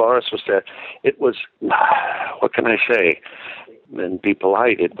 but Cloris was there. It was, what can I say, and be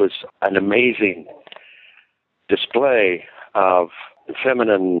polite, it was an amazing display of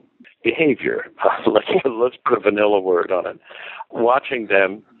feminine behavior. Let's put a vanilla word on it. Watching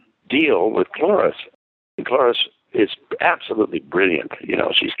them deal with Cloris. Cloris is absolutely brilliant. You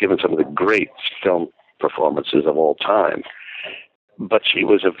know, she's given some of the great film performances of all time. But she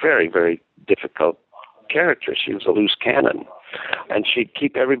was a very, very difficult character. She was a loose cannon. And she'd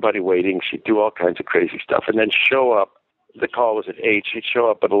keep everybody waiting. She'd do all kinds of crazy stuff. And then show up. The call was at 8. She'd show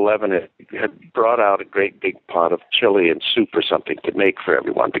up at 11 and had brought out a great big pot of chili and soup or something to make for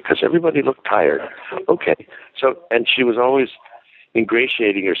everyone because everybody looked tired. Okay. So, and she was always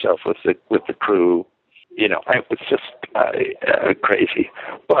ingratiating herself with the crew. You know, it was just crazy.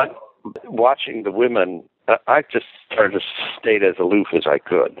 But watching the women, I just started to stay as aloof as I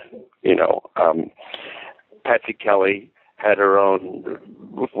could. You know, Patsy Kelly had her own,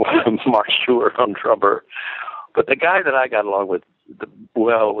 Mark Stewart, her own drummer. But the guy that I got along with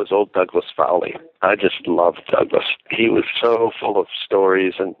was old Douglas Fowley. I just loved Douglas. He was so full of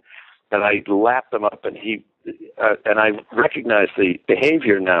stories, and I lapped him up, and and I recognize the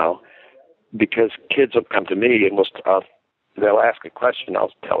behavior now because kids will come to me and they'll ask a question,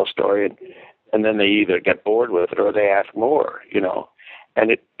 I'll tell a story, and then they either get bored with it or they ask more, you know. And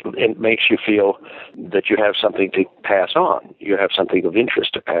it makes you feel that you have something to pass on. You have something of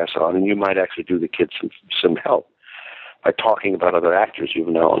interest to pass on, and you might actually do the kids some help by talking about other actors you've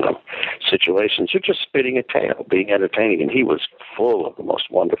known of situations. You're just spinning a tale, being entertaining. And he was full of the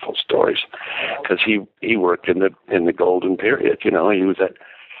most wonderful stories because he worked in the golden period. You know, he was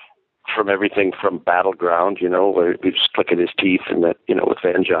from everything from Battleground, you know, where he was clicking his teeth and that, you know, with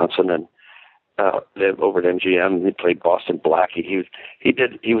Van Johnson, and then over at MGM, he played Boston Blackie.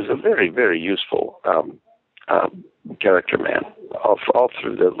 He was a very, very useful character man all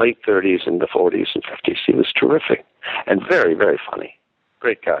through the late 30s and the 40s and 50s. He was terrific and very, very funny.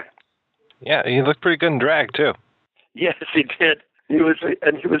 Great guy. Yeah, he looked pretty good in drag too. Yes, he did. He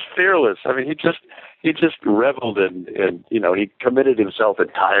was fearless. I mean, he just reveled in you know, he committed himself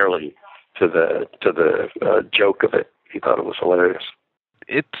entirely to the joke of it. He thought it was hilarious.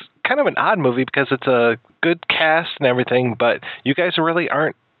 It's kind of an odd movie because it's a good cast and everything, but you guys really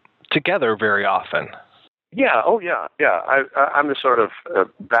aren't together very often. Yeah, I'm the sort of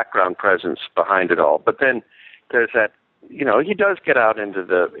background presence behind it all. But then there's that, you know, he does get out into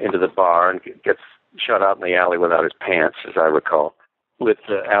the bar and gets shut out in the alley without his pants, as I recall, with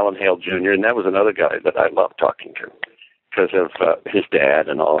Alan Hale Jr., and that was another guy that I loved talking to because of his dad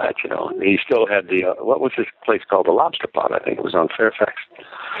and all that, you know. And he still had what was his place called? The Lobster Pot, I think. It was on Fairfax.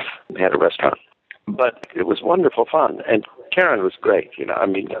 They had a restaurant. But it was wonderful fun. And Karen was great, you know. I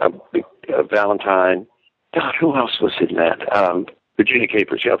mean, Valentine. God, who else was in that? Virginia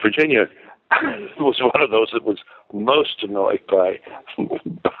Capers. Yeah, Virginia was one of those that was most annoyed by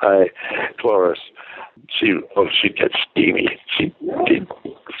Cloris. She'd get steamy. She'd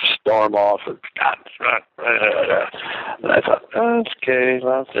storm off and I thought, okay,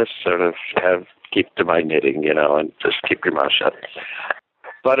 well, just sort of keep to my knitting, you know, and just keep your mouth shut.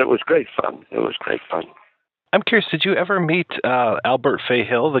 But it was great fun. I'm curious, did you ever meet Albert Fay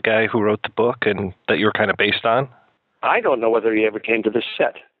Hill, the guy who wrote the book and that you were kind of based on? I don't know whether he ever came to the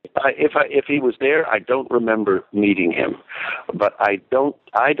set. If he was there, I don't remember meeting him, but I don't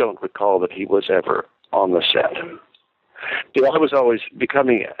recall that he was ever on the set. You know, I was always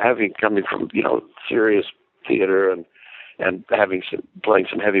coming from, you know, serious theater and playing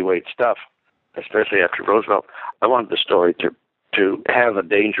some heavyweight stuff, especially after Roosevelt. I wanted the story to have a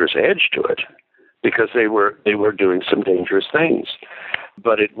dangerous edge to it, because they were doing some dangerous things.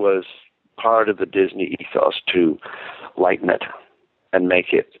 But it was part of the Disney ethos to lighten it and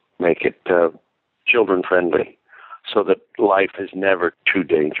make it children friendly, so that life is never too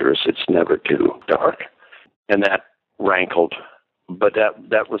dangerous. It's never too dark, and that rankled. But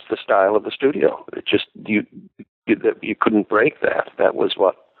that was the style of the studio. It just you couldn't break that. That was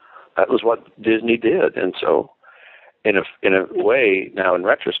what Disney did. And so, in a way, now in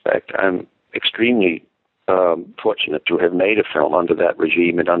retrospect, I'm extremely fortunate to have made a film under that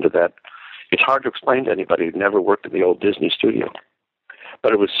regime and under that. It's hard to explain to anybody who never worked in the old Disney studio.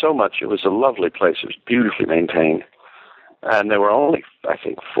 But it was so much. It was a lovely place. It was beautifully maintained. And there were only, I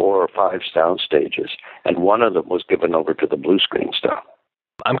think, 4 or 5 sound stages, and one of them was given over to the blue screen stuff.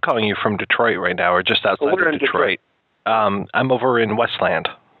 I'm calling you from Detroit right now, or just outside of Detroit. I'm over in Westland.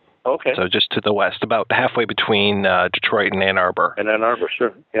 Okay. So just to the west, about halfway between Detroit and Ann Arbor. And Ann Arbor,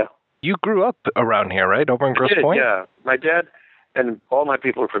 sure, yeah. You grew up around here, right? Over in Grosse Pointe? Yeah. My dad, and all my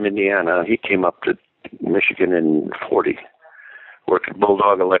people are from Indiana. He came up to Michigan in 40, worked at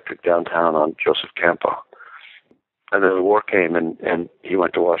Bulldog Electric downtown on Joseph Campo. And then the war came, and he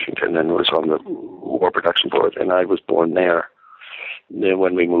went to Washington and was on the War Production Board, and I was born there. Then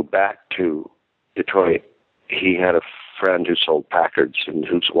when we moved back to Detroit, he had a friend who sold Packards and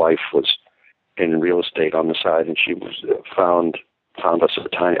whose wife was in real estate on the side, and she was found us a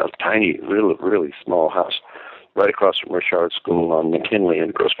tiny, really small house right across from Richard School on McKinley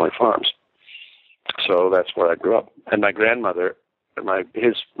and Grosse Pointe Farms. So that's where I grew up. And my grandmother, my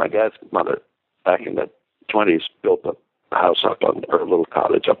dad's mother, back in the 20s, built a house up on, or a little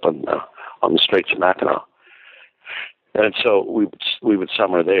cottage up on the Straits of Mackinac. And so we would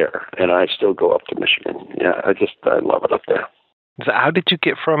summer there, and I still go up to Michigan. Yeah, I love it up there. So how did you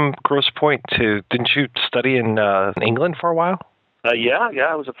get from Grosse Pointe to? Didn't you study in England for a while? Yeah,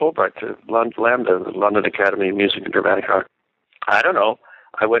 I was a Fulbright to Lambda, the London Academy of Music and Dramatic Art. I don't know.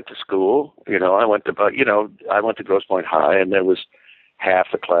 I went to school. I went to Grosse Pointe High, and there was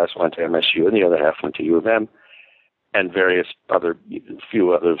half the class went to MSU, and the other half went to U of M, and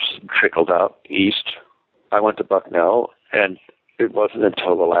few others trickled out east. I went to Bucknell, and it wasn't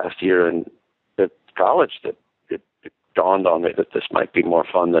until the last year in college that it dawned on me that this might be more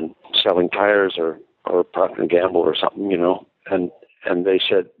fun than selling tires or Procter & Gamble or something, And they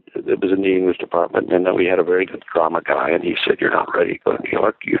said it was in the English department, and then we had a very good drama guy, and he said, "You're not ready to go to New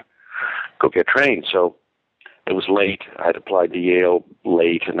York. You go get trained." So it was late. I'd applied to Yale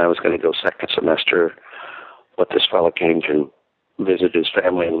late, and I was going to go second semester. But this fellow came to visit his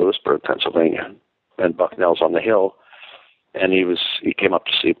family in Lewisburg, Pennsylvania, and Bucknell's on the Hill. And he came up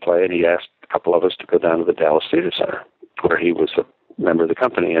to see a play, and he asked a couple of us to go down to the Dallas Theater Center, where he was a member of the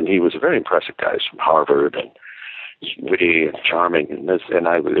company. And he was a very impressive guy. He's from Harvard, and witty and charming, and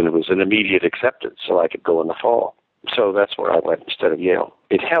it was an immediate acceptance, so I could go in the fall. So that's where I went instead of Yale.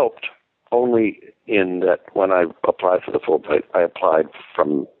 It helped only in that when I applied for the Fulbright, I applied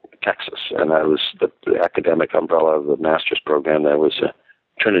from Texas, and I was the academic umbrella of the master's program. There was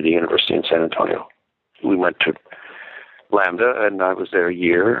Trinity University in San Antonio. We went to Lambda, and I was there a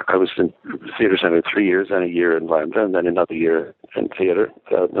year. I was in the theater center 3 years, then a year in Lambda, and then another year in theater,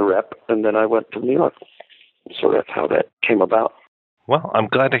 the rep, and then I went to New York. So that's how that came about. Well, I'm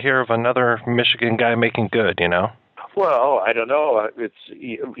glad to hear of another Michigan guy making good, Well, I don't know.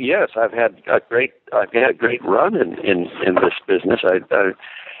 Yes, I've had a great run in this business. I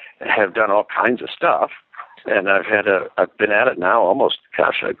have done all kinds of stuff, and I've been at it now almost,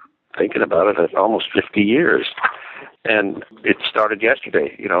 I'm thinking about it, almost 50 years. And it started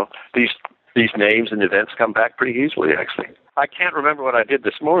yesterday. These names and events come back pretty easily, actually. I can't remember what I did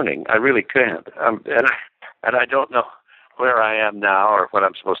this morning. I really can't. And I don't know where I am now or what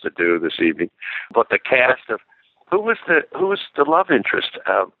I'm supposed to do this evening. But the cast of who was the love interest?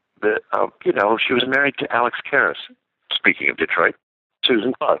 She was married to Alex Karras. Speaking of Detroit,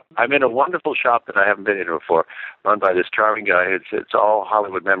 Susan Clark. I'm in a wonderful shop that I haven't been in before, run by this charming guy. It's all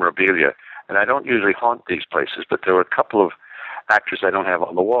Hollywood memorabilia, and I don't usually haunt these places, but there were a couple of actors I don't have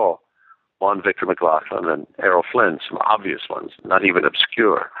on the wall. One, Victor McLaughlin, and Errol Flynn, some obvious ones, not even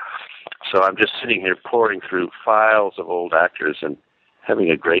obscure. So I'm just sitting here pouring through files of old actors and having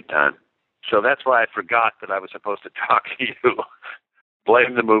a great time. So that's why I forgot that I was supposed to talk to you.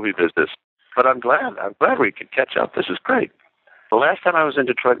 Blame the movie business. But I'm glad we could catch up. This is great. The last time I was in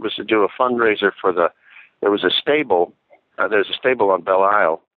Detroit was to do a fundraiser for there was a stable. There's a stable on Belle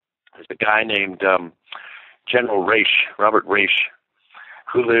Isle. There's a guy named General Raish, Robert Raish,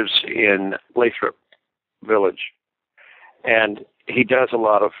 who lives in Lathrop Village. And he does a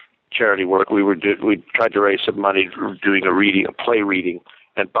lot of charity work. We tried to raise some money doing a play reading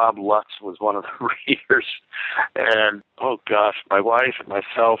and Bob Lutz was one of the readers. And, oh, gosh, my wife and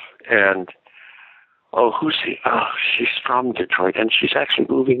myself and, who's he? Oh, she's from Detroit, and she's actually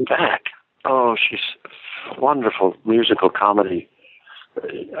moving back. Oh, she's a wonderful musical comedy,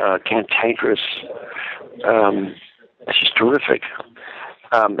 cantankerous. She's terrific.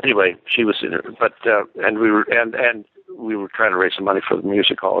 Anyway, she was in it, but and we were trying to raise some money for the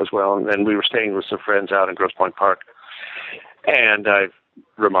music hall as well, and then we were staying with some friends out in Grosse Pointe Park, and I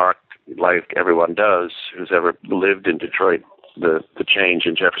remarked, like everyone does who's ever lived in Detroit, the change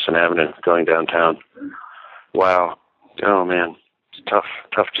in Jefferson Avenue going downtown. Wow, oh man, it's tough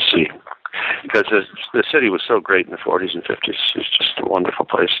to see, because the city was so great in the 40s and 50s. It's just a wonderful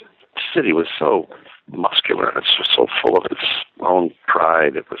place. The city was so muscular. It's just so full of its own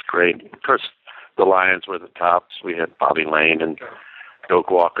pride. It was great. Of course, the Lions were the tops. We had Bobby Lane and Doak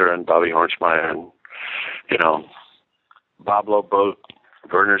Walker and Bobby Hornschmeyer and, Boblo Boat,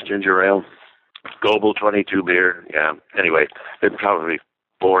 Verner's Ginger Ale, Goebel 22 beer. Yeah. Anyway, it'd probably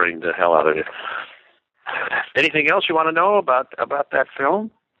boring the hell out of you. Anything else you want to know about that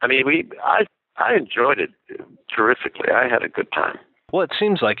film? I mean, I enjoyed it terrifically. I had a good time. Well, it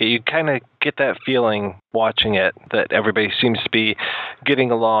seems like it. You kind of get that feeling watching it that everybody seems to be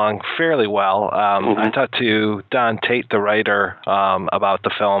getting along fairly well. I talked to Don Tait, the writer, about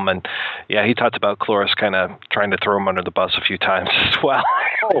the film, and yeah, he talked about Cloris kind of trying to throw him under the bus a few times as well.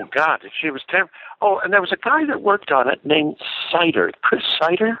 Oh, God, she was terrible. Oh, and there was a guy that worked on it named Sider, Chris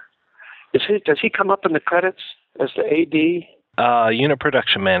Sider. Does he come up in the credits as the AD? Unit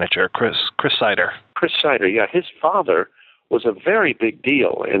production manager, Chris Sider. Chris Sider, yeah. His father was a very big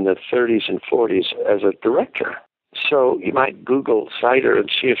deal in the 30s and 40s as a director. So you might Google Sider and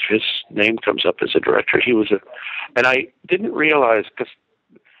see if his name comes up as a director. He was and I didn't realize, because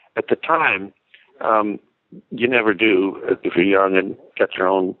at the time, you never do if you're young and got your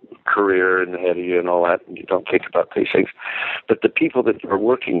own career in ahead of you and all that, and you don't think about these things. But the people that are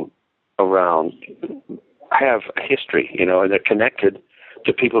working around have a history, and they're connected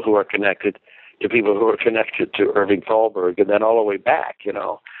to people who are connected to people who are connected to Irving Thalberg, and then all the way back,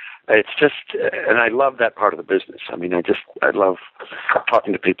 It's just, and I love that part of the business. I mean, I love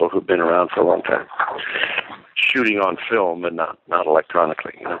talking to people who've been around for a long time, shooting on film and not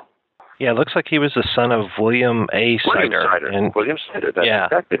electronically, Yeah, it looks like he was the son of William A. Sider. William Sider, that's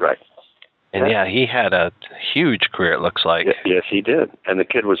exactly right. And yeah, he had a huge career, it looks like. Yes, he did. And the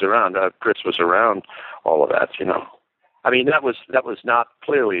kid was around. Chris was around all of that, I mean, that was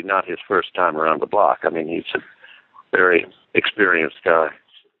clearly not his first time around the block. I mean, he's a very experienced guy.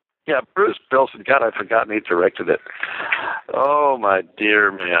 Yeah, Bruce Bilson. God, I'd forgotten he directed it. Oh, my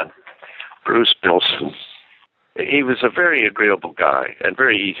dear man. Bruce Bilson. He was a very agreeable guy and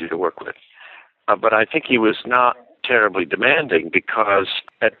very easy to work with. But I think he was not terribly demanding, because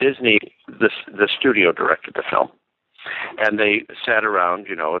at Disney, the studio directed the film. And they sat around,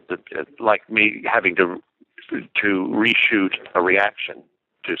 like me having to reshoot a reaction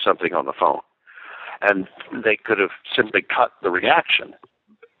to something on the phone. And they could have simply cut the reaction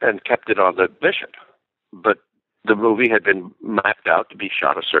and kept it on the bishop. But the movie had been mapped out to be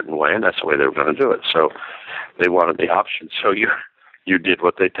shot a certain way, and that's the way they were going to do it. So they wanted the option. So you did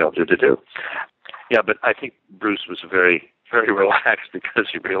what they told you to do. Yeah, but I think Bruce was very, very relaxed, because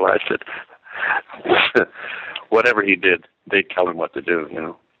he realized that whatever he did, they'd tell him what to do,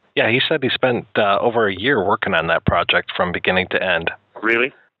 Yeah, he said he spent over a year working on that project from beginning to end.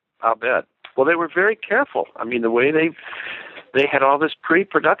 Really? I'll bet. Well, they were very careful. I mean, the way they had all this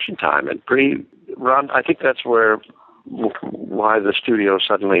pre-production time and pre-run. I think that's why the studio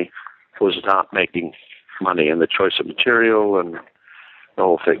suddenly was not making money, and the choice of material and the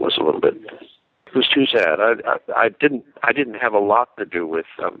whole thing was a little bit. It was too sad. I didn't have a lot to do with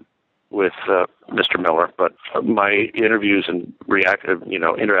Mr. Miller, but my interviews and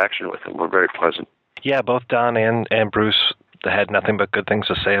interaction with him were very pleasant. Yeah, both Don and Bruce had nothing but good things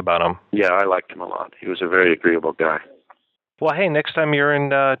to say about him. Yeah, I liked him a lot. He was a very agreeable guy. Well, hey, next time you're in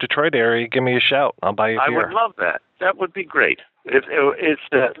Detroit area, give me a shout. I'll buy you a beer. I would love that. That would be great. It's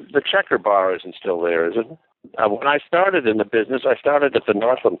the Checker Bar isn't still there, is it? When I started in the business, I started at the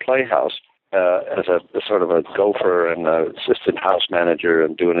Northland Playhouse as a sort of a gopher and assistant house manager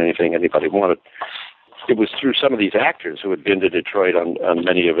and doing anything anybody wanted. It was through some of these actors who had been to Detroit on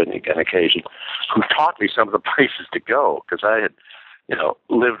many of an occasion who taught me some of the places to go, because I had,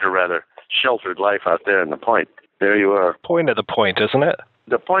 lived a rather sheltered life out there in the Point. There you are. Point of the Point, isn't it?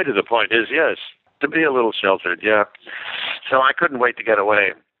 The point of the Point is, yes, to be a little sheltered, yeah. So I couldn't wait to get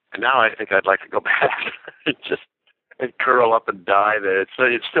away. And now I think I'd like to go back and curl up and die there.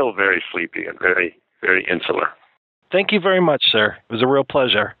 It's still very sleepy and very, very insular. Thank you very much, sir. It was a real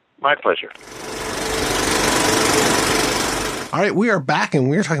pleasure. My pleasure. All right, we are back, and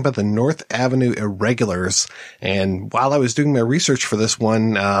we're talking about the North Avenue Irregulars. And while I was doing my research for this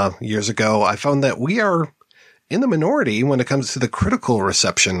one years ago, I found that we are in the minority when it comes to the critical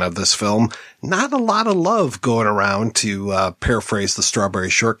reception of this film. Not a lot of love going around, to paraphrase the Strawberry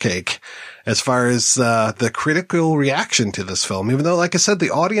Shortcake, as far as the critical reaction to this film. Even though, like I said,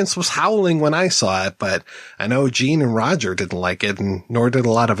 the audience was howling when I saw it, but I know Gene and Roger didn't like it, and nor did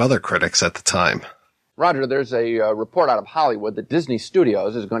a lot of other critics at the time. Roger, there's a report out of Hollywood that Disney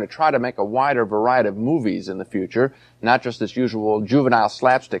Studios is going to try to make a wider variety of movies in the future, not just this usual juvenile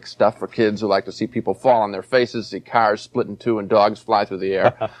slapstick stuff for kids who like to see people fall on their faces, see cars split in two, and dogs fly through the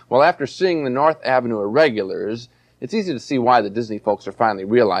air. Well, after seeing the North Avenue Irregulars, it's easy to see why the Disney folks are finally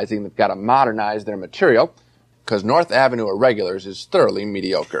realizing they've got to modernize their material, because North Avenue Irregulars is thoroughly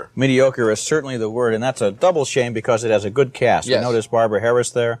mediocre. Mediocre is certainly the word, and that's a double shame because it has a good cast. Yes. You notice Barbara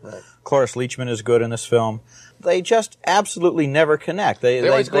Harris there. Right. Cloris Leachman is good in this film. They just absolutely never connect. They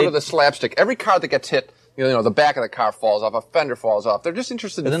always go to the slapstick. Every car that gets hit, you know, the back of the car falls off, a fender falls off. They're just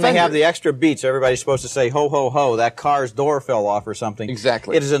interested in And then fenders. they have the extra beats. Everybody's supposed to say, ho, ho, ho, that car's door fell off or something.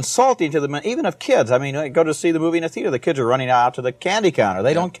 Exactly. It is insulting to them, even of kids. I mean, I go to see the movie in a theater, the kids are running out to the candy counter.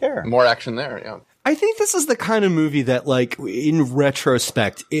 They don't care. More action there, yeah. I think this is the kind of movie that, like, in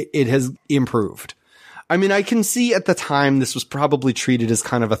retrospect, it has improved. I mean, I can see at the time this was probably treated as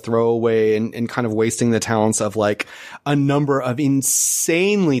kind of a throwaway and kind of wasting the talents of, like, a number of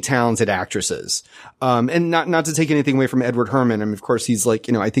insanely talented actresses. And not to take anything away from Edward Hermann. I mean, of course, he's like,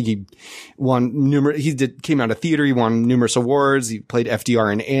 you know, I think he won came out of theater. He won numerous awards. He played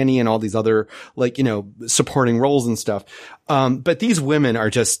FDR in Annie and all these other, like, you know, supporting roles and stuff. But these women are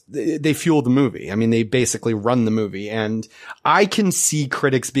just, they fuel the movie. I mean, they basically run the movie. And I can see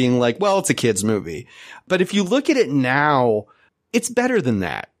critics being like, well, it's a kid's movie. But if you look at it now, it's better than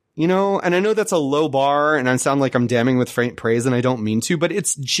that, you know? And I know that's a low bar and I sound like I'm damning with faint praise and I don't mean to, but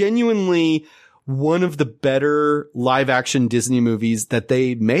it's genuinely one of the better live action Disney movies that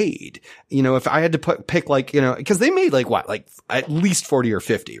they made. You know, if I had to pick like, you know, cause they made like at least 40 or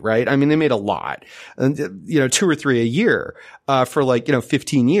 50, right? I mean, they made a lot, and, you know, 2 or 3 a year, for like, you know,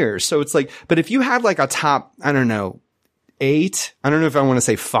 15 years. So it's like, but if you had like a top, I don't know, 8, I don't know if I want to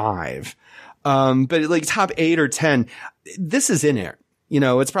say 5, but like top 8 or 10, this is in it. You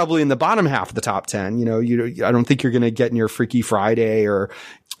know, it's probably in the bottom half of the top 10. You know, I don't think you're going to get near Freaky Friday or,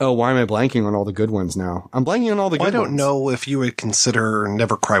 oh, why am I blanking on all the good ones now? I'm blanking on all the good ones. I don't know if you would consider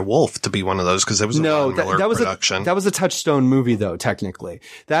Never Cry Wolf to be one of those, because it was a Ron Miller production. That was a Touchstone movie, though, technically.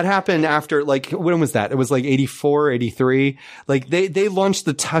 That happened after, like, when was that? It was like 84, 83. Like, they launched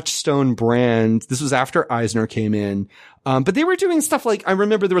the Touchstone brand. This was after Eisner came in. But they were doing stuff like, I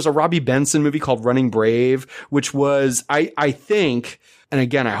remember there was a Robbie Benson movie called Running Brave, which was, I think, and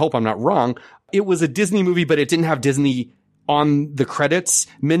again, I hope I'm not wrong, it was a Disney movie, but it didn't have Disney on the credits.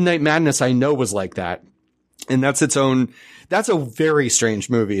 Midnight Madness, I know, was like that. And that's a very strange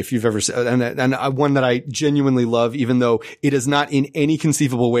movie if you've ever seen, and one that I genuinely love, even though it is not in any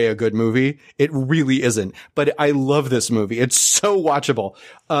conceivable way a good movie. It really isn't. But I love this movie. It's so watchable.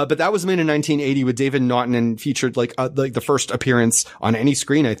 But that was made in 1980 with David Naughton and featured like the first appearance on any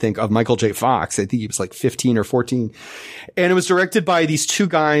screen, I think, of Michael J. Fox. I think he was like 15 or 14. And it was directed by these two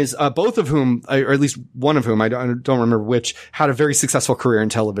guys, both of whom, or at least one of whom, I don't remember which, had a very successful career in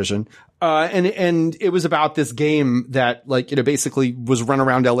television. And it was about this game that, like, you know, basically was run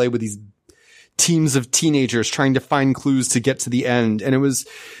around LA with these teams of teenagers trying to find clues to get to the end. And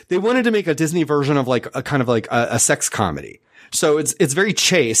they wanted to make a Disney version of like a kind of like a sex comedy. So it's very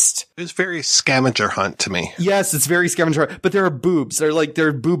chaste. It was very scavenger hunt to me. Yes, it's very scavenger hunt, but there are boobs. There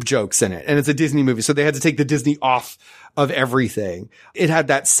are boob jokes in it, and it's a Disney movie. So they had to take the Disney off of everything. It had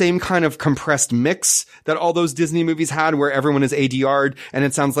that same kind of compressed mix that all those Disney movies had, where everyone is ADR'd and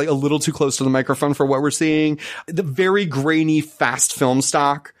it sounds like a little too close to the microphone for what we're seeing. The very grainy, fast film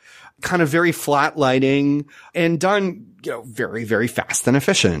stock, kind of very flat lighting, and done, you know, very, very fast and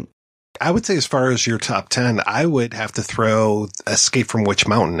efficient. I would say, as far as your top 10, I would have to throw Escape from Witch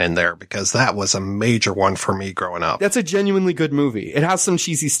Mountain in there, because that was a major one for me growing up. That's a genuinely good movie. It has some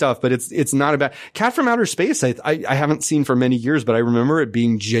cheesy stuff, but it's not a bad. Cat from Outer Space, I haven't seen for many years, but I remember it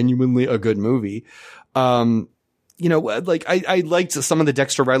being genuinely a good movie. You know, like I liked some of the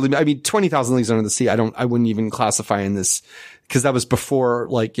Dexter Riley. I mean, 20,000 Leagues Under the Sea, I wouldn't even classify in this, because that was before,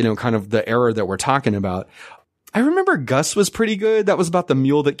 like, you know, kind of the era that we're talking about. I remember Gus was pretty good. That was about the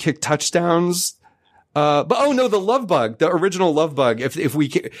mule that kicked touchdowns. But oh no, the Love Bug, the original Love Bug.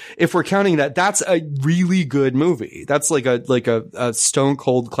 If we're counting that, that's a really good movie. That's like a stone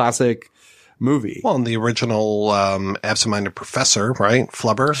cold classic movie. Well, in the original Absent-Minded Professor, right?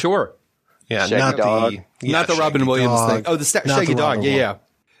 Flubber. Sure. Yeah, Shaggy Dog. Not the Robin Williams thing. Oh, the Shaggy Dog. Yeah.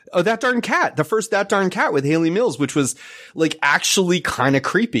 Oh, That Darn Cat. The first That Darn Cat with Haley Mills, which was like actually kind of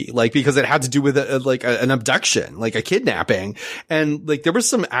creepy, like because it had to do with an abduction, like a kidnapping. And like there was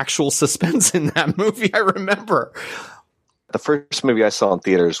some actual suspense in that movie. I remember. The first movie I saw in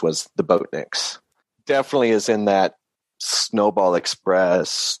theaters was The Boatniks. Definitely is in that Snowball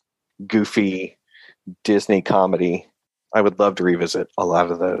Express, goofy Disney comedy. I would love to revisit a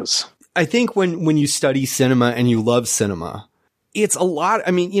lot of those. I think when you study cinema and you love cinema, it's a lot.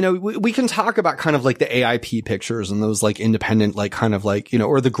 I mean, we can talk about kind of like the AIP pictures and those like independent, like kind of like,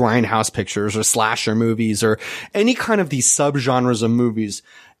 or the Grindhouse pictures or slasher movies or any kind of these subgenres of movies.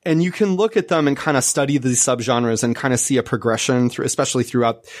 And you can look at them and kind of study these subgenres and kind of see a progression through, especially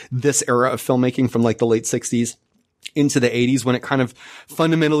throughout this era of filmmaking from like the late 60s into the 80s when it kind of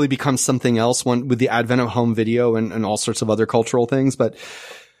fundamentally becomes something else with the advent of home video and all sorts of other cultural things. But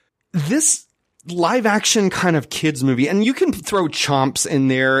this live action kind of kids movie, and you can throw Chomps in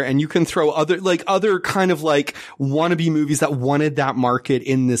there and you can throw other kind of like wannabe movies that wanted that market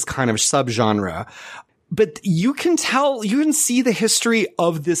in this kind of subgenre. But you can see the history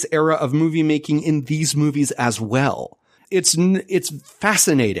of this era of movie making in these movies as well. It's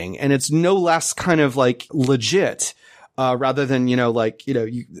fascinating and it's no less kind of like legit. Rather than,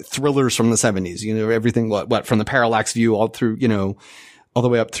 thrillers from the 70s, everything, from the Parallax View all through, all the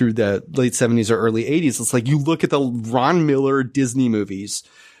way up through the late 70s or early 80s. It's like you look at the Ron Miller Disney movies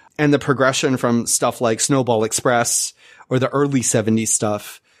and the progression from stuff like Snowball Express or the early 70s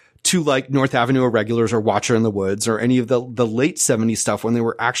stuff to like North Avenue Irregulars or Watcher in the Woods or any of the late 70s stuff when they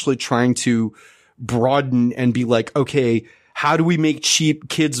were actually trying to broaden and be like, okay, how do we make cheap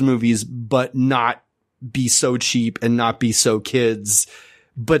kids movies, but not be so cheap and not be so kids,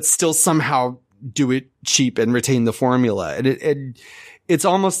 but still somehow do it cheap and retain the formula. And it's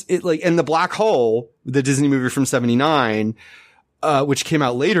almost and The Black Hole, the Disney movie from 79, which came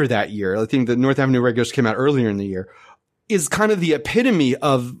out later that year. I think the North Avenue Irregulars came out earlier in the year, is kind of the epitome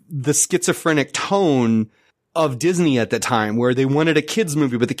of the schizophrenic tone of Disney at the time, where they wanted a kids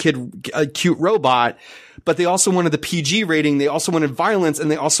movie with a cute robot, but they also wanted the PG rating. They also wanted violence, and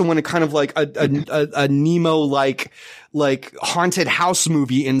they also wanted kind of like a Nemo like haunted house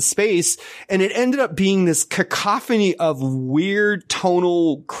movie in space. And it ended up being this cacophony of weird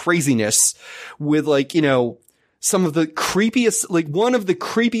tonal craziness with some of the creepiest, one of the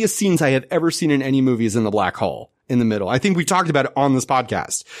creepiest scenes I have ever seen in any movie is in The Black Hole. In the middle. I think we talked about it on this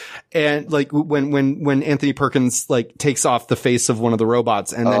podcast. And when Anthony Perkins takes off the face of one of the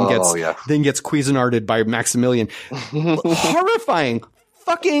robots and then gets Cuisinarted by Maximilian. Horrifying.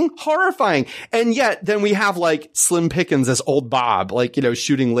 Fucking horrifying. And yet then we have Slim Pickens as old Bob,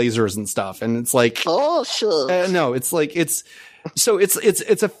 shooting lasers and stuff. And it's like, oh, sure. No, it's like, it's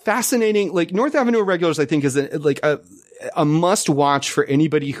a fascinating, North Avenue Irregulars, I think is a must watch for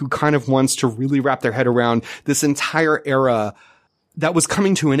anybody who kind of wants to really wrap their head around this entire era that was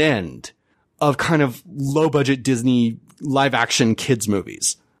coming to an end of kind of low budget Disney live action kids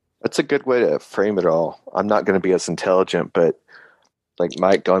movies. That's a good way to frame it all. I'm not going to be as intelligent, but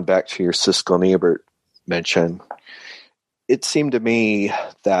Mike, going back to your Siskel and Ebert mention, it seemed to me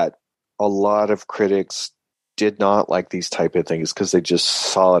that a lot of critics did not like these type of things because they just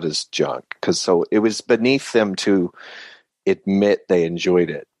saw it as junk. So it was beneath them to admit they enjoyed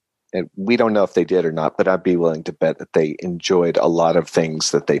it. And we don't know if they did or not, but I'd be willing to bet that they enjoyed a lot of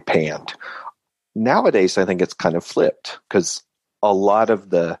things that they panned. Nowadays, I think it's kind of flipped because a lot of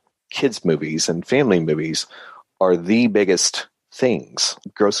the kids' movies and family movies are the biggest things,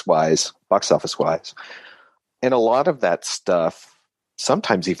 gross-wise, box office-wise. And a lot of that stuff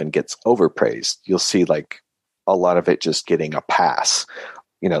sometimes even gets overpraised. You'll see a lot of it just getting a pass.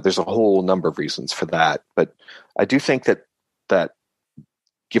 There's a whole number of reasons for that. But I do think that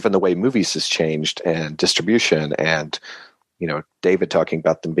given the way movies has changed and distribution and, David talking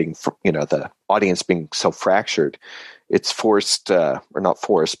about them being, the audience being so fractured, it's forced, or not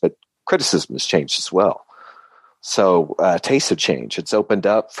forced, but criticism has changed as well. So tastes have changed. It's opened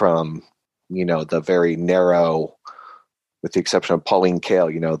up from, the very narrow, with the exception of Pauline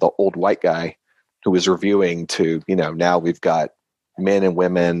Kael, the old white guy who was reviewing to, now we've got men and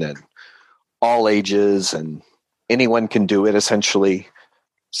women and all ages and anyone can do it essentially.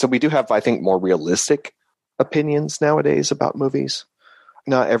 So we do have, I think, more realistic opinions nowadays about movies.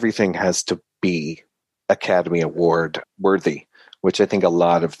 Not everything has to be Academy Award worthy, which I think a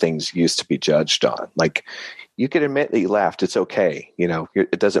lot of things used to be judged on. You can admit that you laughed. It's okay.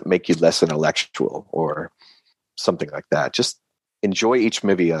 It doesn't make you less intellectual or something like that. Just enjoy each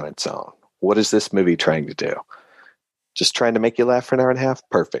movie on its own. What is this movie trying to do? Just trying to make you laugh for an hour and a half?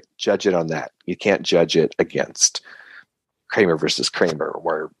 Perfect. Judge it on that. You can't judge it against Kramer versus Kramer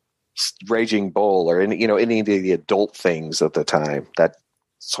or Raging Bull or any of the adult things of the time.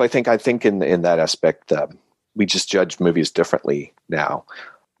 So I think in that aspect, we just judge movies differently now.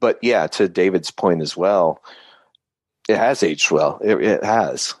 But yeah, to David's point as well, it has aged well. It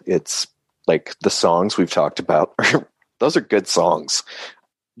has. It's like the songs we've talked about. Those are good songs.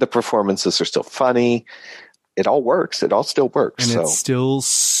 The performances are still funny. It all works. It all still works. And it's still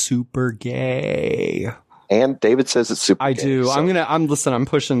super gay. And David says it's super I gay. do. So. I'm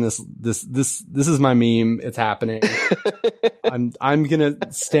pushing this is my meme. It's happening. I'm going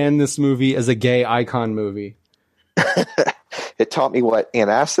to stand this movie as a gay icon movie. It taught me what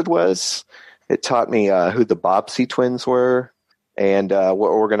antacid was. It taught me who the Bobbsey twins were and what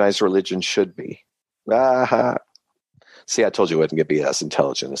organized religion should be. See, I told you it wasn't going to be as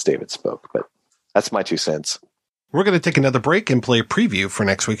intelligent as David spoke, but that's my 2 cents. We're going to take another break and play a preview for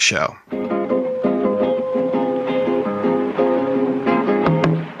next week's show.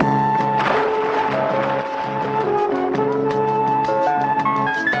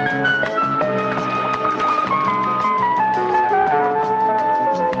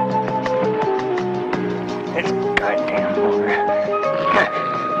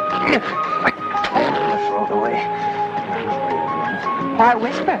 Why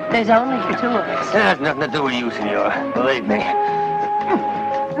whisper? There's only the 2 of us. That has nothing to do with you, senora. Believe me.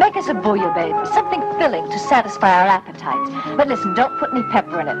 Make us a bouillabaisse, something filling to satisfy our appetites. But listen, don't put any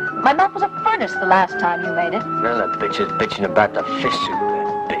pepper in it. My mouth was a furnace the last time you made it. Well, that bitch is bitching about the fish soup,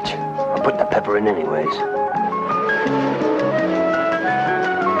 that bitch. I'm putting the pepper in anyways.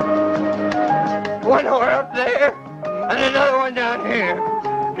 One whore up there, and another one down here.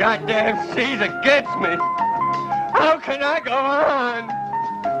 Goddamn seas against me. How can I go on?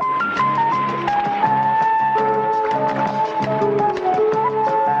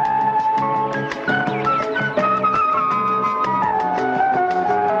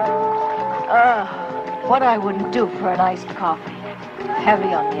 What I wouldn't do for an iced coffee.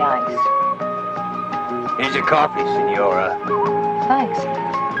 Heavy on the ice. Here's your coffee, senora. Thanks.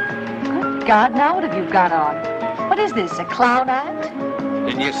 Good God, now what have you got on? What is this, a clown act?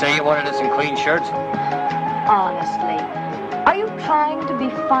 Didn't you say you wanted us in clean shirts? Honestly, are you trying to be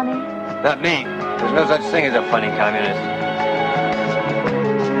funny? Not me. There's no such thing as a funny communist.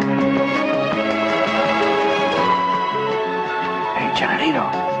 Hey, Johnito,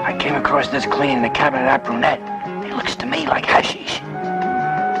 I came across this clean in the cabin of that brunette. It looks to me like hashish.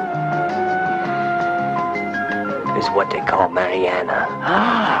 It's what they call Mariana.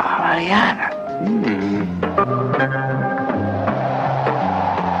 Ah, Mariana.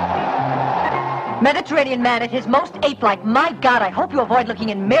 Mediterranean man at his most ape-like. My God, I hope you avoid looking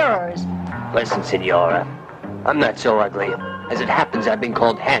in mirrors. Listen, senora, I'm not so ugly. As it happens, I've been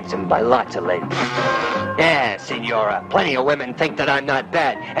called handsome by lots of ladies. Yeah, senora, plenty of women think that I'm not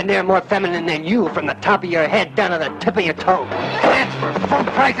bad, and they're more feminine than you from the top of your head down to the tip of your toe. That's for food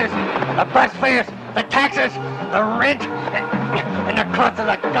prices, the bus fares, the taxes, the rent, and the cost of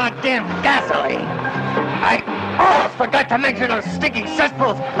the goddamn gasoline. I almost forgot to mention those stinking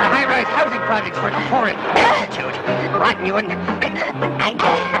cesspools, the high-rise housing projects for the poor and destitute. Rotten you wouldn't...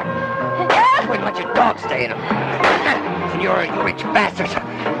 You wouldn't let your dog stay in them. Senora, you rich bastards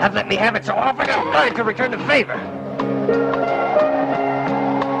have let me have it so often I'm glad to return the favor.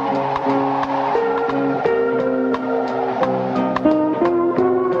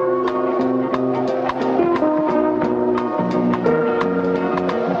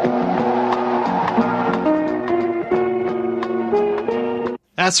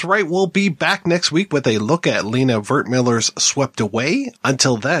 That's right. We'll be back next week with a look at Lena Wertmüller's Swept Away.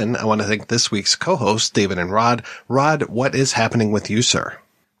 Until then, I want to thank this week's co-hosts, David and Rod. Rod, what is happening with you, sir?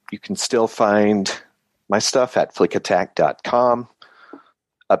 You can still find my stuff at flickattack.com,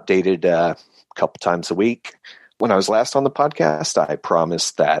 updated a couple times a week. When I was last on the podcast, I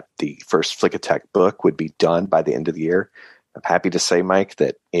promised that the first Flick Attack book would be done by the end of the year. I'm happy to say, Mike,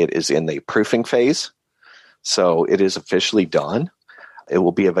 that it is in the proofing phase. So it is officially done. It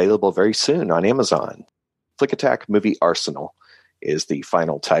will be available very soon on Amazon. Flick Attack Movie Arsenal is the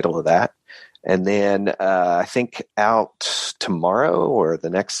final title of that. And then I think out tomorrow or the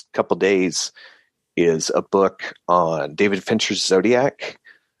next couple days is a book on David Fincher's Zodiac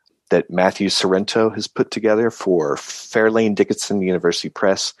that Matthew Sorrento has put together for Fairlane Dickinson University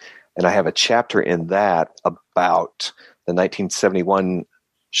Press. And I have a chapter in that about the 1971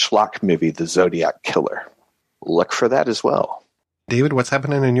 schlock movie, The Zodiac Killer. Look for that as well. David, what's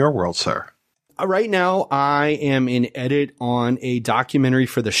happening in your world, sir? Right now, I am in edit on a documentary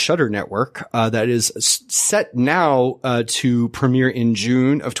for the Shudder Network that is set now to premiere in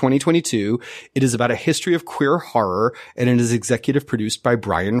June of 2022. It is about a history of queer horror, and it is executive produced by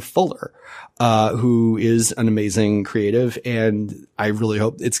Brian Fuller, who is an amazing creative. And I really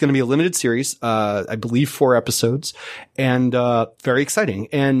hope it's going to be a limited series. I believe 4 episodes, and very exciting.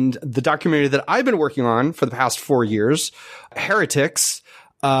 And the documentary that I've been working on for the past 4 years, Heretics,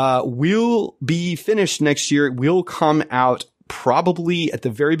 will be finished next year. It will come out probably at the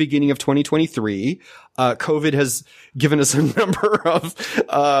very beginning of 2023. COVID has given us a number of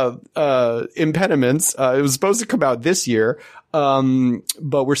impediments. It was supposed to come out this year,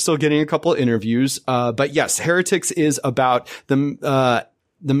 but we're still getting a couple of interviews. But yes, Heretics is about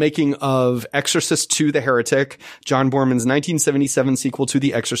the making of Exorcist 2: The Heretic, John Borman's 1977 sequel to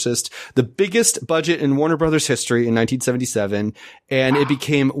The Exorcist, the biggest budget in Warner Brothers history in 1977, and it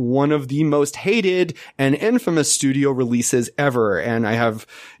became one of the most hated and infamous studio releases ever. And I have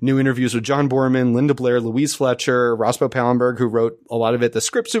new interviews with John Borman, Linda Blair, Louise Fletcher, Roscoe Pallenberg, who wrote a lot of it, the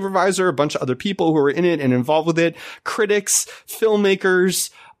script supervisor, a bunch of other people who were in it and involved with it, critics, filmmakers.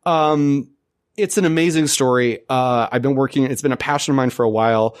 It's an amazing story. I've been working, it's been a passion of mine for a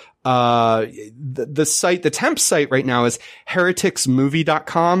while. The site, the temp site right now is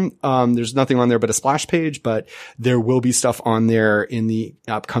hereticsmovie.com. There's nothing on there but a splash page, but there will be stuff on there in the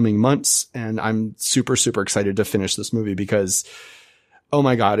upcoming months. And I'm super, super excited to finish this movie because, oh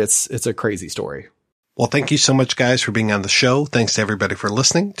my God, it's a crazy story. Well, thank you so much, guys, for being on the show. Thanks to everybody for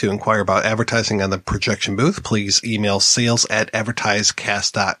listening. To inquire about advertising on the projection booth, please email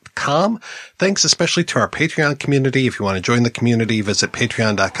sales@advertisecast.com. Thanks especially to our Patreon community. If you want to join the community, visit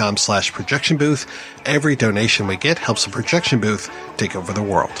patreon.com/projection booth. Every donation we get helps the projection booth take over the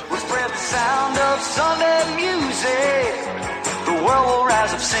world. We'll spread the sound of Sunday music. The world will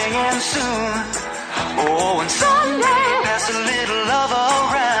rise up singing soon. Oh, and Sunday, pass a little love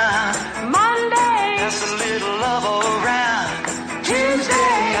around. Monday, pass a little love around.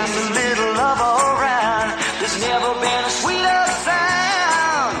 Tuesday, pass a little love around. There's never been a sweeter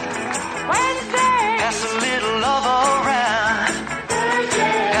sound. Wednesday, pass a little love around.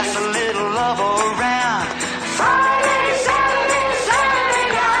 Thursday, pass a little love around. Friday, Saturday, Saturday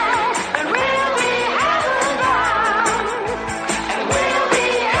night, and we'll be having bound. And we'll be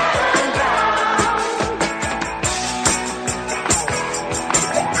having bound.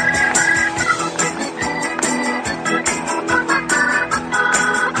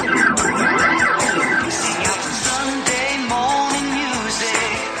 Sing out the Sunday morning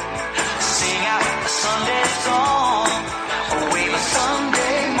music. Sing out a Sunday song. Oh, wave a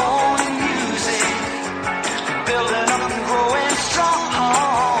Sunday morning music. Building up and growing strong.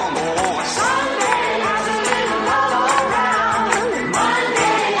 Oh, Sunday has a little love around.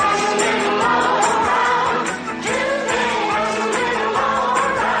 Monday has a little love around. Tuesday has a little love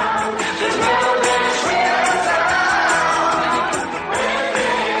around. There's never been a sweeter sound. Wednesday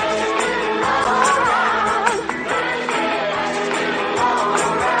has a little love around. Thursday has a little love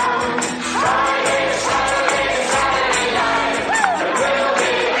around. Friday, Saturday, Saturday night, and we'll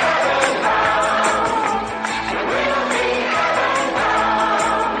be having bound. And we'll be having bound.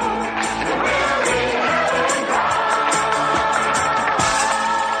 And we'll be having bound.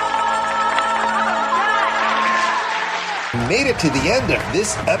 Made it to the end of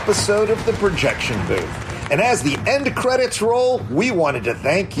this episode of The Projection Booth. And as the end credits roll, we wanted to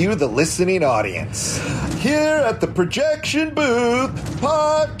thank you, the listening audience. Here at the Projection Booth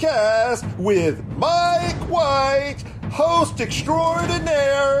podcast with Mike White, host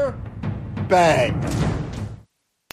extraordinaire, bang.